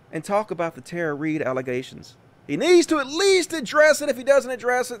and talk about the Tara Reade allegations. He needs to at least address it. If he doesn't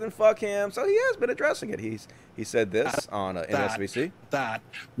address it, then fuck him. So he has been addressing it. He said this on MSNBC.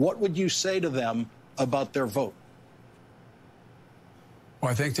 What would you say to them about their vote? Well,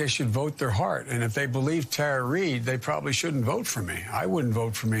 I think they should vote their heart. And if they believe Tara Reade, they probably shouldn't vote for me. I wouldn't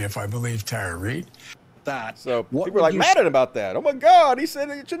vote for me if I believed Tara Reade. So people are like mad at him about that. Oh my God, he said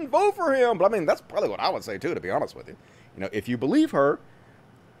you shouldn't vote for him. But I mean, that's probably what I would say too, to be honest with you. You know, if you believe her,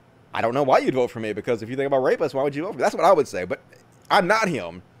 I don't know why you'd vote for me, because if you think about rapists, why would you vote for me? That's what I would say. But I'm not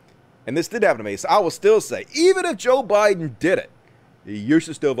him, and this did happen to me. So I will still say, even if Joe Biden did it, you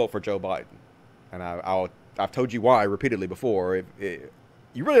should still vote for Joe Biden. And I've told you why repeatedly before.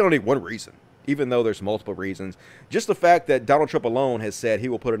 You really don't need one reason, even though there's multiple reasons. Just the fact that Donald Trump alone has said he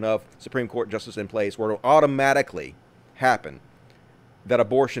will put enough Supreme Court justice in place where it will automatically happen that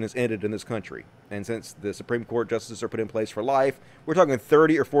abortion is ended in this country. And since the Supreme Court justices are put in place for life, we're talking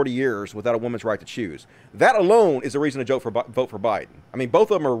 30 or 40 years without a woman's right to choose. That alone is a reason to vote for Biden. I mean,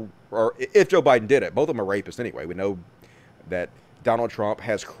 both of them are, if Joe Biden did it, both of them are rapists anyway. We know that Donald Trump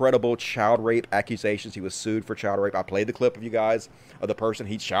has credible child rape accusations. He was sued for child rape. I played the clip of you guys of the person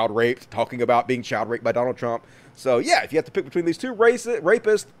he child raped, talking about being child raped by Donald Trump. So yeah, if you have to pick between these two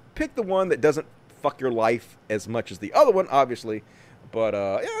rapists, pick the one that doesn't fuck your life as much as the other one, obviously. But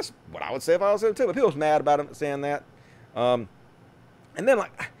yeah, that's what I would say if I was him too. But people's mad about him saying that. And then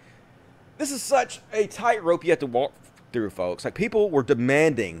like, this is such a tightrope you have to walk through, folks. Like, people were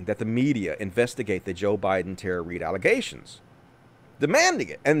demanding that the media investigate the Joe Biden Tara Reade allegations, demanding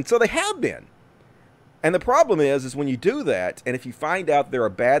it, and so they have been. And the problem is when you do that, and if you find out there are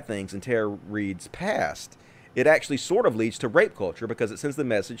bad things in Tara Reade's past, it actually sort of leads to rape culture, because it sends the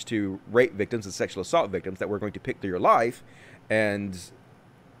message to rape victims and sexual assault victims that we're going to pick through your life and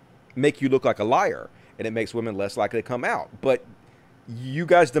make you look like a liar, and it makes women less likely to come out. But you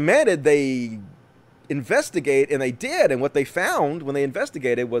guys demanded they investigate, and they did, and what they found when they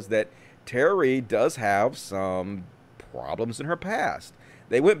investigated was that Tara Reade does have some problems in her past.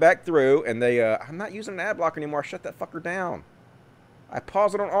 They went back through, and they I'm not using an ad blocker anymore. I shut that fucker down. I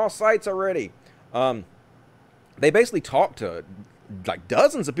paused it on all sites already. They basically talked to like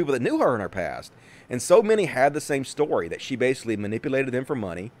dozens of people that knew her in her past, and so many had the same story, that she basically manipulated them for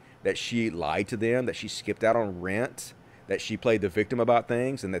money, that she lied to them, that she skipped out on rent, that she played the victim about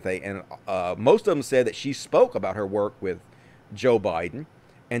things, and that most of them said that she spoke about her work with Joe Biden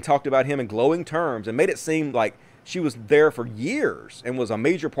and talked about him in glowing terms and made it seem like she was there for years and was a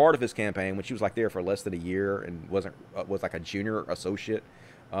major part of his campaign, when she was like there for less than a year and was like a junior associate.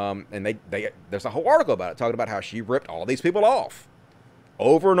 And there's a whole article about it, talking about how she ripped all these people off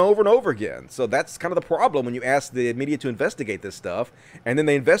over and over and over again. So that's kind of the problem when you ask the media to investigate this stuff, and then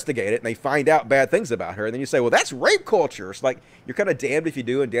they investigate it and they find out bad things about her, and then you say, well, that's rape culture. It's like, you're kind of damned if you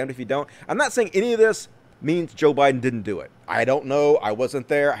do and damned if you don't. I'm not saying any of this means Joe Biden didn't do it. I don't know. I wasn't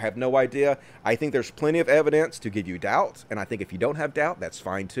there. I have no idea. I think there's plenty of evidence to give you doubt, and I think if you don't have doubt, that's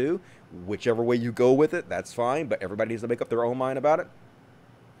fine too. Whichever way you go with it, that's fine, but everybody needs to make up their own mind about it.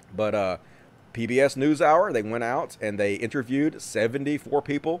 But PBS NewsHour, they went out and they interviewed 74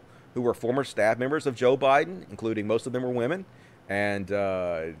 people who were former staff members of Joe Biden, including most of them were women. And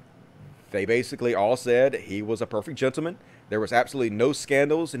they basically all said he was a perfect gentleman. There was absolutely no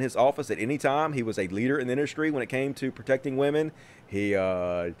scandals in his office at any time. He was a leader in the industry when it came to protecting women.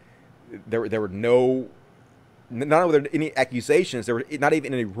 There were no, not only were there any accusations, there were not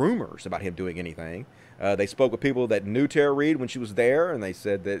even any rumors about him doing anything. They spoke with people that knew Tara Reade when she was there, and they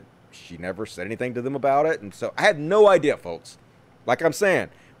said that she never said anything to them about it. And so I had no idea, folks. Like I'm saying,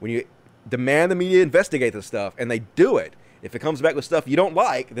 when you demand the media investigate this stuff, and they do it, If it comes back with stuff you don't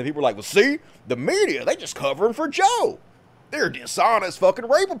like, then people are like, well, see, the media, they just covering for Joe. They're dishonest fucking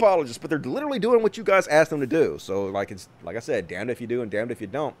rape apologists, but they're literally doing what you guys asked them to do. So, like I said, damned if you do and damned if you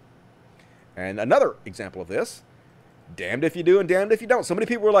don't. And another example of this, damned if you do and damned if you don't. So many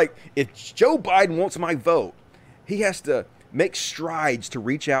people are like, if Joe Biden wants my vote, he has to make strides to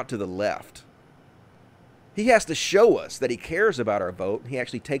reach out to the left. He has to show us that he cares about our vote. He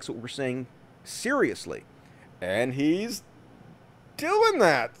actually takes what we're saying seriously. And he's doing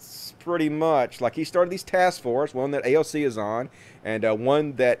that pretty much. Like, he started these task force, one that AOC is on, and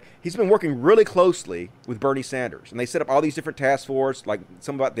one that he's been working really closely with Bernie Sanders. And they set up all these different task force, like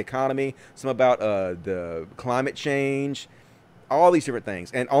some about the economy, some about the climate change, all these different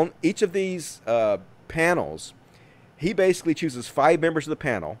things. And on each of these panels, he basically chooses 5 members of the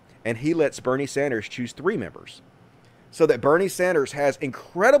panel, and he lets Bernie Sanders choose 3 members. So that Bernie Sanders has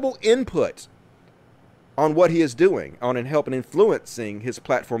incredible input on what he is doing, on and helping influencing his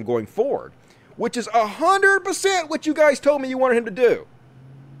platform going forward, which is 100% what you guys told me you wanted him to do.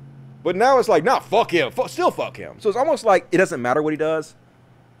 But now it's like, nah, fuck him, still fuck him. So it's almost like it doesn't matter what he does.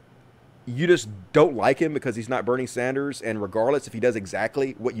 You just don't like him because he's not Bernie Sanders, and regardless if he does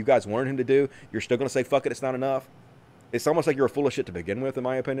exactly what you guys wanted him to do, you're still going to say, fuck it, it's not enough. It's almost like you're full of shit to begin with, in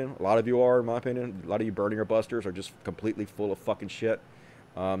my opinion. A lot of you are, in my opinion. A lot of you Bernie or busters are just completely full of fucking shit.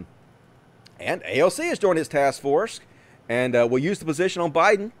 And AOC has joined his task force and will use the position on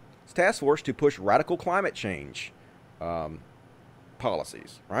Biden's task force to push radical climate change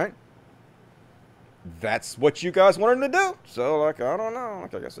policies, right? That's what you guys wanted him to do. So, like, I don't know.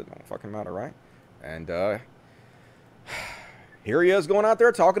 Like, I guess it don't fucking matter, right? And here he is going out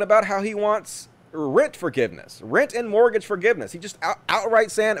there talking about how he wants rent forgiveness, rent and mortgage forgiveness. He just outright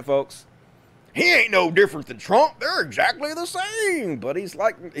saying it, folks. He ain't no different than Trump. They're exactly the same. But he's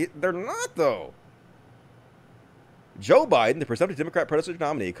like, they're not, though. Joe Biden, the presumptive Democrat presidential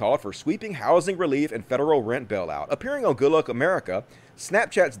nominee, called for sweeping housing relief and federal rent bailout. Appearing on Good Luck America,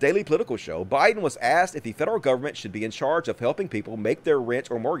 Snapchat's daily political show, Biden was asked if the federal government should be in charge of helping people make their rent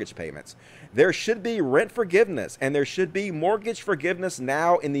or mortgage payments. There should be rent forgiveness, and there should be mortgage forgiveness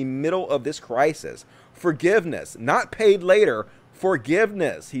now in the middle of this crisis. Forgiveness, not paid later.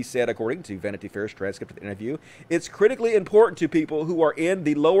 Forgiveness, he said, according to Vanity Fair's transcript of the interview. It's critically important to people who are in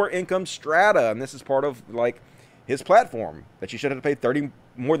the lower income strata, and this is part of, like, his platform, that you should have to pay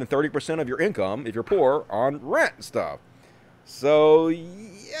more than 30% of your income, if you're poor, on rent and stuff. So,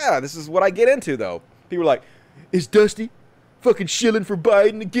 yeah, this is what I get into, though. People are like, is Dusty fucking shilling for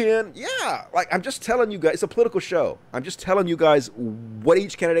Biden again? Yeah, like, I'm just telling you guys, it's a political show. I'm just telling you guys what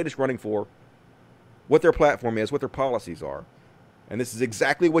each candidate is running for, what their platform is, what their policies are. And this is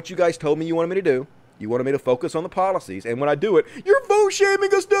exactly what you guys told me you wanted me to do. You wanted me to focus on the policies. And when I do it, you're vote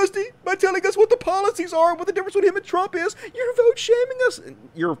shaming us, Dusty, by telling us what the policies are and what the difference between him and Trump is. You're vote shaming us.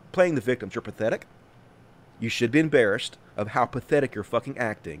 You're playing the victims. You're pathetic. You should be embarrassed of how pathetic you're fucking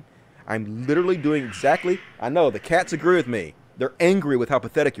acting. I'm literally doing exactly. I know, the cats agree with me. They're angry with how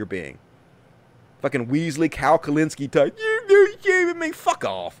pathetic you're being. Fucking Weasley, Cal Kalinske type. You're vote shaming me. Fuck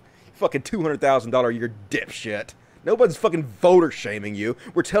off. Fucking $200,000 a year dipshit. Nobody's fucking voter shaming you.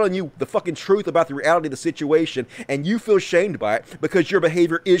 We're telling you the fucking truth about the reality of the situation, and you feel shamed by it because your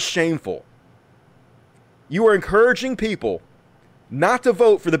behavior is shameful. You are encouraging people not to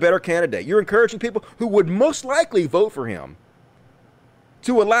vote for the better candidate. You're encouraging people who would most likely vote for him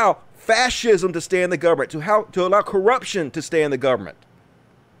to allow fascism to stay in the government, to allow corruption to stay in the government.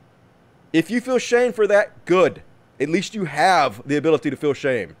 If you feel shame for that, good. At least you have the ability to feel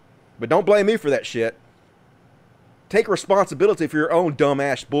shame. But don't blame me for that shit. Take responsibility for your own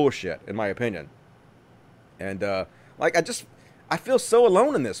dumbass bullshit, in my opinion. And, like, I feel so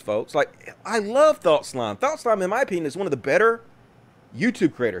alone in this, folks. Like, I love Thought Slime. Thought Slime, in my opinion, is one of the better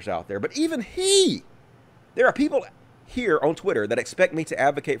YouTube creators out there. But even there are people here on Twitter that expect me to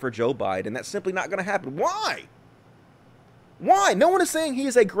advocate for Joe Biden. That's simply not going to happen. Why? Why? No one is saying he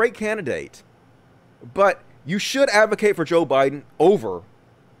is a great candidate. But you should advocate for Joe Biden over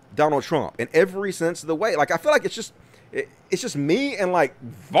Donald Trump in every sense of the way. Like, I feel like it's just me and, like,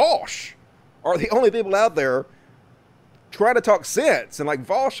 Vosh are the only people out there trying to talk sense. And, like,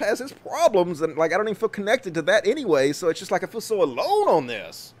 Vosh has his problems, and, like, I don't even feel connected to that anyway. So it's just like I feel so alone on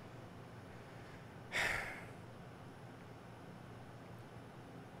this.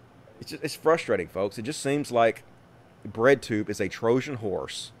 It's frustrating, folks. It just seems like BreadTube is a Trojan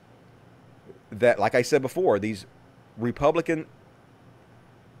horse that, like I said before, these Republican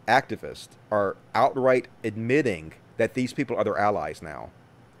activists are outright admitting that these people are their allies now.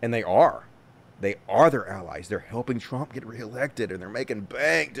 And they are. They are their allies. They're helping Trump get reelected, and they're making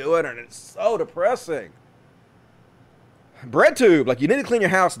bank doing it, and it's so depressing. BreadTube, like, you need to clean your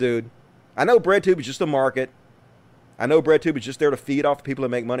house, dude. I know BreadTube is just a market. I know BreadTube is just there to feed off people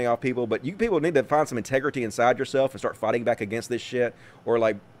and make money off people, but you people need to find some integrity inside yourself and start fighting back against this shit, or,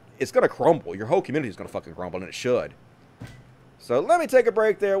 like, it's going to crumble. Your whole community is going to fucking crumble, and it should. So let me take a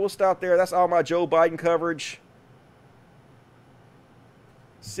break there. We'll stop there. That's all my Joe Biden coverage.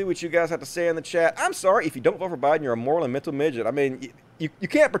 See what you guys have to say in the chat. I'm sorry, if you don't vote for Biden, you're a moral and mental midget. I mean, you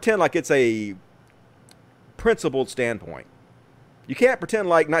can't pretend like it's a principled standpoint. You can't pretend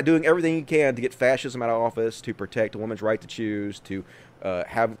like not doing everything you can to get fascism out of office, to protect a woman's right to choose, to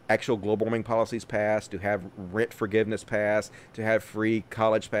have actual global warming policies passed, to have rent forgiveness passed, to have free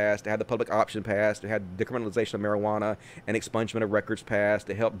college passed, to have the public option passed, to have decriminalization of marijuana and expungement of records passed,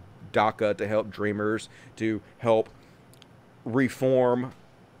 to help DACA, to help Dreamers, to help reform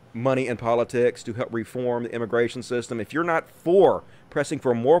money in politics, to help reform the immigration system. If you're not for pressing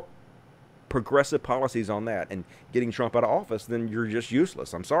for more progressive policies on that and getting Trump out of office, then you're just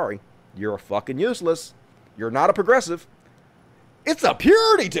useless. I'm sorry. You're fucking useless. You're not a progressive. It's a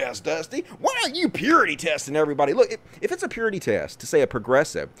purity test, Dusty. Why are you purity testing everybody? Look, if it's a purity test to say a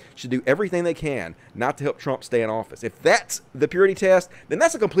progressive should do everything they can not to help Trump stay in office, if that's the purity test, then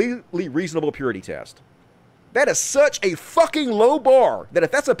that's a completely reasonable purity test. That is such a fucking low bar that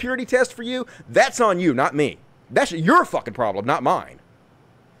if that's a purity test for you, that's on you, not me. That's your fucking problem, not mine.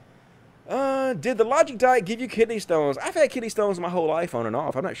 Did the Logic Diet give you kidney stones? I've had kidney stones my whole life on and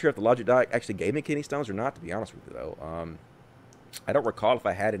off. I'm not sure if the Logic Diet actually gave me kidney stones or not, to be honest with you, though. I don't recall if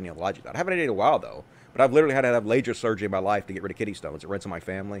I had any Logic Diet. I haven't had any in a while, though. But I've literally had to have laser surgery in my life to get rid of kidney stones. It runs in my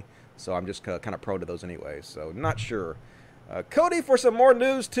family, so I'm just kind of prone to those anyway. So, not sure. Cody, for some more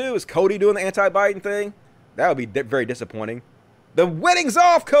news, too. Is Cody doing the anti-Biden thing? That would be very disappointing. The wedding's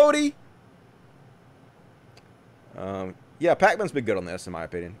off, Cody! Yeah, Pac-Man's been good on this, in my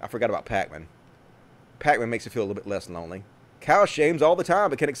opinion. I forgot about Pac-Man. Pac-Man makes you feel a little bit less lonely. Kyle shames all the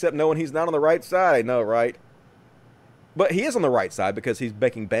time, but can't accept knowing he's not on the right side. I know, right? But he is on the right side because he's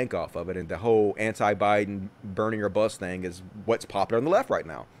making bank off of it, and the whole anti-Biden burning your bus thing is what's popular on the left right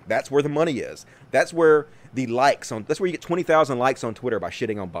now. That's where the money is. That's where the likes on. That's where you get 20,000 likes on Twitter by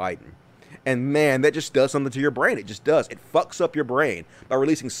shitting on Biden. And man, that just does something to your brain. It just does. It fucks up your brain. By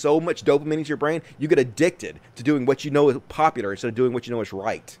releasing so much dopamine into your brain, you get addicted to doing what you know is popular instead of doing what you know is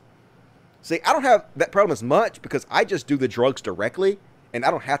right. See, I don't have that problem as much because I just do the drugs directly, and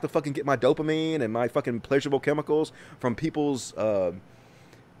I don't have to fucking get my dopamine and my fucking pleasurable chemicals from people's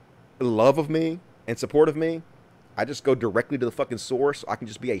love of me and support of me. I just go directly to the fucking source. So I can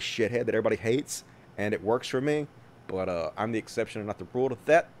just be a shithead that everybody hates, and it works for me. But I'm the exception and not the rule to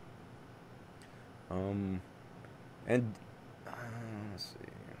that. Let's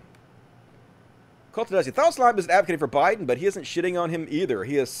see. Culture does. He thought Slime is advocating for Biden, but he isn't shitting on him either.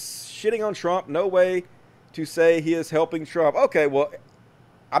 He is shitting on Trump. No way to say he is helping Trump. Okay, well,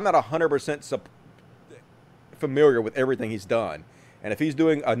 I'm not 100% familiar with everything he's done. And if he's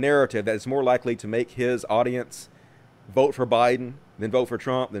doing a narrative that is more likely to make his audience vote for Biden than vote for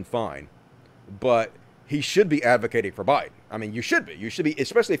Trump, then fine. But he should be advocating for Biden. I mean, you should be. You should be,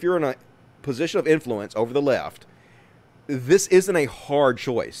 especially if you're in a position of influence over the left. This isn't a hard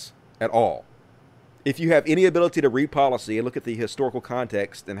choice at all. If you have any ability to read policy and look at the historical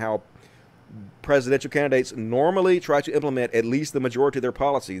context and how presidential candidates normally try to implement at least the majority of their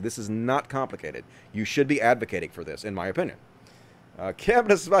policy, this is not complicated. You should be advocating for this, in my opinion.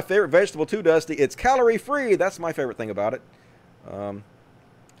 Cabbage is my favorite vegetable too, Dusty. It's calorie-free. That's my favorite thing about it.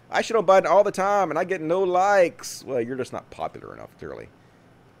 I shit on Biden all the time, and I get no likes. Well, you're just not popular enough, clearly.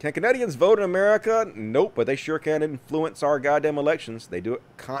 Can Canadians vote in America? Nope, but they sure can influence our goddamn elections. They do it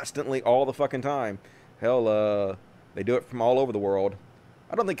constantly all the fucking time. Hell, they do it from all over the world.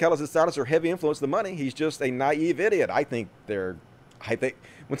 I don't think Carlos Estados are heavy influence of the money. He's just a naive idiot. I think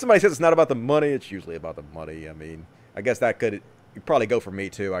when somebody says it's not about the money, it's usually about the money. I mean, I guess that could probably go for me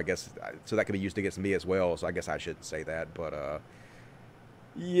too, I guess. So that could be used against me as well. So I guess I shouldn't say that. But,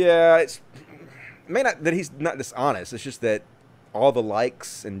 yeah, it may not that he's not dishonest. It's just that all the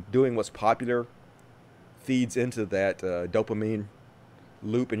likes and doing what's popular feeds into that dopamine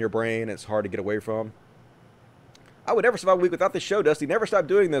loop in your brain. It's hard to get away from. I would never survive a week without this show, Dusty. Never stop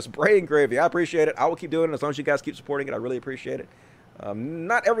doing this. Brain gravy. I appreciate it. I will keep doing it as long as you guys keep supporting it. I really appreciate it.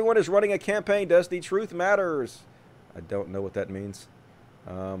 Not everyone is running a campaign, Dusty. Truth matters. I don't know what that means.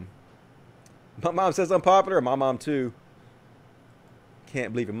 My mom says I'm popular. My mom, too.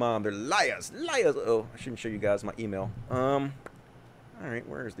 Can't believe your mom. They're liars. Liars. Oh, I shouldn't show you guys my email. Alright,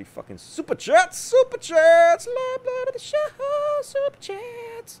 where's the fucking super chats? Super chats! Love, blood of the show! Super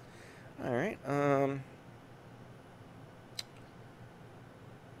chats! Alright,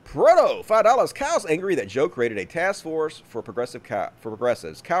 Proto, $5. Kyle's angry that Joe created a task force for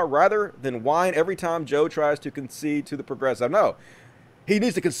progressives. Kyle, rather than whine every time Joe tries to concede to the progressive. No, he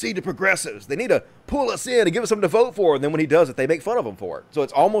needs to concede to progressives. They need to pull us in and give us something to vote for. And then when he does it, they make fun of him for it. So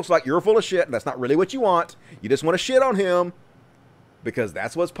it's almost like you're full of shit, and that's not really what you want. You just want to shit on him because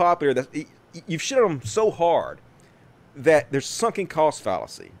that's what's popular. You've shit on him so hard that there's sunken cost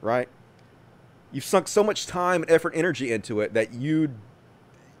fallacy, right? You've sunk so much time and effort, energy into it that you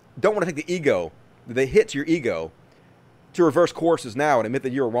don't want to take the ego, the hit to your ego, to reverse courses now and admit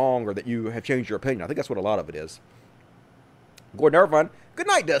that you're wrong or that you have changed your opinion. I think that's what a lot of it is. Gordon Irvine, good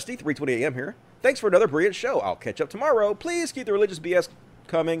night, Dusty. 3:20 a.m. here. Thanks for another brilliant show. I'll catch up tomorrow. Please keep the religious BS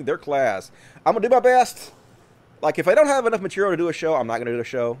coming. Their class. I'm going to do my best. Like, if I don't have enough material to do a show, I'm not going to do a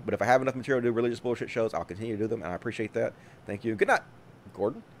show. But if I have enough material to do religious bullshit shows, I'll continue to do them, and I appreciate that. Thank you. Good night,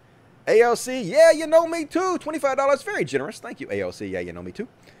 Gordon. AOC, yeah, you know me too. $25, very generous. Thank you, AOC. Yeah, you know me too.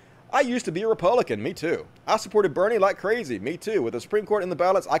 I used to be a Republican. Me too. I supported Bernie like crazy. Me too. With the Supreme Court in the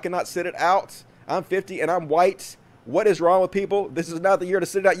balance, I cannot sit it out. I'm 50 and I'm white. What is wrong with people? This is not the year to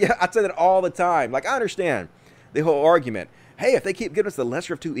sit it out. Yeah, I say that all the time. Like, I understand the whole argument. Hey, if they keep giving us the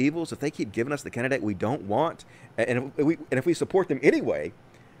lesser of two evils, if they keep giving us the candidate we don't want, and if we support them anyway,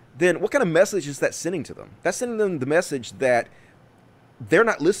 then what kind of message is that sending to them? That's sending them the message that they're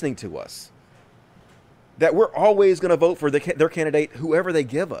not listening to us. That we're always going to vote for their candidate, whoever they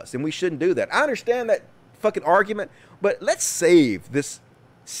give us, and we shouldn't do that. I understand that fucking argument, but let's save this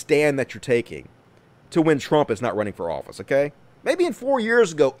stand that you're taking to when Trump is not running for office, okay? Maybe in 4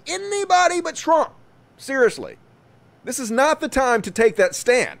 years ago, anybody but Trump. Seriously. This is not the time to take that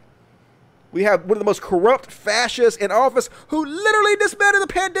stand. We have one of the most corrupt fascists in office who literally disbanded the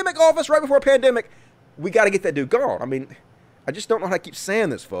pandemic office right before a pandemic. We got to get that dude gone. I mean, I just don't know how to keep saying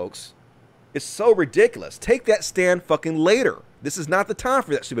this, folks. It's so ridiculous. Take that stand fucking later. This is not the time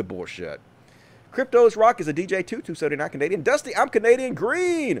for that stupid bullshit. Crypto's Rock is a DJ too, 279 Canadian. Dusty, I'm Canadian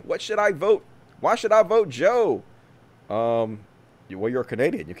green. What should I vote? Why should I vote Joe? Well, you're a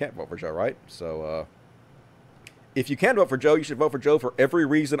Canadian. You can't vote for Joe, right? So, if you can vote for Joe, you should vote for Joe for every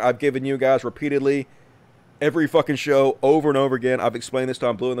reason I've given you guys repeatedly. Every fucking show, over and over again. I've explained this till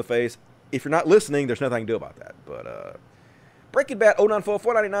I'm blue in the face. If you're not listening, there's nothing I can do about that. But, Breaking Bad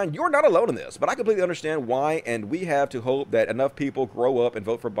 094499, you're not alone in this, but I completely understand why, and we have to hope that enough people grow up and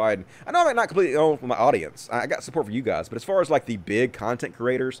vote for Biden. I know I'm not completely alone with my audience. I got support for you guys, but as far as like the big content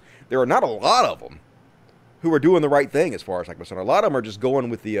creators, there are not a lot of them who are doing the right thing as far as I'm concerned. A lot of them are just going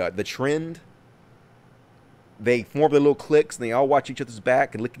with the trend. They form their little cliques, and they all watch each other's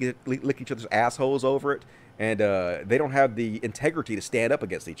back and lick each other's assholes over it, and they don't have the integrity to stand up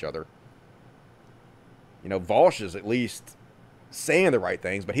against each other. You know, Vosh is at least saying the right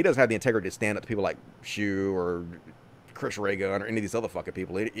things, but he doesn't have the integrity to stand up to people like Shu or Chris Reagan or any of these other fucking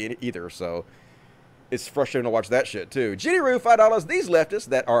people either. So it's frustrating to watch that shit too. Jenny Roo, $5. These leftists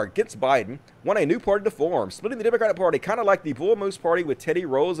that are against Biden want a new party to form, splitting the Democratic Party, kind of like the Bull Moose Party with Teddy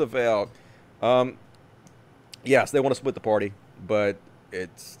Roosevelt. Yes, they want to split the party, but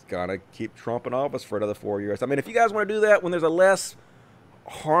it's gonna keep Trump in office for another 4 years. I mean, if you guys want to do that when there's a less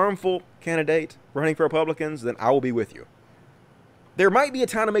harmful candidate running for Republicans, then I will be with you. There might be a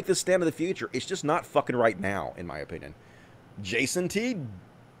time to make this stand in the future. It's just not fucking right now, in my opinion. Jason T.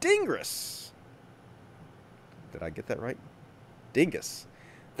 Dingus. Did I get that right? Dingus.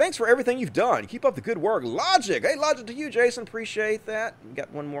 Thanks for everything you've done. Keep up the good work. Logic. Hey, Logic to you, Jason. Appreciate that. We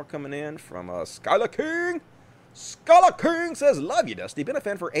got one more coming in from Skylar King. Skylar King says, love you, Dusty. Been a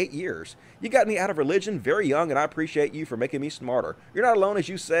fan for 8 years. You got me out of religion very young, and I appreciate you for making me smarter. You're not alone, as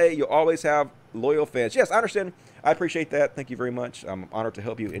you say. You'll always have loyal fans. Yes, I understand. I appreciate that. Thank you very much. I'm honored to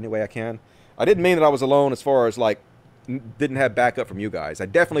help you any way I can. I didn't mean that I was alone as far as, like, didn't have backup from you guys. I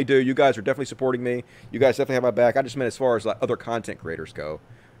definitely do. You guys are definitely supporting me. You guys definitely have my back. I just meant as far as, like, other content creators go.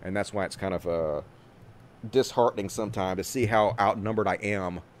 And that's why it's kind of disheartening sometimes to see how outnumbered I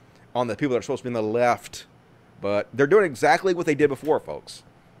am on the people that are supposed to be on the left. But they're doing exactly what they did before, folks.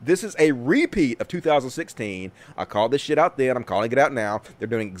 This is a repeat of 2016. I called this shit out then. I'm calling it out now. They're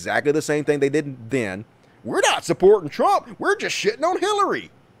doing exactly the same thing they did then. We're not supporting Trump. We're just shitting on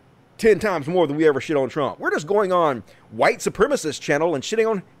Hillary 10 times more than we ever shit on Trump. We're just going on white supremacist channel and shitting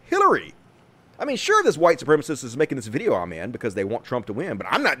on Hillary. I mean, sure, this white supremacist is making this video I'm in because they want Trump to win, but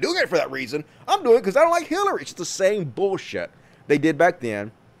I'm not doing it for that reason. I'm doing it because I don't like Hillary. It's the same bullshit they did back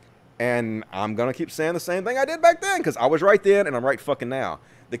then. And I'm going to keep saying the same thing I did back then because I was right then and I'm right fucking now.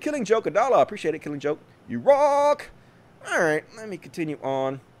 The Killing Joke, $1. I appreciate it, Killing Joke. You rock. All right, let me continue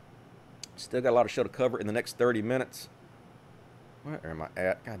on. Still got a lot of show to cover in the next 30 minutes. Where am I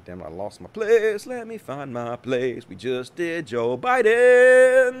at? God damn it, I lost my place. Let me find my place. We just did Joe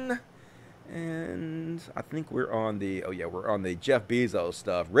Biden. And I think we're on the, oh yeah, we're on the Jeff Bezos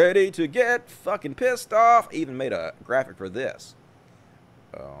stuff. Ready to get fucking pissed off. Even made a graphic for this.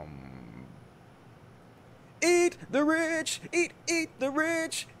 Eat the rich, eat the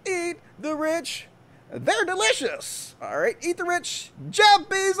rich, eat the rich. They're delicious. All right, eat the rich. Jeff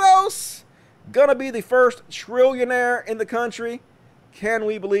Bezos, gonna be the first trillionaire in the country. Can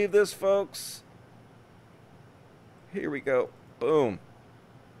we believe this, folks? Here we go. Boom.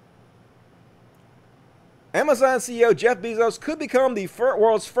 Amazon CEO Jeff Bezos could become the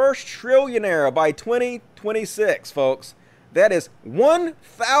world's first trillionaire by 2026, folks. That is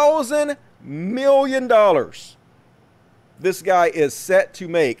 $1,000 million. This guy is set to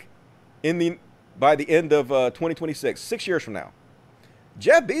make by the end of 2026, 6 years from now.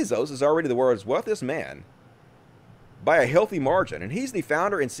 Jeff Bezos is already the world's wealthiest man by a healthy margin, and he's the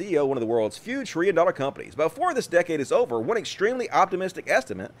founder and CEO of one of the world's few trillion-dollar companies. But before this decade is over, one extremely optimistic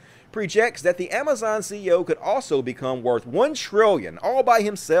estimate projects that the Amazon CEO could also become worth $1 trillion all by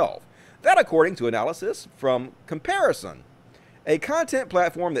himself. That according to analysis from Comparison, a content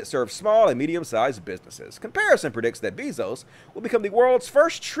platform that serves small and medium-sized businesses. Comparison predicts that Bezos will become the world's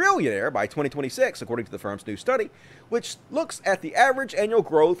first trillionaire by 2026, according to the firm's new study, which looks at the average annual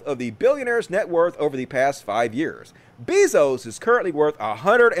growth of the billionaire's net worth over the past 5 years. Bezos is currently worth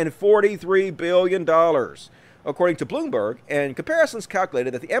 $143 billion, according to Bloomberg, and Comparisons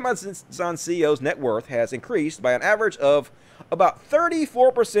calculated that the Amazon CEO's net worth has increased by an average of about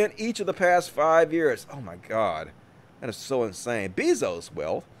 34% each of the past 5 years. Oh my God. That is so insane. Bezos'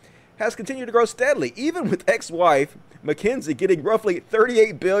 wealth has continued to grow steadily, even with ex-wife Mackenzie getting roughly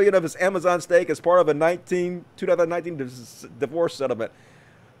 $38 billion of his Amazon stake as part of a 2019 divorce settlement.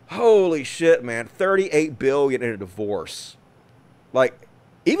 Holy shit, man. $38 billion in a divorce. Like,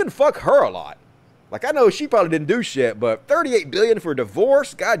 even fuck her a lot. Like, I know she probably didn't do shit, but $38 billion for a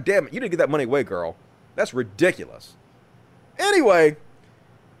divorce? God damn it. You didn't get that money away, girl. That's ridiculous. Anyway,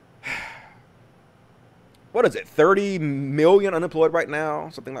 what is it, 30 million unemployed right now?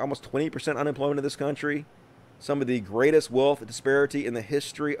 Something like almost 20% unemployment in this country. Some of the greatest wealth disparity in the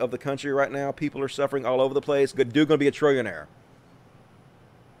history of the country right now. People are suffering all over the place. Good dude gonna be a trillionaire.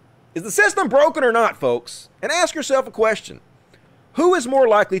 Is the system broken or not, folks? And ask yourself a question. Who is more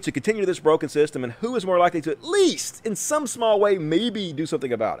likely to continue this broken system, and who is more likely to at least, in some small way, maybe do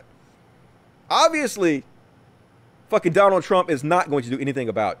something about it? Obviously, fucking Donald Trump is not going to do anything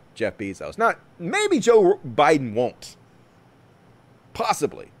about Jeff Bezos. Maybe Joe Biden won't.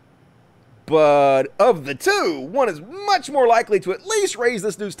 Possibly. But of the two, one is much more likely to at least raise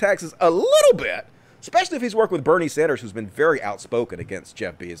this dude's taxes a little bit, especially if he's worked with Bernie Sanders, who's been very outspoken against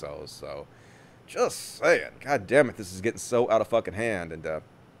Jeff Bezos. So, just saying. God damn it, this is getting so out of fucking hand. And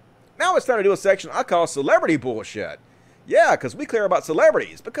now it's time to do a section I call celebrity bullshit. Yeah, because we care about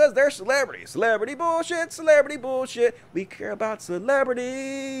celebrities, because they're celebrities. Celebrity bullshit, celebrity bullshit. We care about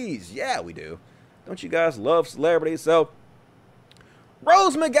celebrities. Yeah, we do. Don't you guys love celebrities? So,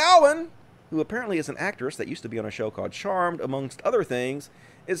 Rose McGowan, who apparently is an actress that used to be on a show called Charmed, amongst other things,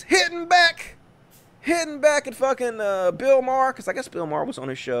 is hitting back at fucking Bill Maher, because I guess Bill Maher was on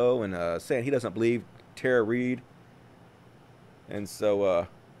his show and saying he doesn't believe Tara Reid. And so,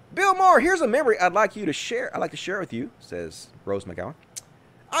 Bill Maher, here's a memory I'd like to share with you, says Rose McGowan.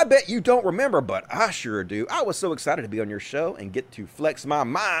 I bet you don't remember, but I sure do. I was so excited to be on your show and get to flex my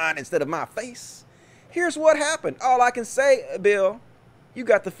mind instead of my face. Here's what happened. All I can say, Bill, you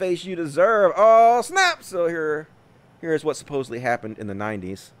got the face you deserve. Oh, snap. So here's what supposedly happened in the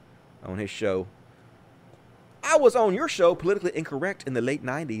 90s on his show. I was on your show, Politically Incorrect, in the late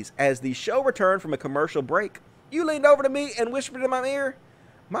 90s. As the show returned from a commercial break, you leaned over to me and whispered in my ear,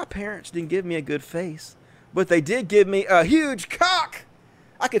 my parents didn't give me a good face, but they did give me a huge cock.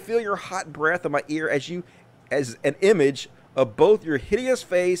 I could feel your hot breath on my ear as an image of both your hideous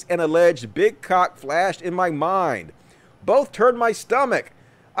face and alleged big cock flashed in my mind. Both turned my stomach.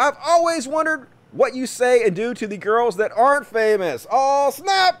 I've always wondered what you say and do to the girls that aren't famous. Oh,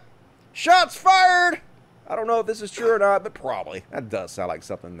 snap! Shots fired! I don't know if this is true or not, but probably. That does sound like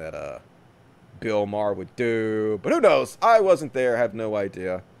something that, Bill Maher would do, but who knows? I wasn't there, have no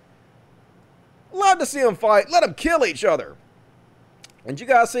idea. Love to see them fight. Let them kill each other. And you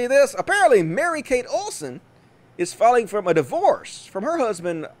guys see this? Apparently, Mary-Kate Olsen is filing from a divorce from her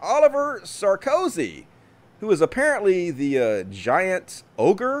husband, Oliver Sarkozy, who is apparently the giant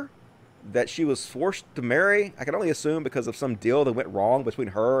ogre that she was forced to marry. I can only assume because of some deal that went wrong between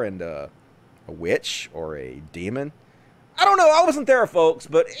her and a witch or a demon. I don't know. I wasn't there, folks,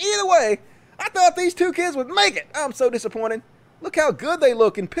 but either way, I thought these two kids would make it. I'm so disappointed. Look how good they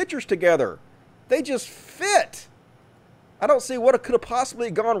look in pictures together. They just fit. I don't see what could have possibly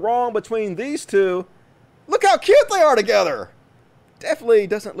gone wrong between these two. Look how cute they are together. Definitely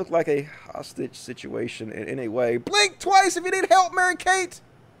doesn't look like a hostage situation in any way. Blink twice if you need help, Mary-Kate.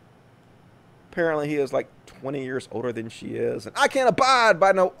 Apparently he is like 20 years older than she is. And I can't abide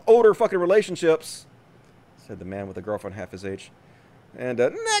by no older fucking relationships, said the man with a girlfriend half his age. And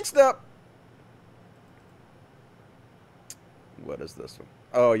next up. What is this one?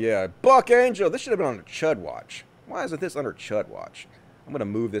 Oh, yeah. Buck Angel. This should have been on the Chud Watch. Why isn't this under Chud Watch? I'm going to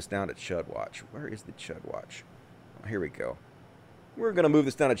move this down to Chud Watch. Where is the Chud Watch? Oh, here we go. We're going to move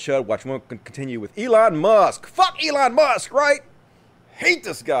this down to Chud Watch. We're going to continue with Elon Musk. Fuck Elon Musk, right? Hate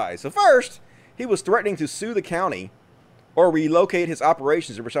this guy. So first, he was threatening to sue the county or relocate his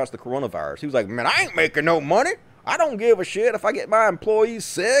operations in response to the coronavirus. He was like, man, I ain't making no money. I don't give a shit if I get my employees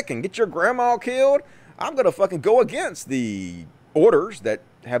sick and get your grandma killed. I'm going to fucking go against the orders that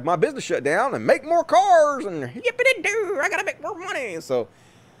have my business shut down and make more cars and yippity-doo, I got to make more money. So,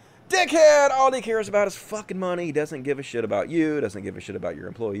 dickhead, all he cares about is fucking money. He doesn't give a shit about you, doesn't give a shit about your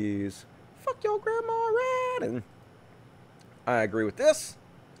employees. Fuck your grandma, right? And I agree with this.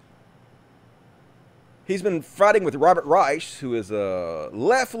 He's been fighting with Robert Reich, who is a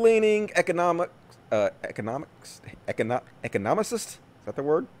left-leaning economicist. Is that the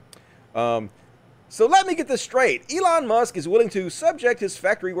word? So let me get this straight. Elon Musk is willing to subject his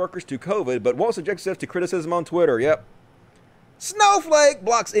factory workers to COVID, but won't subject himself to criticism on Twitter. Yep. Snowflake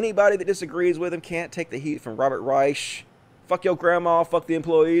blocks anybody that disagrees with him. Can't take the heat from Robert Reich. Fuck your grandma, fuck the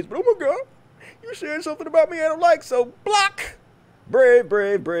employees. But oh my God, you're saying something about me I don't like, so block. Brave,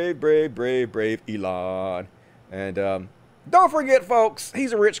 brave, brave, brave, brave, brave Elon. And don't forget, folks,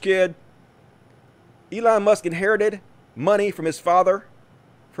 he's a rich kid. Elon Musk inherited money from his father.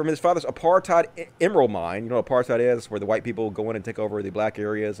 From his father's apartheid emerald mine. You know what apartheid is? Where the white people go in and take over the black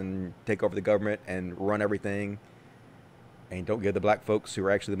areas and take over the government and run everything. And don't give the black folks who are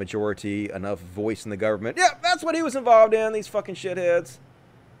actually the majority enough voice in the government. Yeah, that's what he was involved in, these fucking shitheads.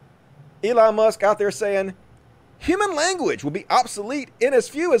 Elon Musk out there saying, human language will be obsolete in as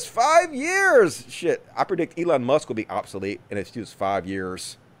few as 5 years. Shit, I predict Elon Musk will be obsolete in as few as 5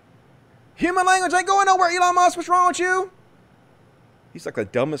 years. Human language ain't going nowhere, Elon Musk. What's wrong with you? He's like the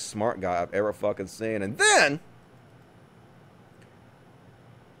dumbest smart guy I've ever fucking seen. And then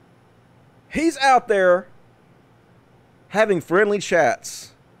he's out there having friendly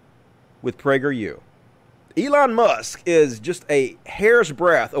chats with PragerU. Elon Musk is just a hair's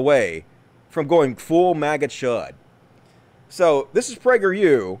breadth away from going full MAGA chud. So this is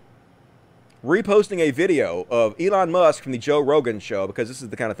PragerU reposting a video of Elon Musk from the Joe Rogan show, because this is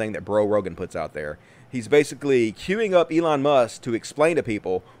the kind of thing that Bro Rogan puts out there. He's basically queuing up Elon Musk to explain to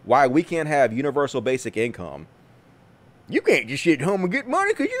people why we can't have universal basic income. You can't just sit home and get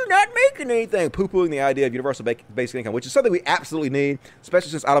money because you're not making anything. Poo-pooing the idea of universal basic income, which is something we absolutely need,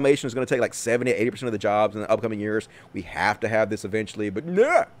 especially since automation is going to take like 70-80% of the jobs in the upcoming years. We have to have this eventually, but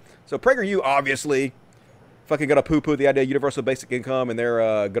nah. So PragerU obviously fucking going to poo-poo the idea of universal basic income, and they're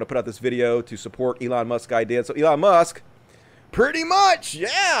going to put out this video to support Elon Musk's idea. So Elon Musk, pretty much,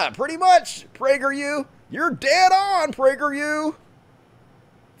 yeah, pretty much, PragerU, you're dead on, PragerU.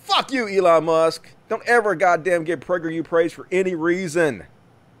 Fuck you, Elon Musk. Don't ever goddamn give PragerU praise for any reason.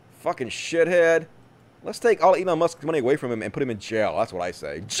 Fucking shithead. Let's take all Elon Musk's money away from him and put him in jail. That's what I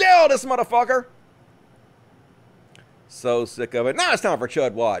say. Jail this motherfucker. So sick of it. Now it's time for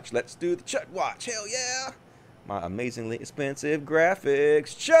Chud Watch. Let's do the Chud Watch. Hell yeah. My amazingly expensive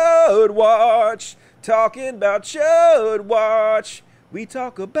graphics. Chud Watch. Talking about Chud Watch. We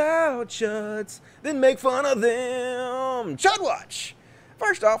talk about chuds, then make fun of them. Chud Watch.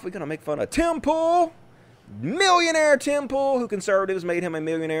 First off, we're going to make fun of Tim Pool. Millionaire Tim Pool, who conservatives made him a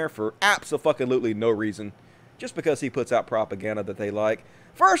millionaire for abso-fucking-lutely no reason. Just because he puts out propaganda that they like.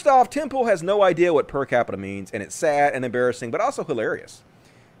 First off, Tim Pool has no idea what per capita means, and it's sad and embarrassing, but also hilarious.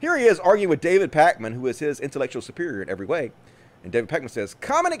 Here he is arguing with David Pakman, who is his intellectual superior in every way. And David Pakman says,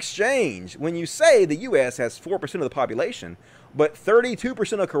 common exchange, when you say the U.S. has 4% of the population, but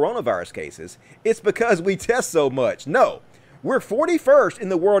 32% of coronavirus cases, it's because we test so much. No. We're 41st in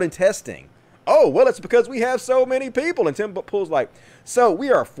the world in testing. Oh, well, it's because we have so many people. And Tim Pool's like, so we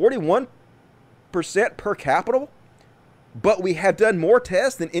are 41% per capita, but we have done more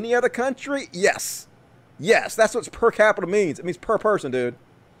tests than any other country? Yes. Yes, that's what per capita means. It means per person, dude.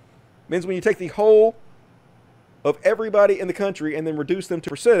 It means when you take the whole of everybody in the country and then reduce them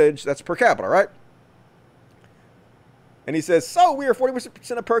to percentage, that's per capita, right? And he says, so we are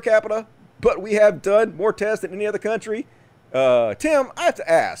 40% of per capita, but we have done more tests than any other country. Tim, I have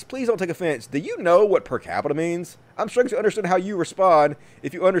to ask, please don't take offense. Do you know what per capita means? I'm struggling to understand how you respond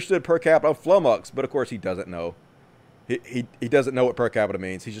if you understood per capita. I'm flummoxed, but of course he doesn't know. He doesn't know what per capita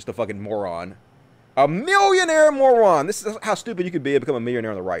means. He's just a fucking moron. A millionaire moron. This is how stupid you could be and become a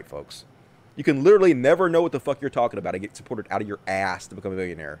millionaire on the right, folks. You can literally never know what the fuck you're talking about and get supported out of your ass to become a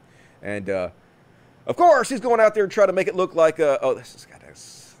millionaire. And, of course, he's going out there and trying to make it look like, oh, this is, God,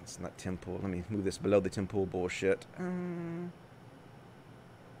 it's not Tim Pool. Let me move this below the Tim Pool bullshit.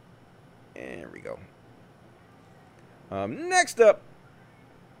 There we go. Next up,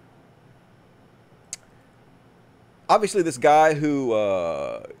 obviously this guy who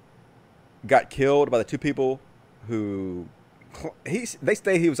got killed by the two people who they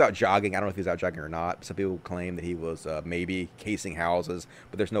say he was out jogging. I don't know if he was out jogging or not. Some people claim that he was maybe casing houses,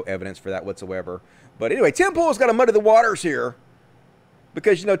 but there's no evidence for that whatsoever. But anyway, Tim Pool's got to muddy the waters here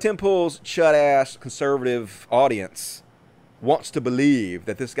because, you know, Tim Pool's chud-ass conservative audience wants to believe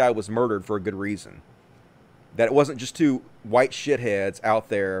that this guy was murdered for a good reason. That it wasn't just two white shitheads out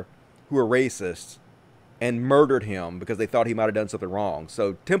there who are racists and murdered him because they thought he might have done something wrong.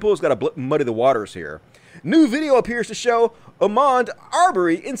 So Tim Pool's got to muddy the waters here. New video appears to show Ahmaud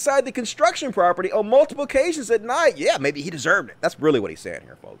Arbery inside the construction property on multiple occasions at night. Yeah, maybe he deserved it. That's really what he's saying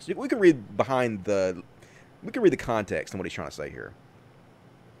here, folks. We can read the context and what he's trying to say here.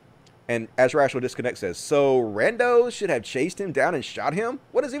 And As Rational Disconnect says, so randos should have chased him down and shot him?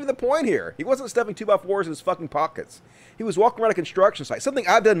 What is even the point here? He wasn't stuffing 2x4s in his fucking pockets. He was walking around a construction site, something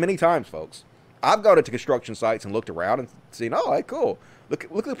I've done many times, folks. I've gone into construction sites and looked around and seen, oh, hey, cool. Look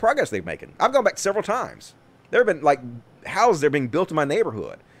at the progress they're making. I've gone back several times. There have been, like, houses that are being built in my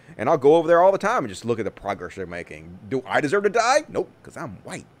neighborhood. And I'll go over there all the time and just look at the progress they're making. Do I deserve to die? Nope, because I'm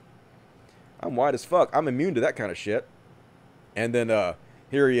white. I'm white as fuck. I'm immune to that kind of shit. And then,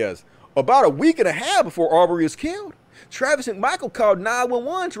 here he is. About a week and a half before Arbery was killed, Travis McMichael called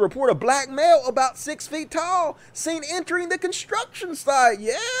 911 to report a black male about 6 feet tall seen entering the construction site.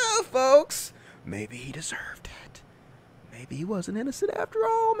 Yeah, folks. Maybe he deserved it. Maybe he wasn't innocent after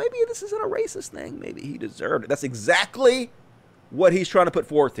all. Maybe this isn't a racist thing. Maybe he deserved it. That's exactly what he's trying to put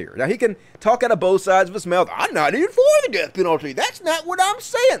forth here. Now, he can talk out of both sides of his mouth. I'm not even for the death penalty. That's not what I'm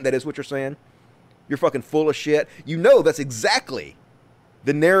saying. That is what you're saying. You're fucking full of shit. You know that's exactly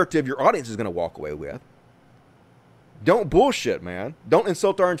the narrative your audience is going to walk away with. Don't bullshit, man. Don't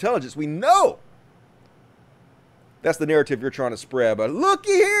insult our intelligence. We know that's the narrative you're trying to spread. But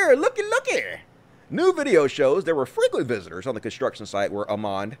looky here, looky. New video shows there were frequent visitors on the construction site where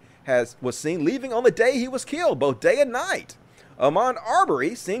Ahmaud was seen leaving on the day he was killed, both day and night. Ahmaud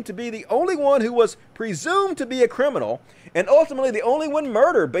Arbery seemed to be the only one who was presumed to be a criminal, and ultimately the only one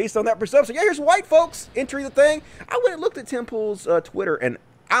murdered based on that presumption. Yeah, here's white folks entering the thing. I went and looked at Tim Pool's Twitter, and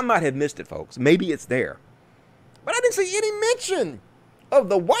I might have missed it, folks. Maybe it's there. But I didn't see any mention of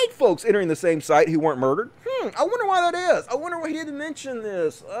the white folks entering the same site who weren't murdered. I wonder why that is. I wonder why he didn't mention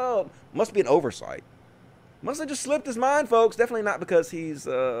this. Oh, must be an oversight. Must have just slipped his mind, folks. Definitely not because he's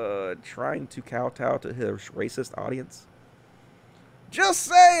trying to kowtow to his racist audience. Just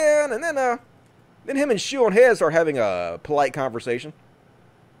saying. And then him and Shoe Heads are having a polite conversation.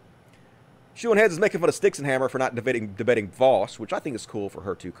 Shoe Heads is making fun of Sticks and Hammer for not debating Voss, which I think is cool for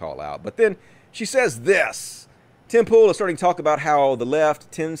her to call out. But then she says this. Tim Pool is starting to talk about how the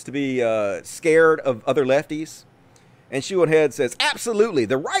left tends to be scared of other lefties. And Shoe Head says, absolutely,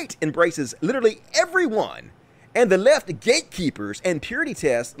 the right embraces literally everyone. And the left gatekeepers and purity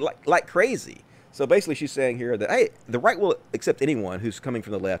tests like crazy. So basically she's saying here that, hey, the right will accept anyone who's coming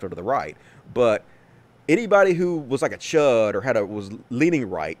from the left or to the right. But anybody who was like a chud or was leaning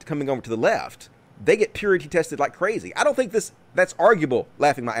right coming over to the left, they get purity tested like crazy. I don't think that's arguable,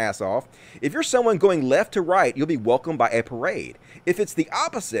 laughing my ass off. If you're someone going left to right, you'll be welcomed by a parade. If it's the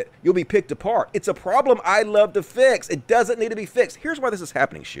opposite, you'll be picked apart. It's a problem I love to fix. It doesn't need to be fixed. Here's why this is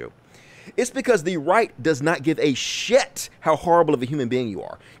happening, Shu. It's because the right does not give a shit how horrible of a human being you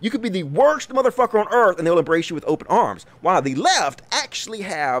are. You could be the worst motherfucker on earth and they'll embrace you with open arms, while the left actually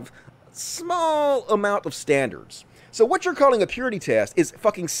have a small amount of standards. So what you're calling a purity test is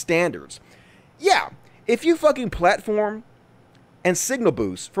fucking standards. Yeah, if you fucking platform and signal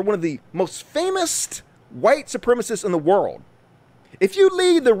boost for one of the most famous white supremacists in the world, if you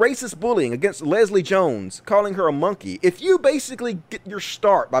lead the racist bullying against Leslie Jones, calling her a monkey, if you basically get your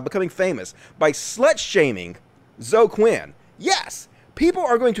start by becoming famous by slut-shaming Zoe Quinn, yes, people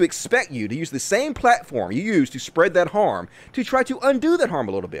are going to expect you to use the same platform you use to spread that harm to try to undo that harm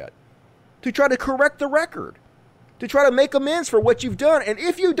a little bit, to try to correct the record, to try to make amends for what you've done. And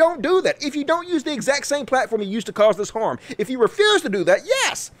if you don't do that, if you don't use the exact same platform you used to cause this harm, if you refuse to do that,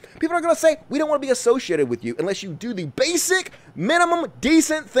 yes, People are going to say, we don't want to be associated with you unless you do the basic, minimum,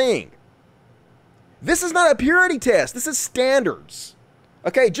 decent thing. This is not a purity test. This is standards.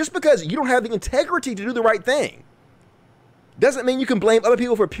 Okay, just because you don't have the integrity to do the right thing doesn't mean you can blame other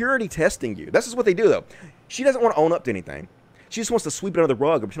people for purity testing you. This is what they do, though. She doesn't want to own up to anything. She just wants to sweep it under the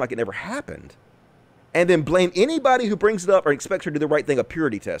rug and pretend like it never happened. And then blame anybody who brings it up or expects her to do the right thing of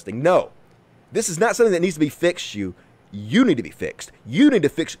purity testing. No. This is not something that needs to be fixed. You need to be fixed. You need to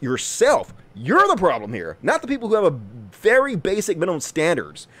fix yourself. You're the problem here, not the people who have a very basic minimum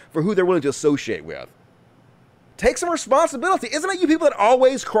standards for who they're willing to associate with. Take some responsibility. Isn't it you people that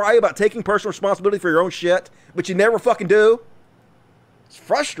always cry about taking personal responsibility for your own shit, but you never fucking do? It's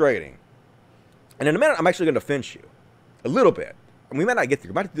frustrating. And in a minute, I'm actually going to offend you. A little bit. And we might not get through.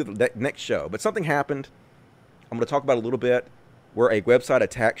 We might have to do the next show. But something happened. I'm going to talk about a little bit where a website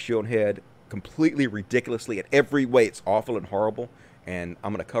attacked Shieldhead completely ridiculously in every way. It's awful and horrible. And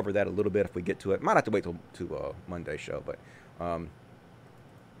I'm going to cover that a little bit if we get to it. Might have to wait till Monday's show. But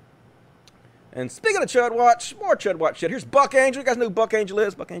and speaking of Chud Watch, more Chud Watch shit. Here's Buck Angel. You guys know who Buck Angel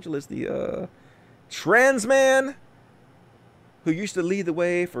is? Buck Angel is the trans man who used to lead the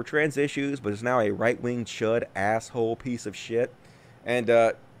way for trans issues, but is now a right-wing chud asshole piece of shit. And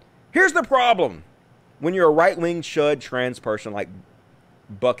here's the problem when you're a right-wing chud trans person like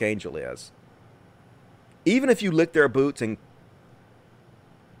Buck Angel is. Even if you lick their boots and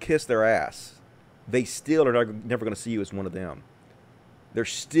kiss their ass, they still are never going to see you as one of them. They're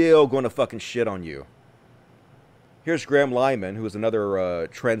still going to fucking shit on you. Here's Graham Lyman, who is another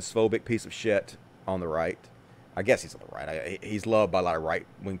transphobic piece of shit on the right. I guess he's on the right. He's loved by a lot of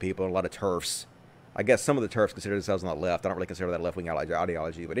right-wing people and a lot of TERFs. I guess some of the TERFs consider themselves on the left. I don't really consider that left-wing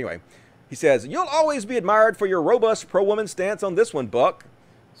ideology. But anyway, he says, you'll always be admired for your robust pro-woman stance on this one, Buck.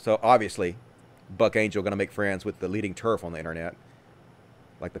 So obviously, Buck Angel going to make friends with the leading TERF on the internet.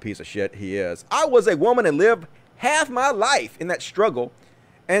 Like the piece of shit he is. I was a woman and lived half my life in that struggle.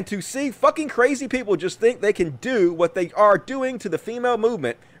 And to see fucking crazy people just think they can do what they are doing to the female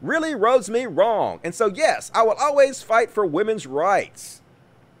movement really rubs me wrong. And so, yes, I will always fight for women's rights.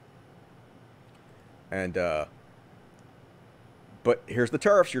 And, but here's the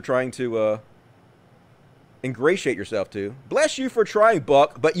TERFs you're trying to ingratiate yourself to. Bless you for trying,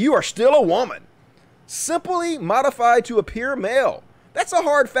 Buck, but you are still a woman. Simply modified to appear male. That's a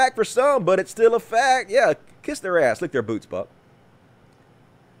hard fact for some, but it's still a fact. Yeah, kiss their ass, lick their boots, Buck.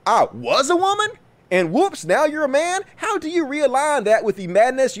 I was a woman? And whoops, now you're a man? How do you realign that with the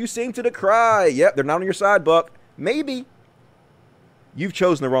madness you seem to decry? Yep, they're not on your side, Buck. Maybe. You've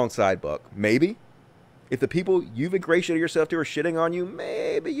chosen the wrong side, Buck. Maybe. If the people you've ingratiated yourself to are shitting on you,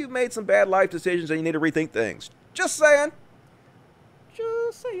 maybe you've made some bad life decisions and you need to rethink things. Just saying.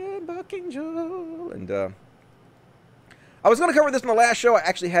 Just saying, Buck Angel. And, I was going to cover this in the last show. I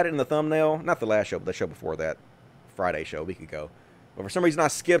actually had it in the thumbnail. Not the last show, but the show before that. Friday show, a week ago. But for some reason, I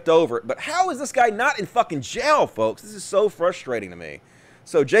skipped over it. But how is this guy not in fucking jail, folks? This is so frustrating to me.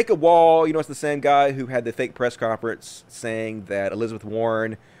 So Jacob Wall, you know, it's the same guy who had the fake press conference saying that Elizabeth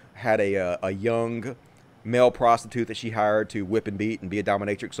Warren had a young male prostitute that she hired to whip and beat and be a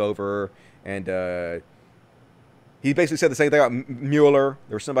dominatrix over. And he basically said the same thing about Mueller.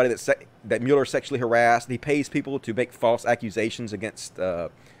 There was somebody that Mueller sexually harassed. And he pays people to make false accusations against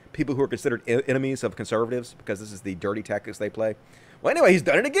people who are considered enemies of conservatives because this is the dirty tactics they play. Well, anyway, he's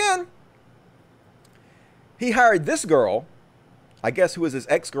done it again. He hired this girl, I guess who was his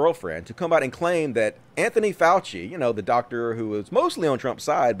ex-girlfriend, to come out and claim that Anthony Fauci, you know, the doctor who is mostly on Trump's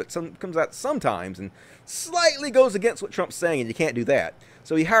side, but comes out sometimes and slightly goes against what Trump's saying, and you can't do that.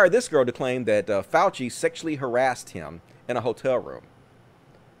 So he hired this girl to claim that Fauci sexually harassed him in a hotel room.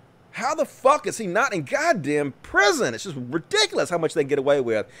 How the fuck is he not in goddamn prison? It's just ridiculous how much they get away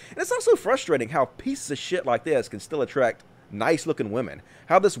with. And it's also frustrating how pieces of shit like this can still attract nice-looking women.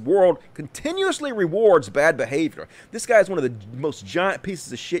 How this world continuously rewards bad behavior. This guy is one of the most giant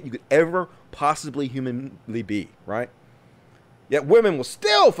pieces of shit you could ever possibly humanly be, right? Yet women will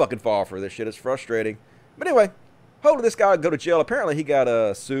still fucking fall for this shit. It's frustrating. But anyway, how did this guy go to jail? Apparently he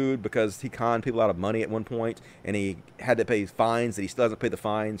got sued because he conned people out of money at one point, and he had to pay fines that he still hasn't paid the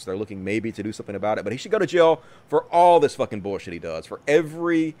fines. They're looking maybe to do something about it, but he should go to jail for all this fucking bullshit he does. For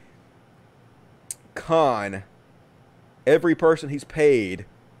every con, every person he's paid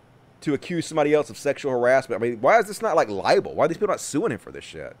to accuse somebody else of sexual harassment. I mean, why is this not like libel? Why are these people not suing him for this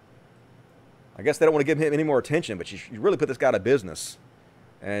shit? I guess they don't want to give him any more attention, but you really put this guy out of business.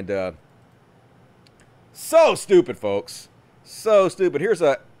 And, so stupid, folks. So stupid. Here's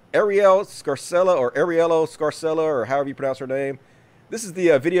Arielle Scarcella, or Ariello Scarcella, or however you pronounce her name. This is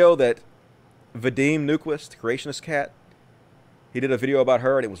the video that Vadim Newquist, Creationist Cat, He did a video about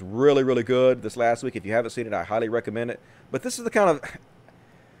her, and it was really, really good this last week. If you haven't seen it, I highly recommend it. But this is the kind of...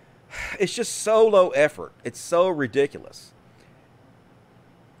 It's just so low effort. It's so ridiculous.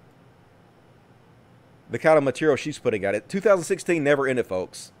 The kind of material she's putting out. 2016 never ended,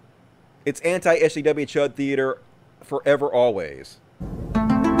 folks. It's anti-SJW Chud theater forever, always.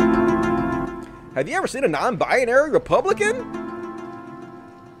 Have you ever seen a non-binary Republican?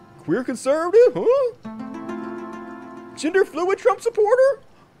 Queer conservative, huh? Gender fluid Trump supporter?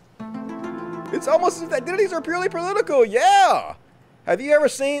 It's almost as if identities are purely political, yeah! Have you ever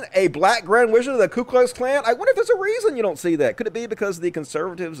seen a black Grand Wizard of the Ku Klux Klan? I wonder if there's a reason you don't see that. Could it be because the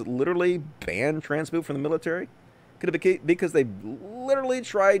conservatives literally banned trans people from the military? Could it be because they literally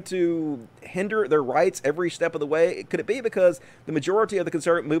tried to hinder their rights every step of the way? Could it be because the majority of the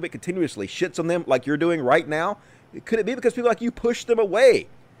conservative movement continuously shits on them like you're doing right now? Could it be because people like you push them away?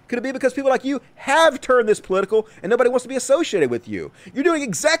 Could it be because people like you have turned this political and nobody wants to be associated with you? You're doing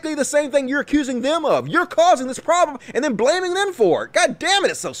exactly the same thing you're accusing them of. You're causing this problem and then blaming them for it. God damn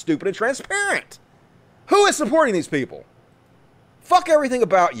it, it's so stupid and transparent. Who is supporting these people? Fuck everything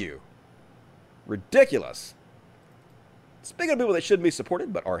about you. Ridiculous. Speaking of people that shouldn't be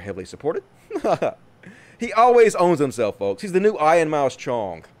supported but are heavily supported, he always owns himself, folks. He's the new Iron Mouse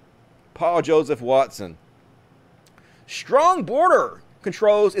Chong. Paul Joseph Watson. Strong border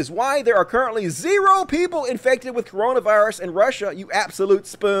controls is why there are currently 0 people infected with coronavirus in Russia, you absolute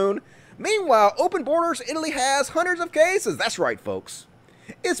spoon. Meanwhile, open borders, Italy has hundreds of cases. That's right, folks.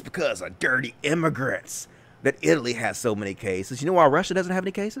 It's because of dirty immigrants that Italy has so many cases. You know why Russia doesn't have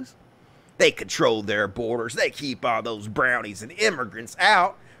any cases? They control their borders. They keep all those brownies and immigrants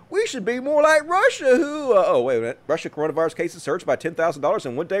out. We should be more like Russia, who... oh, wait a minute. Russia coronavirus cases surged by $10,000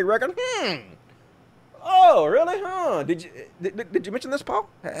 in one-day record? Oh, really? Huh? Did you mention this, Paul?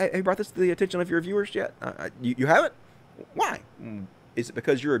 Have you brought this to the attention of your viewers yet? You haven't? Why? Is it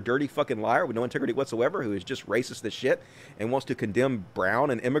because you're a dirty fucking liar with no integrity whatsoever who is just racist as shit and wants to condemn brown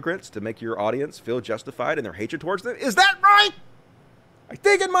and immigrants to make your audience feel justified in their hatred towards them? Is that right? I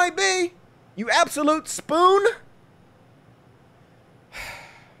think it might be. You absolute spoon.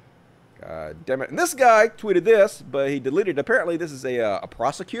 God damn it. And this guy tweeted this, but he deleted it. Apparently, this is a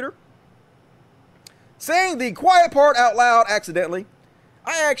prosecutor saying the quiet part out loud accidentally.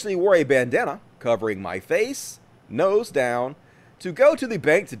 I actually wore a bandana covering my face, nose down, to go to the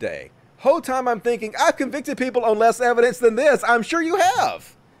bank today. Whole time I'm thinking, I've convicted people on less evidence than this. I'm sure you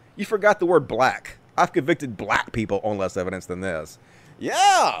have. You forgot the word black. I've convicted black people on less evidence than this.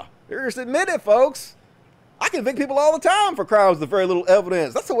 Yeah, just admit it, folks. I convict people all the time for crimes with very little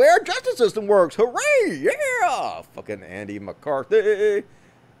evidence. That's the way our justice system works. Hooray, yeah. Fucking Andy McCarthy.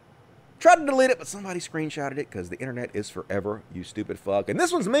 Tried to delete it, but somebody screenshotted it because the internet is forever, you stupid fuck. And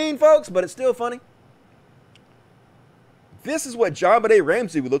this one's mean, folks, but it's still funny. This is what JonBenet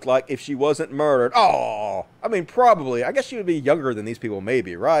Ramsey would look like if she wasn't murdered. Oh, I mean, probably. I guess she would be younger than these people,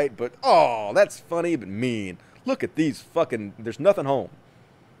 maybe, right? But, oh, that's funny but mean. Look at these fucking... There's nothing home.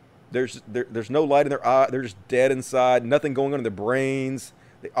 There's no light in their eye. They're just dead inside. Nothing going on in their brains.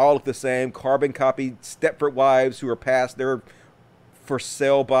 They all look the same. Carbon copy Stepford wives who are past their... for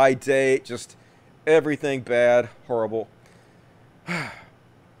sale by date, just everything bad, horrible.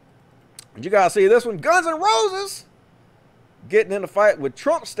 Did you guys see this one? Guns N' Roses getting in a fight with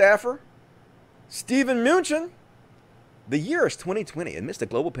Trump staffer Stephen Mnuchin. The year is 2020. Amidst a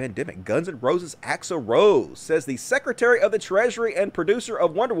global pandemic, Guns N' Roses' Axl Rose says the Secretary of the Treasury and producer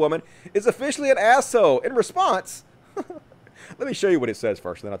of Wonder Woman is officially an asshole. In response, let me show you what it says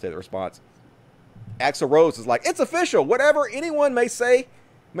first, then I'll tell you the response. Axl Rose is like, it's official. Whatever anyone may say,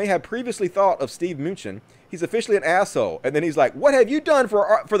 may have previously thought of Steve Mnuchin, he's officially an asshole. And then he's like, what have you done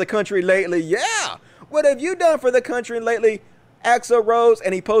for the country lately? Yeah. What have you done for the country lately, Axl Rose?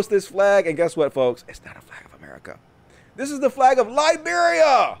 And he posts this flag. And guess what, folks? It's not a flag of America. This is the flag of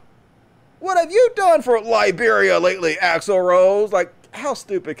Liberia. What have you done for Liberia lately, Axl Rose? Like, how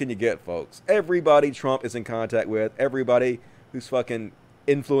stupid can you get, folks? Everybody Trump is in contact with, everybody who's fucking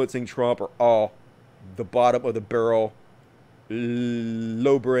influencing Trump are all the bottom of the barrel,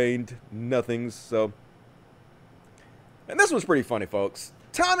 low-brained nothings. So, and this one's pretty funny, folks.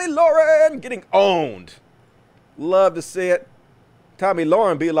 Tommy Lauren getting owned. Love to see it. Tommy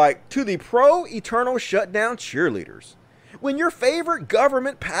Lauren be like, to the pro-eternal shutdown cheerleaders, when your favorite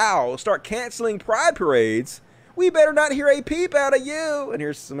government pals start canceling pride parades, we better not hear a peep out of you. And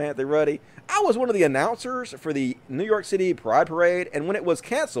here's Samantha Ruddy. I was one of the announcers for the New York City Pride Parade, and when it was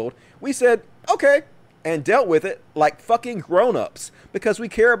canceled, we said, okay, and dealt with it like fucking grown-ups because we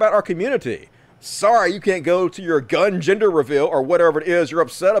care about our community. Sorry you can't go to your gun gender reveal or whatever it is you're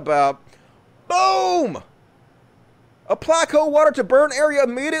upset about. Boom! Apply cold water to burn area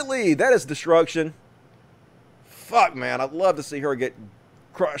immediately. That is destruction. Fuck, man. I'd love to see her get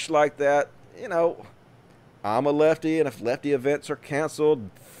crushed like that. You know, I'm a lefty, and if lefty events are canceled,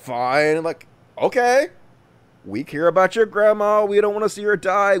 fine. Like, okay. We care about your grandma. We don't want to see her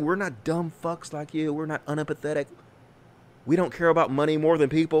die. We're not dumb fucks like you. We're not unempathetic. We don't care about money more than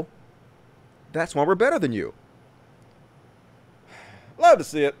people. That's why we're better than you. Love to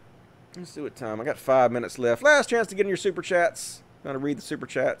see it. Let's see what time. I got 5 minutes left. Last chance to get in your super chats. I'm going to read the super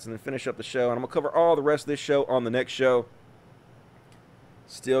chats and then finish up the show. And I'm going to cover all the rest of this show on the next show.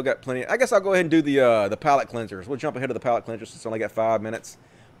 Still got plenty. I guess I'll go ahead and do the palate cleansers. We'll jump ahead of the palate cleansers since I only got 5 minutes.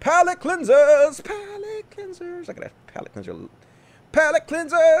 Palate cleansers. Palate cleansers. I got a palate cleanser. Palate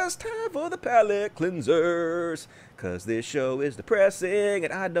cleansers. Time for the palate cleansers. Because this show is depressing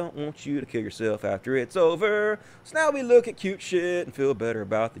and I don't want you to kill yourself after it's over. So now we look at cute shit and feel better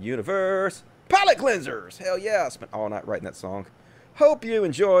about the universe. Palate cleansers. Hell yeah. I spent all night writing that song. Hope you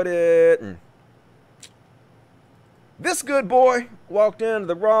enjoyed it. This good boy walked into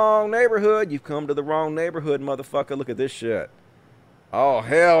the wrong neighborhood. You've come to the wrong neighborhood, motherfucker. Look at this shit. Oh,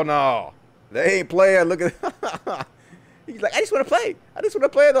 hell no. They ain't playing. Look at He's like, I just want to play. I just want to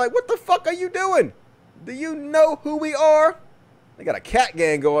play. They're like, what the fuck are you doing? Do you know who we are? They got a cat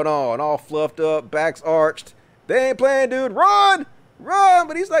gang going on, all fluffed up, backs arched. They ain't playing, dude. Run! Run!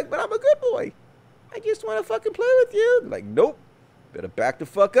 But he's like, but I'm a good boy. I just want to fucking play with you. They're like, nope. Better back the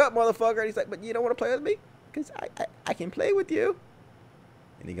fuck up, motherfucker. And he's like, but you don't want to play with me? Because I can play with you.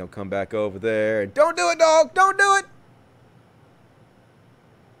 And he gonna come back over there and don't do it, dog. Don't do it.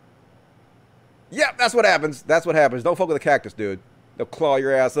 Yep, that's what happens. That's what happens. Don't fuck with the cactus, dude. They'll claw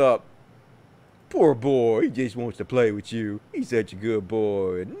your ass up. Poor boy. He just wants to play with you. He's such a good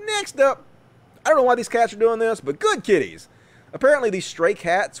boy. Next up, I don't know why these cats are doing this, but good kitties. Apparently, these stray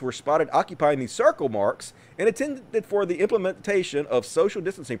cats were spotted occupying these circle marks and intended for the implementation of social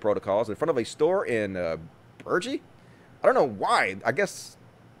distancing protocols in front of a store in Burgie. I don't know why. I guess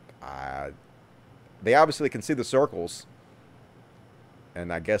they obviously can see the circles.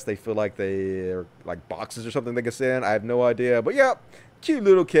 And I guess they feel like they're like boxes or something they can sit in. I have no idea. But yeah, cute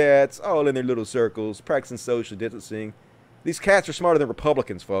little cats, all in their little circles, practicing social distancing. These cats are smarter than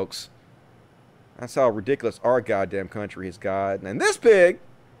Republicans, folks. That's how ridiculous our goddamn country has got. And this pig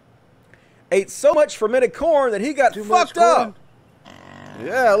ate so much fermented corn that he got fucked up.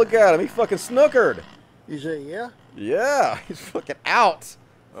 Yeah, look at him. He fucking snookered. You say yeah? Yeah, he's fucking out.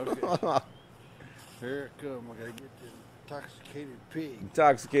 Okay. Here it comes. I gotta get this intoxicated pig.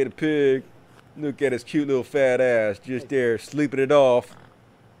 Intoxicated pig. Look at his cute little fat ass just there sleeping it off.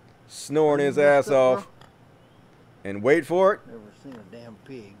 Snoring his ass off. And wait for it. Never seen a damn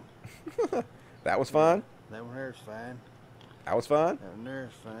pig. That was fine. That one there's fine. That was fine. That one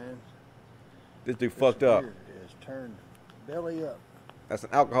there's fine. This dude fucked up. It is turned belly up. That's an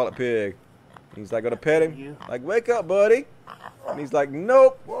alcoholic pig. He's like, gonna pet him. Like, wake up, buddy. And he's like,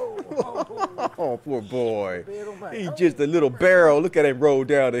 nope. Oh, poor boy. He's just a little barrel. Look at him roll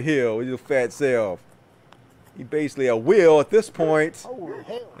down the hill with his fat self. He basically a wheel at this point.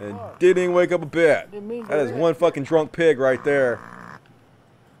 And didn't even wake up a bit. That is one fucking drunk pig right there.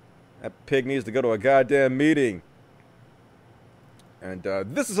 That pig needs to go to a goddamn meeting. And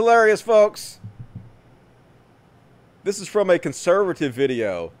this is hilarious, folks. This is from a conservative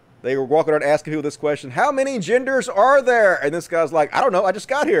video. They were walking around asking people this question. How many genders are there? And this guy's like, I don't know. I just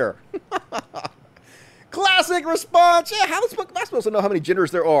got here. Classic response. Yeah, how the fuck am I supposed to know how many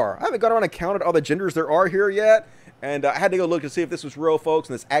genders there are? I haven't gone around and counted all the genders there are here yet. And I had to go look to see if this was real, folks.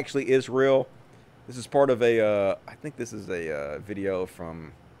 And this actually is real. This is part of a, I think this is a video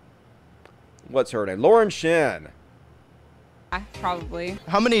from, what's her name? Lauren Shin. Probably.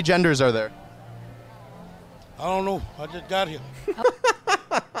 How many genders are there? I don't know. I just got here.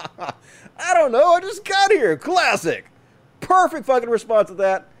 I don't know. I just got here. Classic. Perfect fucking response to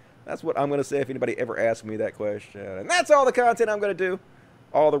that. That's what I'm going to say if anybody ever asks me that question. And that's all the content I'm going to do.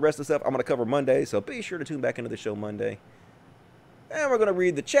 All the rest of the stuff I'm going to cover Monday. So be sure to tune back into the show Monday. And we're going to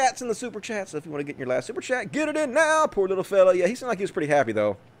read the chats and the super chats. So if you want to get in your last super chat, get it in now. Poor little fella. Yeah, he seemed like he was pretty happy,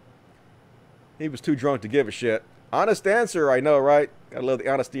 though. He was too drunk to give a shit. Honest answer, I know, right? Gotta love the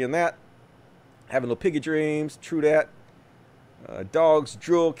honesty in that. Having little piggy dreams. True that. Dogs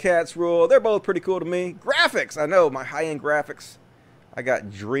drool, cats rule. They're both pretty cool to me. Graphics, I know, my high-end graphics. I got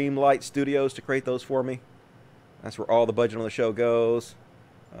Dreamlight Studios to create those for me. That's where all the budget on the show goes.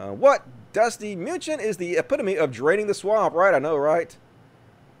 What? Dusty Munchin is the epitome of draining the swamp, right? I know, right?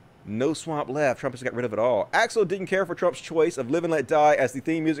 No swamp left. Trump has got rid of it all. Axel didn't care for Trump's choice of Live and Let Die as the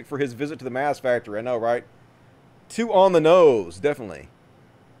theme music for his visit to the Mass Factory. I know, right? Too on the nose, definitely.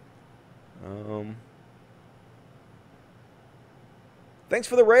 Thanks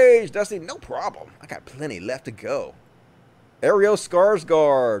for the rage, Dusty. No problem. I got plenty left to go. Ariel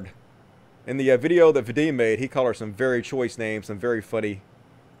Skarsgård. In the video that Vadim made, he called her some very choice names, some very funny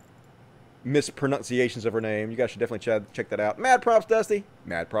mispronunciations of her name. You guys should definitely check that out. Mad props, Dusty.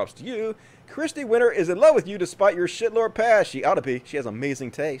 Mad props to you. Christy Winter is in love with you despite your shitlord past. She ought to be. She has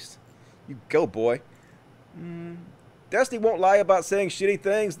amazing taste. You go, boy. Dusty won't lie about saying shitty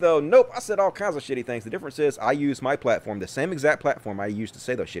things, though. Nope, I said all kinds of shitty things. The difference is I use my platform, the same exact platform I used to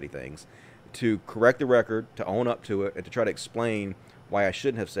say those shitty things, to correct the record, to own up to it, and to try to explain why I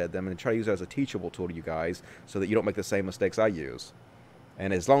shouldn't have said them, and try to use it as a teachable tool to you guys so that you don't make the same mistakes I use.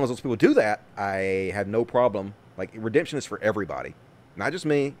 And as long as those people do that, I have no problem. Like, redemption is for everybody. Not just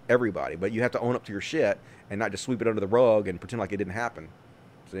me, everybody. But you have to own up to your shit and not just sweep it under the rug and pretend like it didn't happen.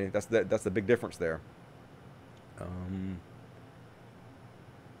 See, that's the big difference there.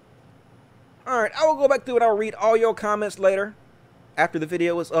 Alright, I will go back through and I'll read all your comments later after the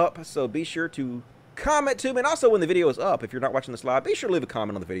video is up. So be sure to comment to me. And also when the video is up, if you're not watching this live, be sure to leave a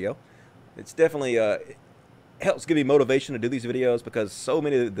comment on the video. It's definitely... helps give me motivation to do these videos because so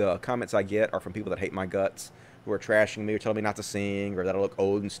many of the comments I get are from people that hate my guts, who are trashing me or telling me not to sing or that I look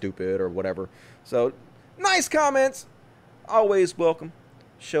old and stupid or whatever. So, nice comments. Always welcome.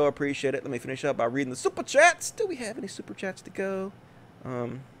 Show appreciate it. Let me finish up by reading the super chats. Do we have any super chats to go? All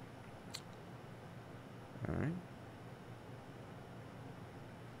right.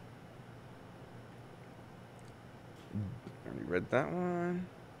 Already read that one.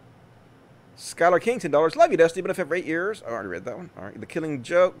 Skylar King, $10. Love you, Dusty. Been a fan for 8 years. I already read that one. All right. The Killing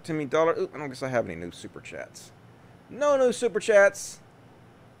Joke, Timmy $1. Oop, I don't guess I have any new super chats. No new super chats.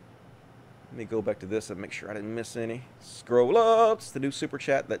 Let me go back to this and make sure I didn't miss any. Scroll up. The new super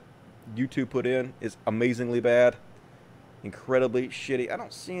chat that YouTube put in is amazingly bad. Incredibly shitty. I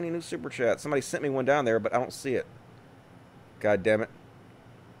don't see any new super chats. Somebody sent me one down there, but I don't see it. God damn it.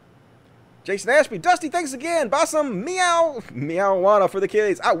 Jason Ashby, Dusty, thanks again. Buy some meow-wana for the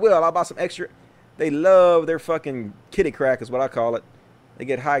kids. I will. I'll buy some extra. They love their fucking kitty crack is what I call it. They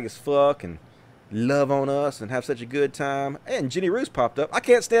get high as fuck and love on us and have such a good time. And Jenny Roos popped up. I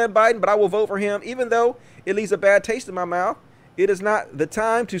can't stand Biden, but I will vote for him, even though it leaves a bad taste in my mouth. It is not the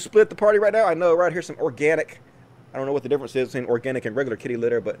time to split the party right now. I know right here's some organic. I don't know what the difference is between organic and regular kitty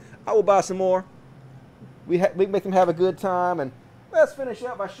litter, but I will buy some more. We make them have a good time. And let's finish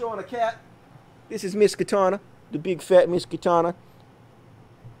up by showing a cat. This is Miss Katana, the big fat Miss Katana.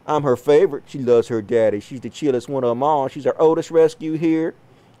 I'm her favorite. She loves her daddy. She's the chillest one of them all. She's our oldest rescue here.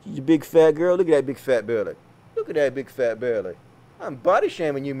 She's a big fat girl. Look at that big fat belly. Look at that big fat belly. I'm body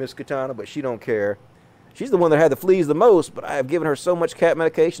shaming you, Miss Katana, but she don't care. She's the one that had the fleas the most, but I have given her so much cat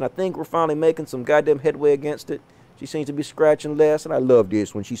medication. I think we're finally making some goddamn headway against it. She seems to be scratching less, and I love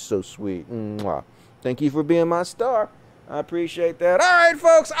this one. She's so sweet. Mwah. Thank you for being my star. I appreciate that. All right,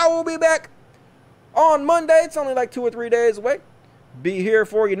 folks, I will be back on Monday. It's only like 2 or 3 days away. Be here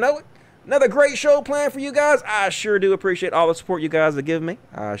before you know it. Another great show planned for you guys. I sure do appreciate all the support you guys have given me.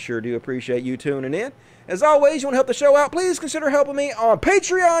 I sure do appreciate you tuning in. As always, you want to help the show out, please consider helping me on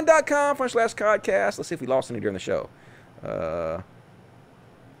patreon.com/codcast. Let's see if we lost any during the show.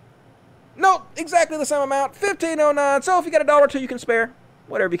 Nope, exactly the same amount, $15.09. So if you got $1 or $2 you can spare,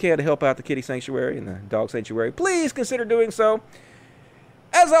 whatever you can to help out the kitty sanctuary and the dog sanctuary, please consider doing so.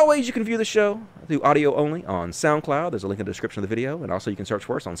 As always, you can view the show through audio only on SoundCloud. There's a link in the description of the video. And also you can search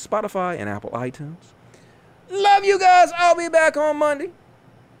for us on Spotify and Apple iTunes. Love you guys. I'll be back on Monday.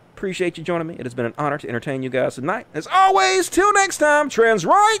 Appreciate you joining me. It has been an honor to entertain you guys tonight. As always, till next time, trans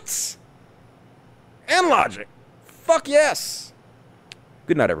rights and logic. Fuck yes.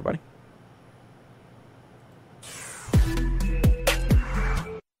 Good night, everybody.